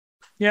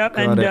 Yeah,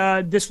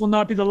 and this will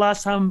not be the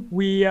last time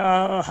we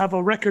have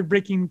a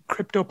record-breaking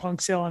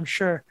CryptoPunk sale, I'm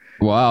sure.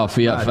 Wow,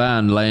 Fiat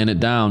Fan laying it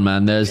down,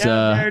 man.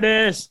 There it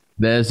is.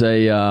 There's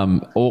a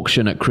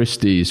auction at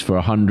Christie's for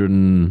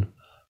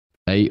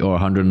 108 or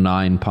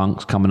 109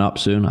 punks coming up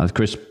soon.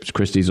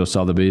 Christie's or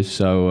Sotheby's.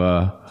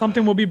 So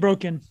something will be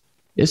broken.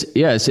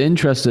 It's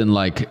interesting,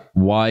 like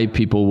why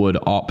people would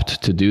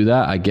opt to do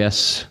that. I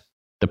guess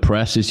the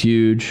press is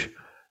huge.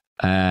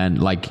 And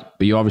but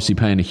you're obviously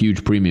paying a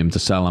huge premium to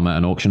sell them at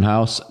an auction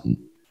house.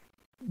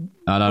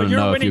 I don't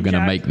know if you're going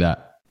to make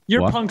that.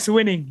 Your punk's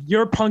winning.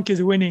 Your punk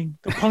is winning.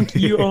 The punk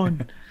you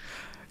own.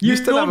 You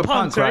still have a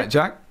punk, right,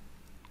 Jack?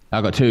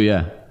 I got 2,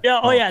 yeah. Yeah.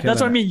 Oh, yeah. That's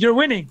what I mean. You're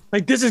winning.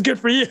 Like this is good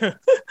for you.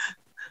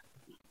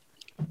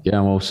 Yeah,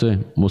 we'll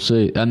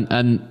see.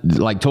 And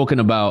like talking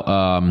about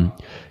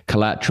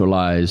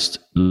collateralized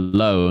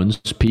loans,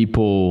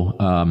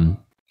 people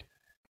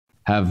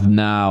have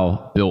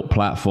now built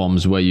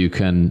platforms where you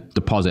can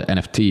deposit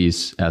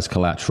NFTs as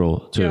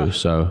collateral too. Yeah.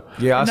 So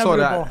I saw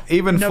that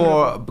even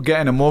for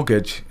getting a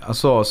mortgage. I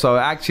saw. So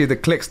actually, the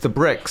clicks to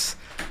bricks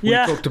we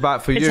talked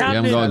about for you. You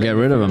haven't got to get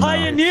rid of them.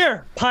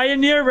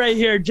 Pioneer right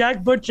here,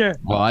 Jack Butcher.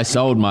 Well, I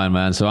sold mine,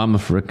 man. So I'm a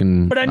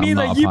freaking. But I mean,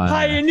 like you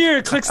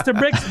pioneer clicks to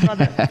bricks,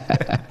 brother.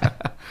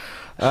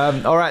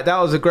 All right, that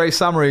was a great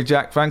summary,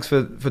 Jack. Thanks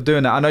for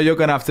doing that. I know you're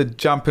going to have to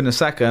jump in a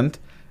second.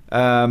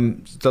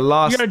 The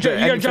last you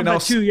gotta jump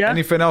at 2, yeah?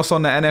 Anything else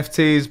on the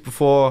NFTs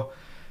before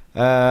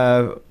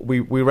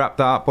we wrap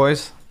that up,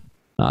 boys?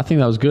 I think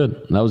that was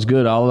good.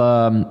 I'll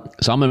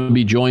so I'm going to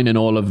be joining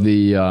all of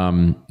the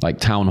like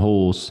town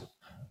halls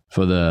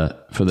for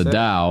the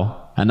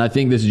DAO, and I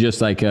think this is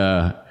just like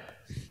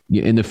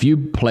in the few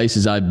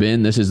places I've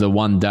been, this is the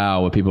one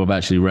DAO where people have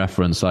actually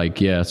referenced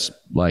it's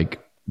like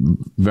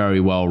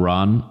very well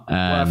run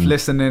and worth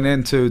listening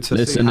into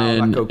to see how,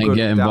 like, a good and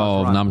get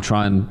involved. run. And I'm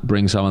trying to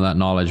bring some of that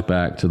knowledge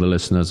back to the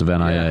listeners of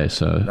NIA. Yeah.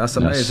 So that's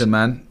amazing,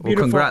 man. Well,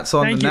 beautiful. Congrats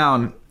on Thank the you.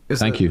 noun.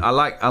 Thank you. I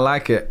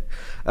like it.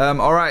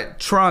 All right,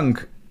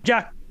 Trung.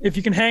 Jack, if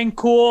you can hang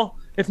cool.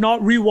 If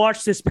not,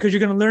 rewatch this because you're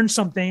going to learn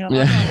something.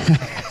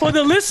 For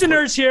the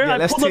listeners here,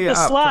 I pulled up the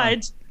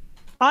slides.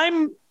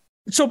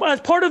 So as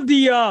part of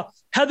the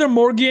Heather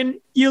Morgan,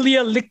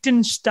 Ilya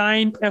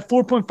Lichtenstein, a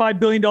 $4.5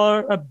 billion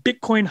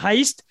Bitcoin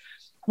heist,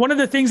 one of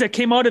the things that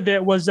came out of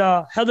it was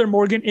Heather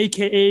Morgan,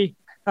 a.k.a.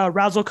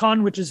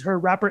 Razzlecon, which is her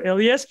rapper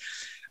alias.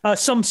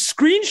 Some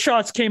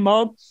screenshots came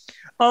out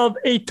of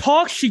a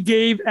talk she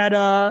gave at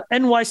a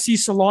NYC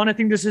salon. I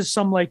think this is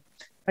some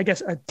I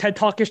guess a TED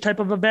Talkish type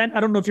of event. I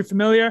don't know if you're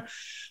familiar,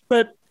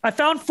 but I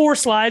found 4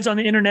 slides on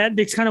the internet.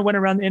 They kind of went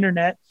around the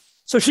internet.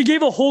 So she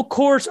gave a whole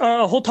course,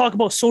 a whole talk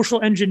about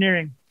social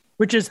engineering,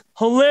 which is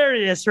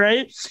hilarious,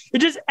 right? It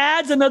just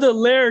adds another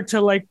layer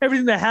to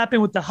everything that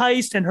happened with the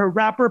heist and her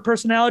rapper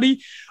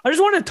personality. I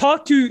just want to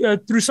talk to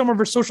through some of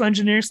her social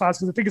engineering slides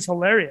because I think it's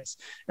hilarious.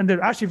 And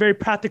they're actually very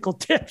practical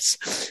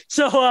tips.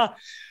 So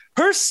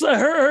her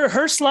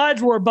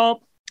slides were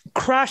about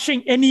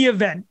crashing any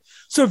event.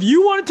 So if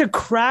you wanted to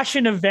crash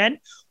an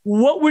event,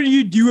 what would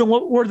you do and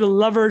what were the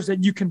levers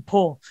that you can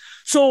pull?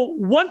 So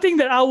one thing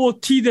that I will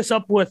tee this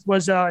up with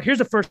was, here's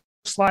the first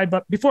slide.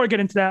 But before I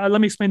get into that,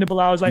 let me explain to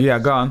Bilal. Yeah,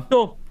 go on.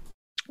 So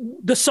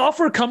the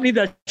software company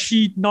that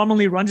she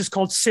nominally runs is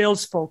called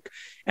SalesFolk,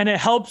 and it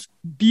helps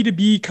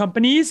B2B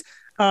companies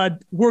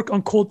work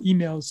on cold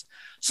emails.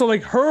 So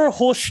her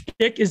whole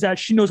shtick is that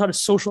she knows how to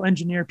social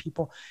engineer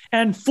people.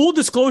 And full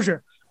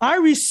disclosure, I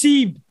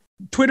received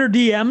Twitter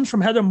DMs from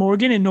Heather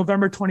Morgan in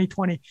November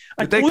 2020.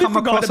 Did they come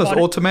across as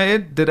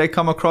automated? Did they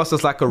come across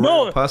as a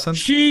real person?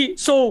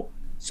 So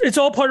it's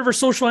all part of her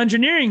social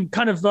engineering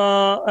kind of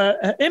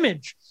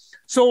image.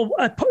 So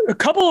a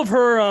couple of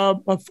her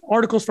of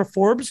articles for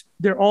Forbes,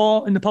 they're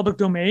all in the public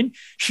domain.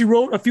 She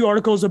wrote a few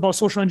articles about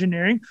social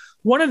engineering.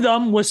 One of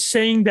them was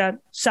saying that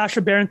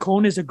Sacha Baron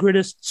Cohen is the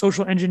greatest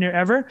social engineer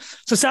ever.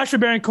 So Sacha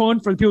Baron Cohen,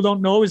 for the people who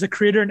don't know, is a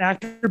creator and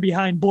actor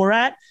behind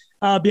Borat,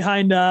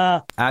 behind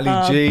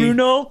Ali G.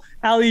 Bruno,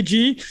 Ali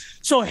G.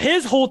 So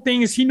his whole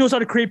thing is he knows how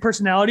to create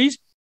personalities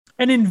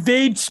and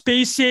invade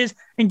spaces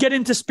and get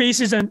into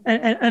spaces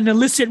and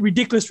elicit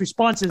ridiculous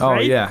responses, right?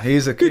 Oh, yeah.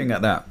 He's a king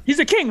at that. He's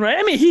a king, right?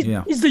 I mean, he's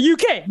the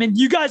UK. I mean,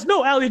 you guys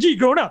know Ali G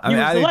growing up. I mean,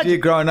 Ali G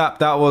growing up,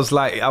 that was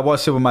I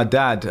watched it with my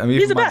dad. I mean,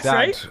 he's the my best, dad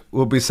right?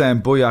 will be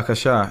saying Booyaka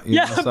Shah.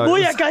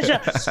 Booyaka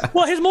Shah.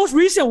 Well, his most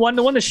recent one,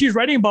 the one that she's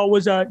writing about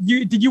was,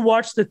 did you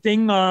watch the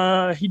thing?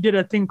 He did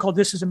a thing called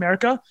This Is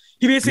America.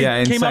 He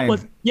basically came up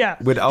with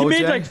OJ?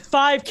 He made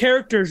 5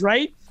 characters,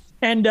 right?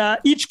 And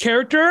each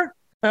character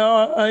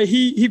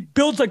he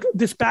builds like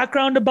this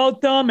background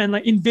about them and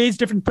like invades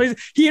different places.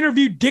 He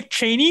interviewed Dick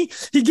Cheney.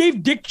 He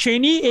gave Dick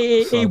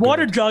Cheney a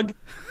water jug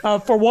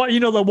for what the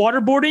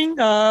waterboarding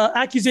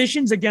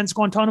accusations against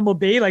Guantanamo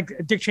Bay. Like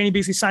Dick Cheney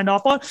basically signed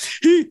off on.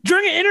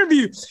 During an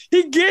interview,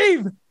 he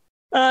gave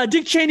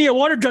Dick Cheney a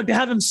water jug to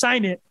have him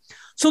sign it.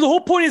 So the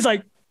whole point is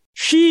like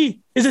she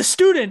is a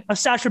student of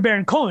Sacha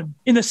Baron Cohen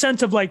in the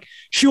sense of like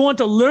she wanted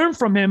to learn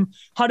from him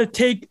how to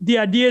take the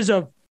ideas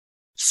of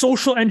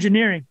social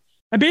engineering.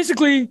 And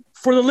basically,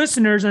 for the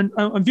listeners and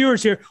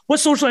viewers here, what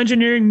social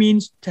engineering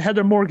means to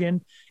Heather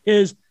Morgan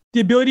is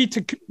the ability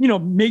to,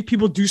 make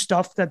people do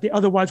stuff that they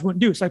otherwise wouldn't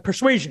do. It's like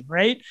persuasion,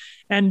 right?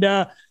 And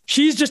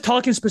she's just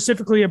talking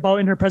specifically about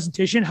in her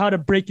presentation how to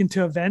break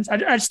into events. I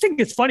just think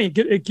it's funny.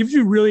 It gives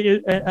you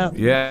really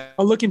a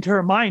look into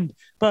her mind.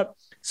 But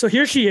so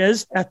here she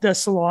is at the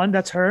salon.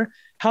 That's her.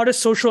 How to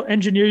social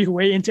engineer your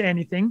way into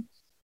anything.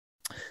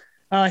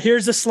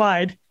 Here's the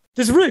slide.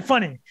 This is really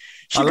funny.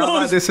 I love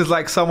how this is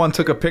like someone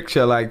took a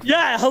picture, like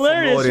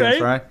hilarious, audience,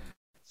 right?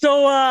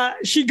 So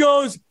she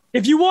goes,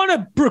 if you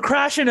want to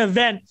crash an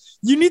event,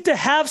 you need to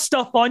have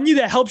stuff on you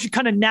that helps you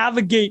kind of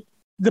navigate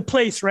the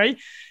place, right?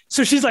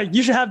 So she's like,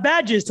 you should have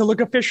badges to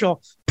look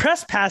official,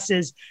 press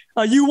passes.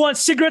 You want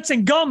cigarettes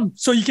and gum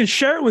so you can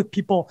share it with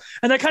people.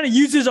 And that kind of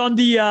uses on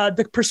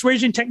the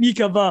persuasion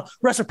technique of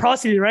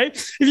reciprocity, right?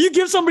 If you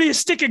give somebody a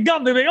stick of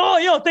gum, they're like, oh,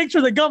 yo, thanks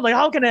for the gum. Like,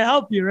 how can I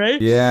help you, right?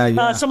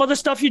 Yeah. Some other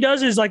stuff she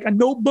does is like a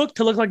notebook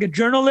to look like a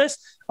journalist,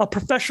 a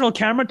professional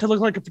camera to look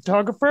like a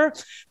photographer.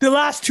 The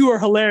last two are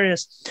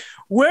hilarious.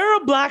 Wear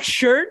a black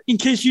shirt in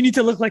case you need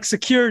to look like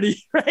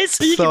security, right?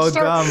 So you can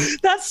start. Dumb.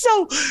 That's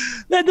so.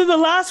 Then the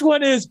last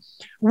one is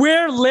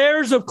wear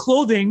layers of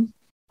clothing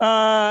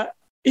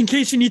in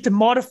case you need to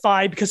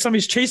modify because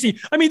somebody's chasing you.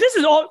 I mean, this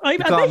is all. I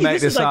bet you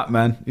this is like, up,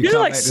 man. These are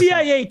like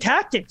CIA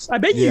tactics. I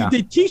bet you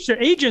they teach their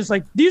agents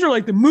like these are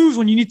like the moves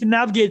when you need to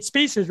navigate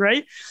spaces,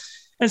 right?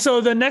 And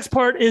so the next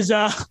part is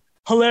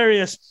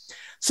hilarious.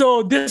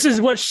 So this is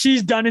what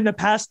she's done in the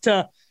past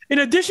to. In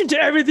addition to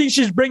everything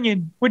she's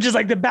bringing, which is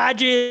like the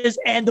badges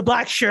and the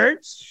black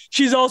shirt,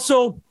 she's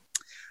also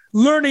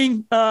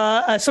learning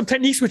some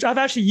techniques, which I've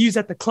actually used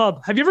at the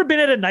club. Have you ever been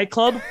at a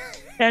nightclub?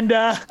 And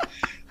so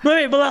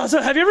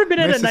have you ever been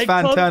at a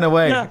nightclub? Mrs. Fan, turn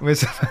away.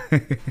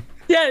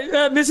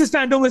 Yeah, Mrs.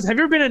 Fan, don't listen. Have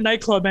you ever been at a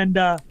nightclub and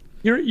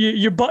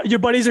your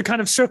buddies are kind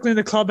of circling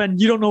the club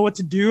and you don't know what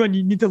to do and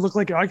you need to look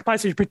like you're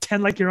occupied, so you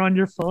pretend like you're on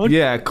your phone?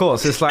 Yeah, of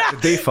course. It's like the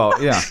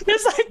default. Yeah.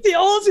 It's like the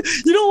old.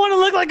 You don't want to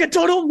look like a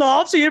total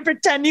knob, so you're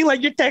pretending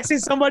like you're texting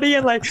somebody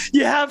and like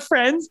you have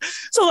friends.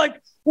 So like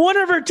one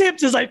of her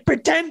tips is like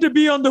pretend to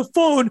be on the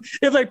phone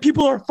if like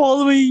people are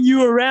following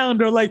you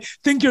around or like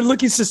think you're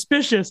looking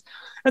suspicious.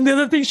 And the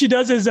other thing she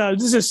does is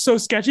this is so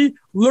sketchy.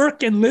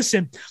 Lurk and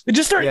listen. They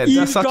just start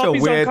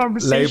eavesdropping on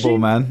conversation. Label,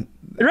 man.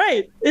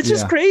 Right. It's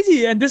just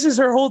crazy. And this is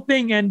her whole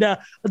thing. And the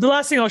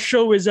last thing I'll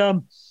show is,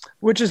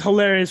 which is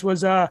hilarious,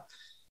 was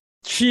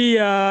she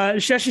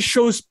actually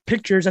shows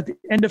pictures at the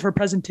end of her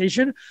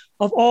presentation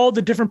of all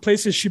the different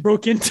places she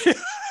broke into.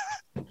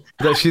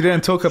 That she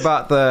didn't talk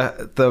about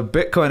the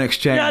Bitcoin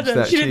exchange.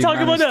 Yeah, she didn't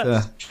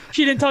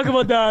talk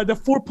about the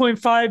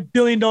 $4.5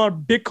 billion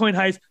Bitcoin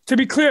heist. To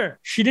be clear,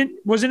 she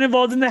wasn't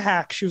involved in the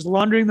hack. She was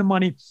laundering the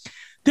money.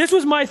 This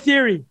was my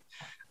theory.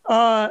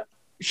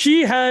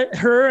 She had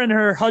her and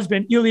her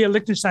husband, Ilya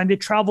Lichtenstein, they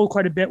traveled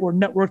quite a bit, were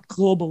networked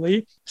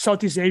globally,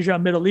 Southeast Asia,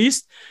 Middle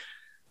East.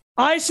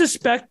 I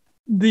suspect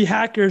the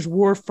hackers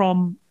were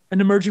from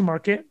an emerging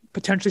market,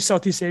 potentially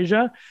Southeast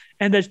Asia,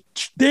 and that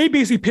they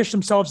basically pitched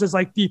themselves as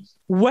like the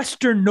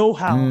Western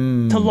know-how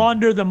to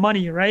launder the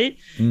money, right?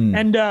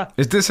 And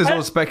this is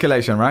all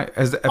speculation, right?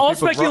 All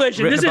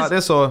speculation. Written about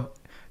this, or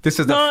this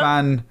is the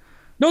fan?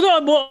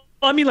 No. Well,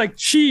 I mean, like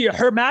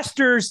her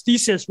master's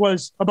thesis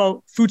was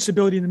about food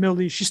stability in the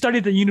Middle East. She studied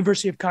at the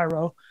University of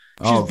Cairo.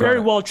 She's very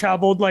well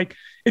traveled. Like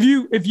if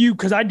you,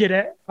 because I did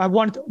it,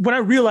 when I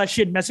realized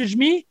she had messaged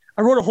me,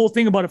 I wrote a whole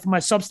thing about it for my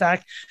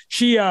Substack.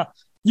 She,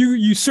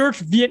 you search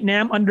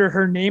Vietnam under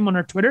her name on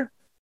her Twitter,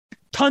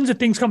 tons of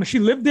things coming. She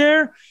lived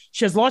there.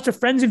 She has lots of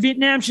friends in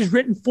Vietnam. She's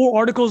written 4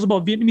 articles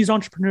about Vietnamese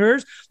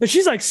entrepreneurs. But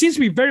she's like, seems to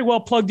be very well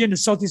plugged into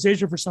Southeast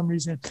Asia for some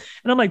reason.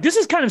 And I'm like, this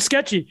is kind of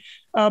sketchy.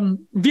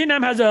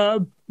 Vietnam has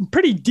a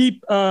pretty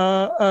deep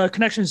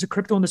connections to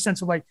crypto in the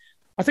sense of like,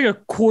 I think a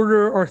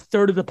quarter or a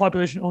third of the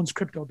population owns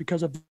crypto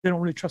because they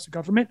don't really trust the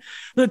government.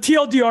 The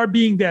TLDR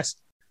being this,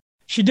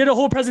 she did a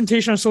whole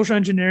presentation on social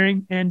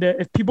engineering. And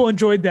if people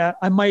enjoyed that,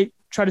 I might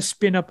try to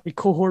spin up a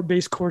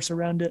cohort-based course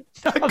around it.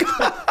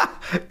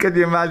 Could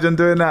you imagine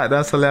doing that?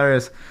 That's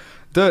hilarious.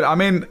 Dude, I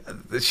mean,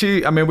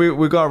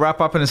 we got to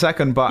wrap up in a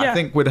second, but I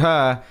think with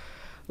her,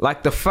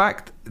 like the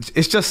fact,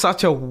 it's just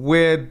such a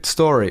weird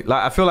story.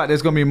 Like I feel like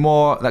there's gonna be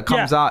more that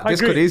comes out.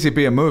 This could easily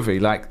be a movie.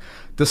 Like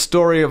the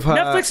story of her.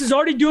 Netflix is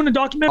already doing a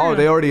documentary. Oh,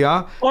 they already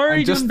are?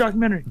 Already doing a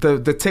documentary.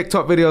 The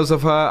TikTok videos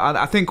of her.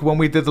 I think when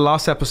we did the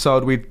last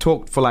episode, we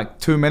talked for like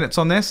 2 minutes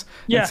on this.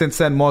 Yeah. And since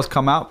then, more's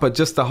come out. But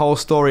just the whole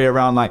story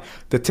around like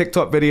the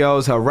TikTok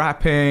videos, her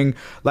rapping.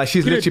 Like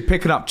she's literally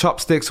picking up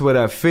chopsticks with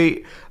her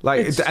feet.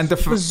 Like, and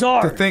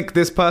bizarre. To think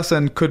this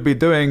person could be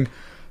doing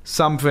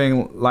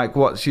something like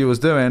what she was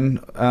doing.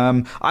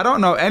 I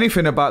don't know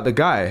anything about the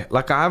guy.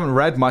 Like I haven't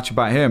read much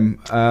about him.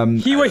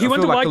 He went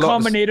to Y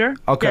Combinator.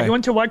 Okay. Yeah, he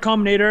went to Y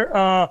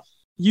Combinator,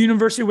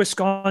 University of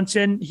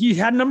Wisconsin. He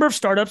had a number of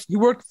startups. He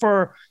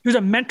was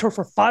a mentor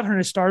for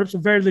 500 startups, a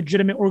very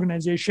legitimate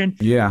organization.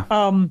 Yeah.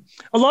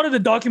 A lot of the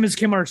documents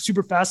came out are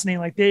super fascinating.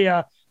 Like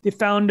they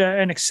found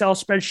an Excel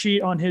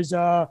spreadsheet on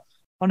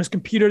his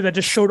computer that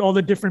just showed all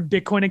the different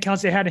Bitcoin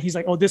accounts they had. And he's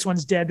like, oh, this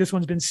one's dead. This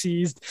one's been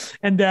seized.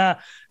 And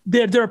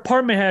their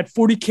apartment had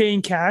 $40K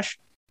in cash.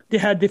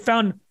 They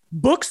found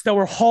books that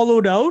were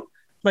hollowed out,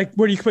 like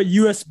where you could put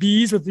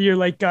USBs with your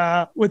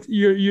with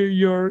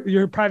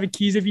your private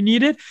keys if you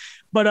need it.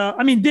 But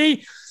I mean,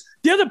 the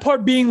other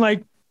part being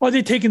like, are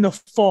they taking the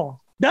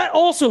fall? That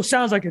also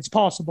sounds like it's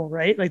possible,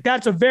 right? Like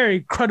that's a very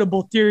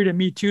credible theory to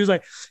me too. It's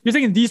like you're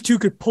thinking these two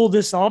could pull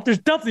this off. There's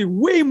definitely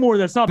way more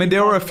that's not. I mean,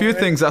 there were a few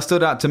things that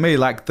stood out to me,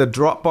 like the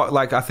Dropbox.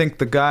 Like I think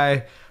the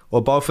guy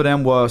or both of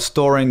them were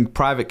storing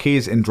private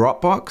keys in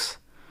Dropbox.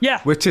 Yeah,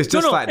 which is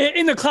just like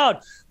in the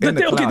cloud.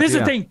 Okay, this is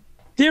the thing.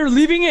 They're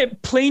leaving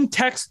it plain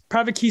text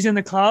private keys in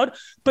the cloud,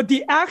 but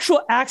the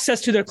actual access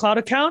to their cloud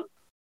account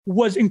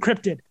was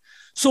encrypted.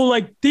 So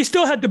like they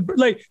still had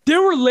to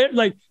there were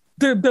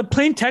the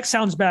plain text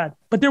sounds bad,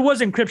 but there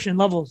was encryption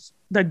levels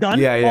that done.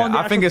 Yeah.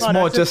 I think it's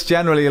more just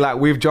generally like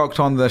we've joked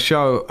on the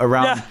show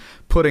around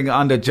putting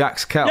under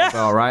Jack's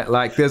kettlebell, right?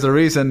 Like there's a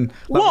reason.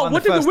 Well,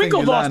 what did the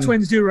Winklevoss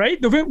twins do,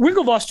 right? The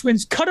Winklevoss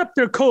twins cut up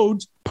their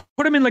codes,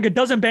 put them in like a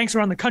dozen banks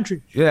around the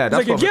country. Yeah,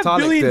 that's what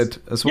Vitalik did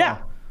as well. Yeah,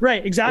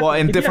 right, exactly. Well,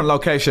 in different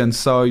locations,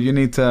 so you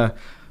need to...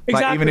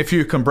 Like even if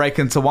you can break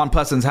into one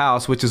person's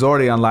house, which is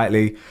already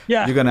unlikely,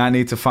 you're going to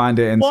need to find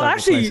it in several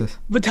places.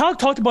 Vitalik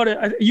talked about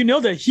it. You know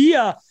that he...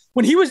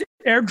 when he was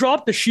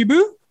airdropped the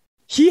Shibu,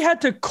 he had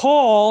to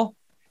call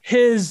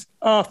his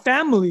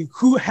family,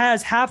 who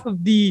has half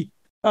of the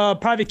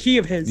private key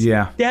of his.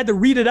 Yeah, they had to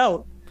read it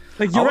out.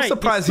 Like you're right. I was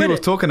surprised he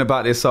was talking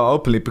about this so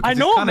openly because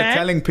he's kind of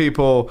telling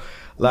people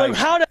like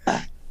how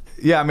to.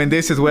 Yeah, I mean,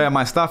 this is where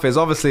my stuff is.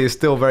 Obviously, it's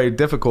still very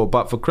difficult,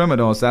 but for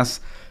criminals,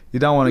 you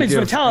don't want to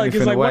give Vitalik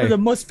anything is like away. one of the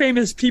most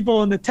famous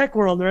people in the tech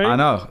world, right? I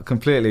know,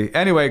 completely.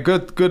 Anyway,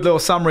 good little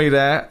summary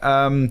there.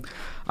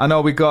 I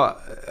know we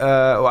got...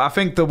 I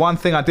think the one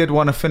thing I did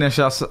want to finish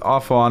us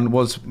off on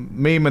was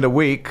meme of the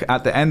week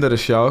at the end of the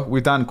show.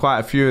 We've done quite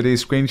a few of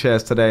these screen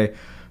shares today,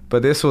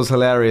 but this was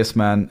hilarious,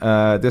 man.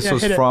 This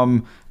was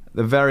from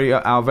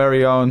our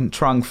very own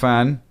Trung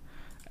fan,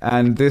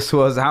 and this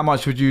was, how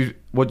much would your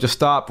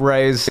start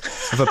raise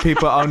for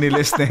people only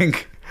listening?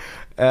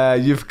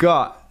 You've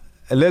got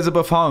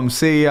Elizabeth Holmes,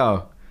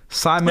 CEO,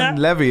 Simon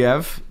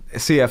Leviev,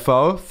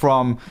 CFO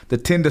from the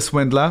Tinder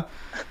Swindler,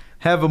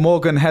 Heather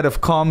Morgan, head of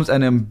comms,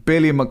 and then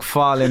Billy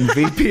McFarlane,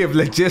 VP of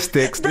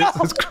logistics. This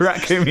was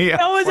cracking me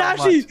up.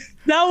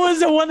 That was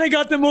the one that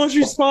got the most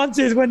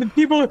responses when the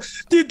people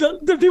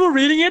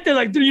reading it, they're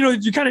like,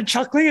 you're kind of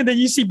chuckling, and then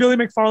you see Billy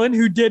McFarlane,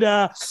 who did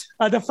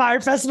the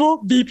Fire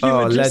Festival, VP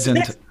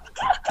logistics.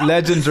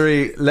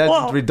 Legendary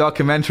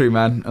documentary,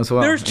 man, as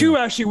well. There's two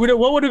actually.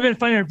 What would have been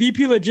funnier,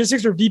 VP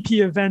logistics or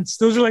VP events?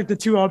 Those are like the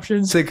two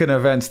options. Thinking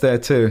events there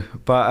too.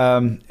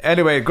 But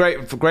anyway,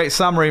 great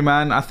summary,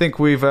 man. I think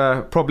we've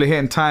probably hit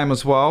in time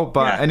as well.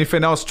 But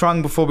anything else,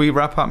 Trung, before we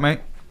wrap up, mate?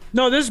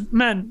 No,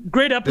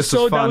 great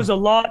episode. That was a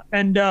lot,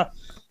 and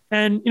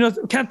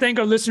can't thank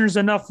our listeners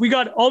enough.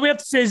 All we have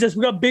to say is this: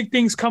 we got big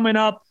things coming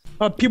up.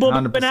 People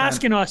have been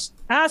asking us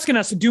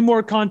to do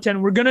more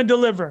content. We're gonna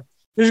deliver.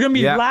 There's going to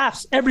be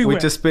laughs everywhere.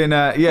 We've just been,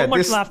 so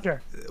much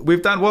laughter.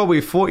 We've done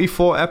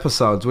 44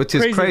 episodes, which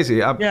is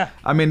crazy.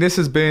 I mean, this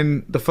has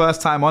been the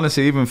first time,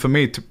 honestly, even for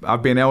me,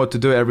 I've been able to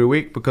do it every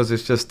week because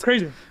it's just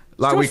crazy.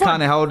 Like we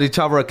kind of hold each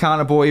other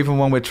accountable even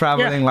when we're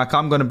traveling. Like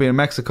I'm going to be in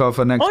Mexico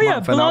for next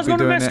month, and I'll be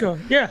doing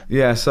it.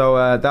 Yeah.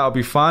 So that'll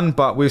be fun,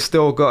 but we've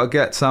still got to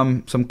get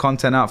some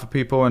content out for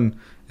people, and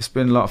it's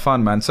been a lot of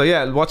fun, man.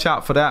 So watch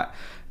out for that.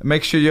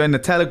 Make sure you're in the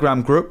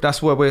Telegram group.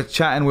 That's where we're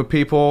chatting with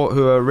people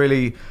who are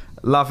really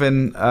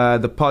loving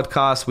the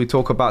podcast. We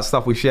talk about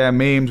stuff, we share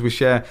memes, we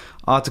share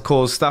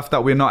articles, stuff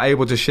that we're not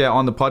able to share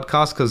on the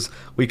podcast because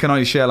we can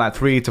only share like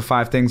 3 to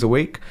 5 things a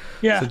week.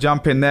 So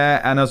jump in there,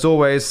 and as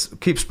always,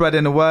 keep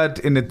spreading the word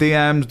in the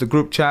DMs, the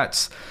group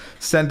chats.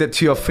 Send it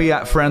to your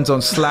Fiat friends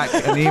on Slack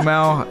and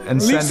email, and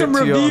leave some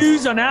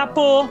reviews on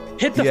Apple.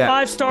 Hit the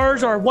 5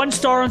 stars or 1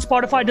 star on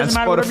Spotify. Doesn't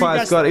matter.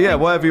 Spotify's got it.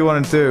 Whatever you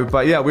want to do.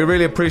 But we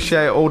really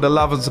appreciate all the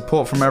love and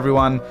support from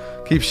everyone.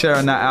 Keep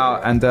sharing that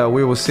out, and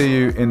we will see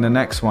you in the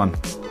next one.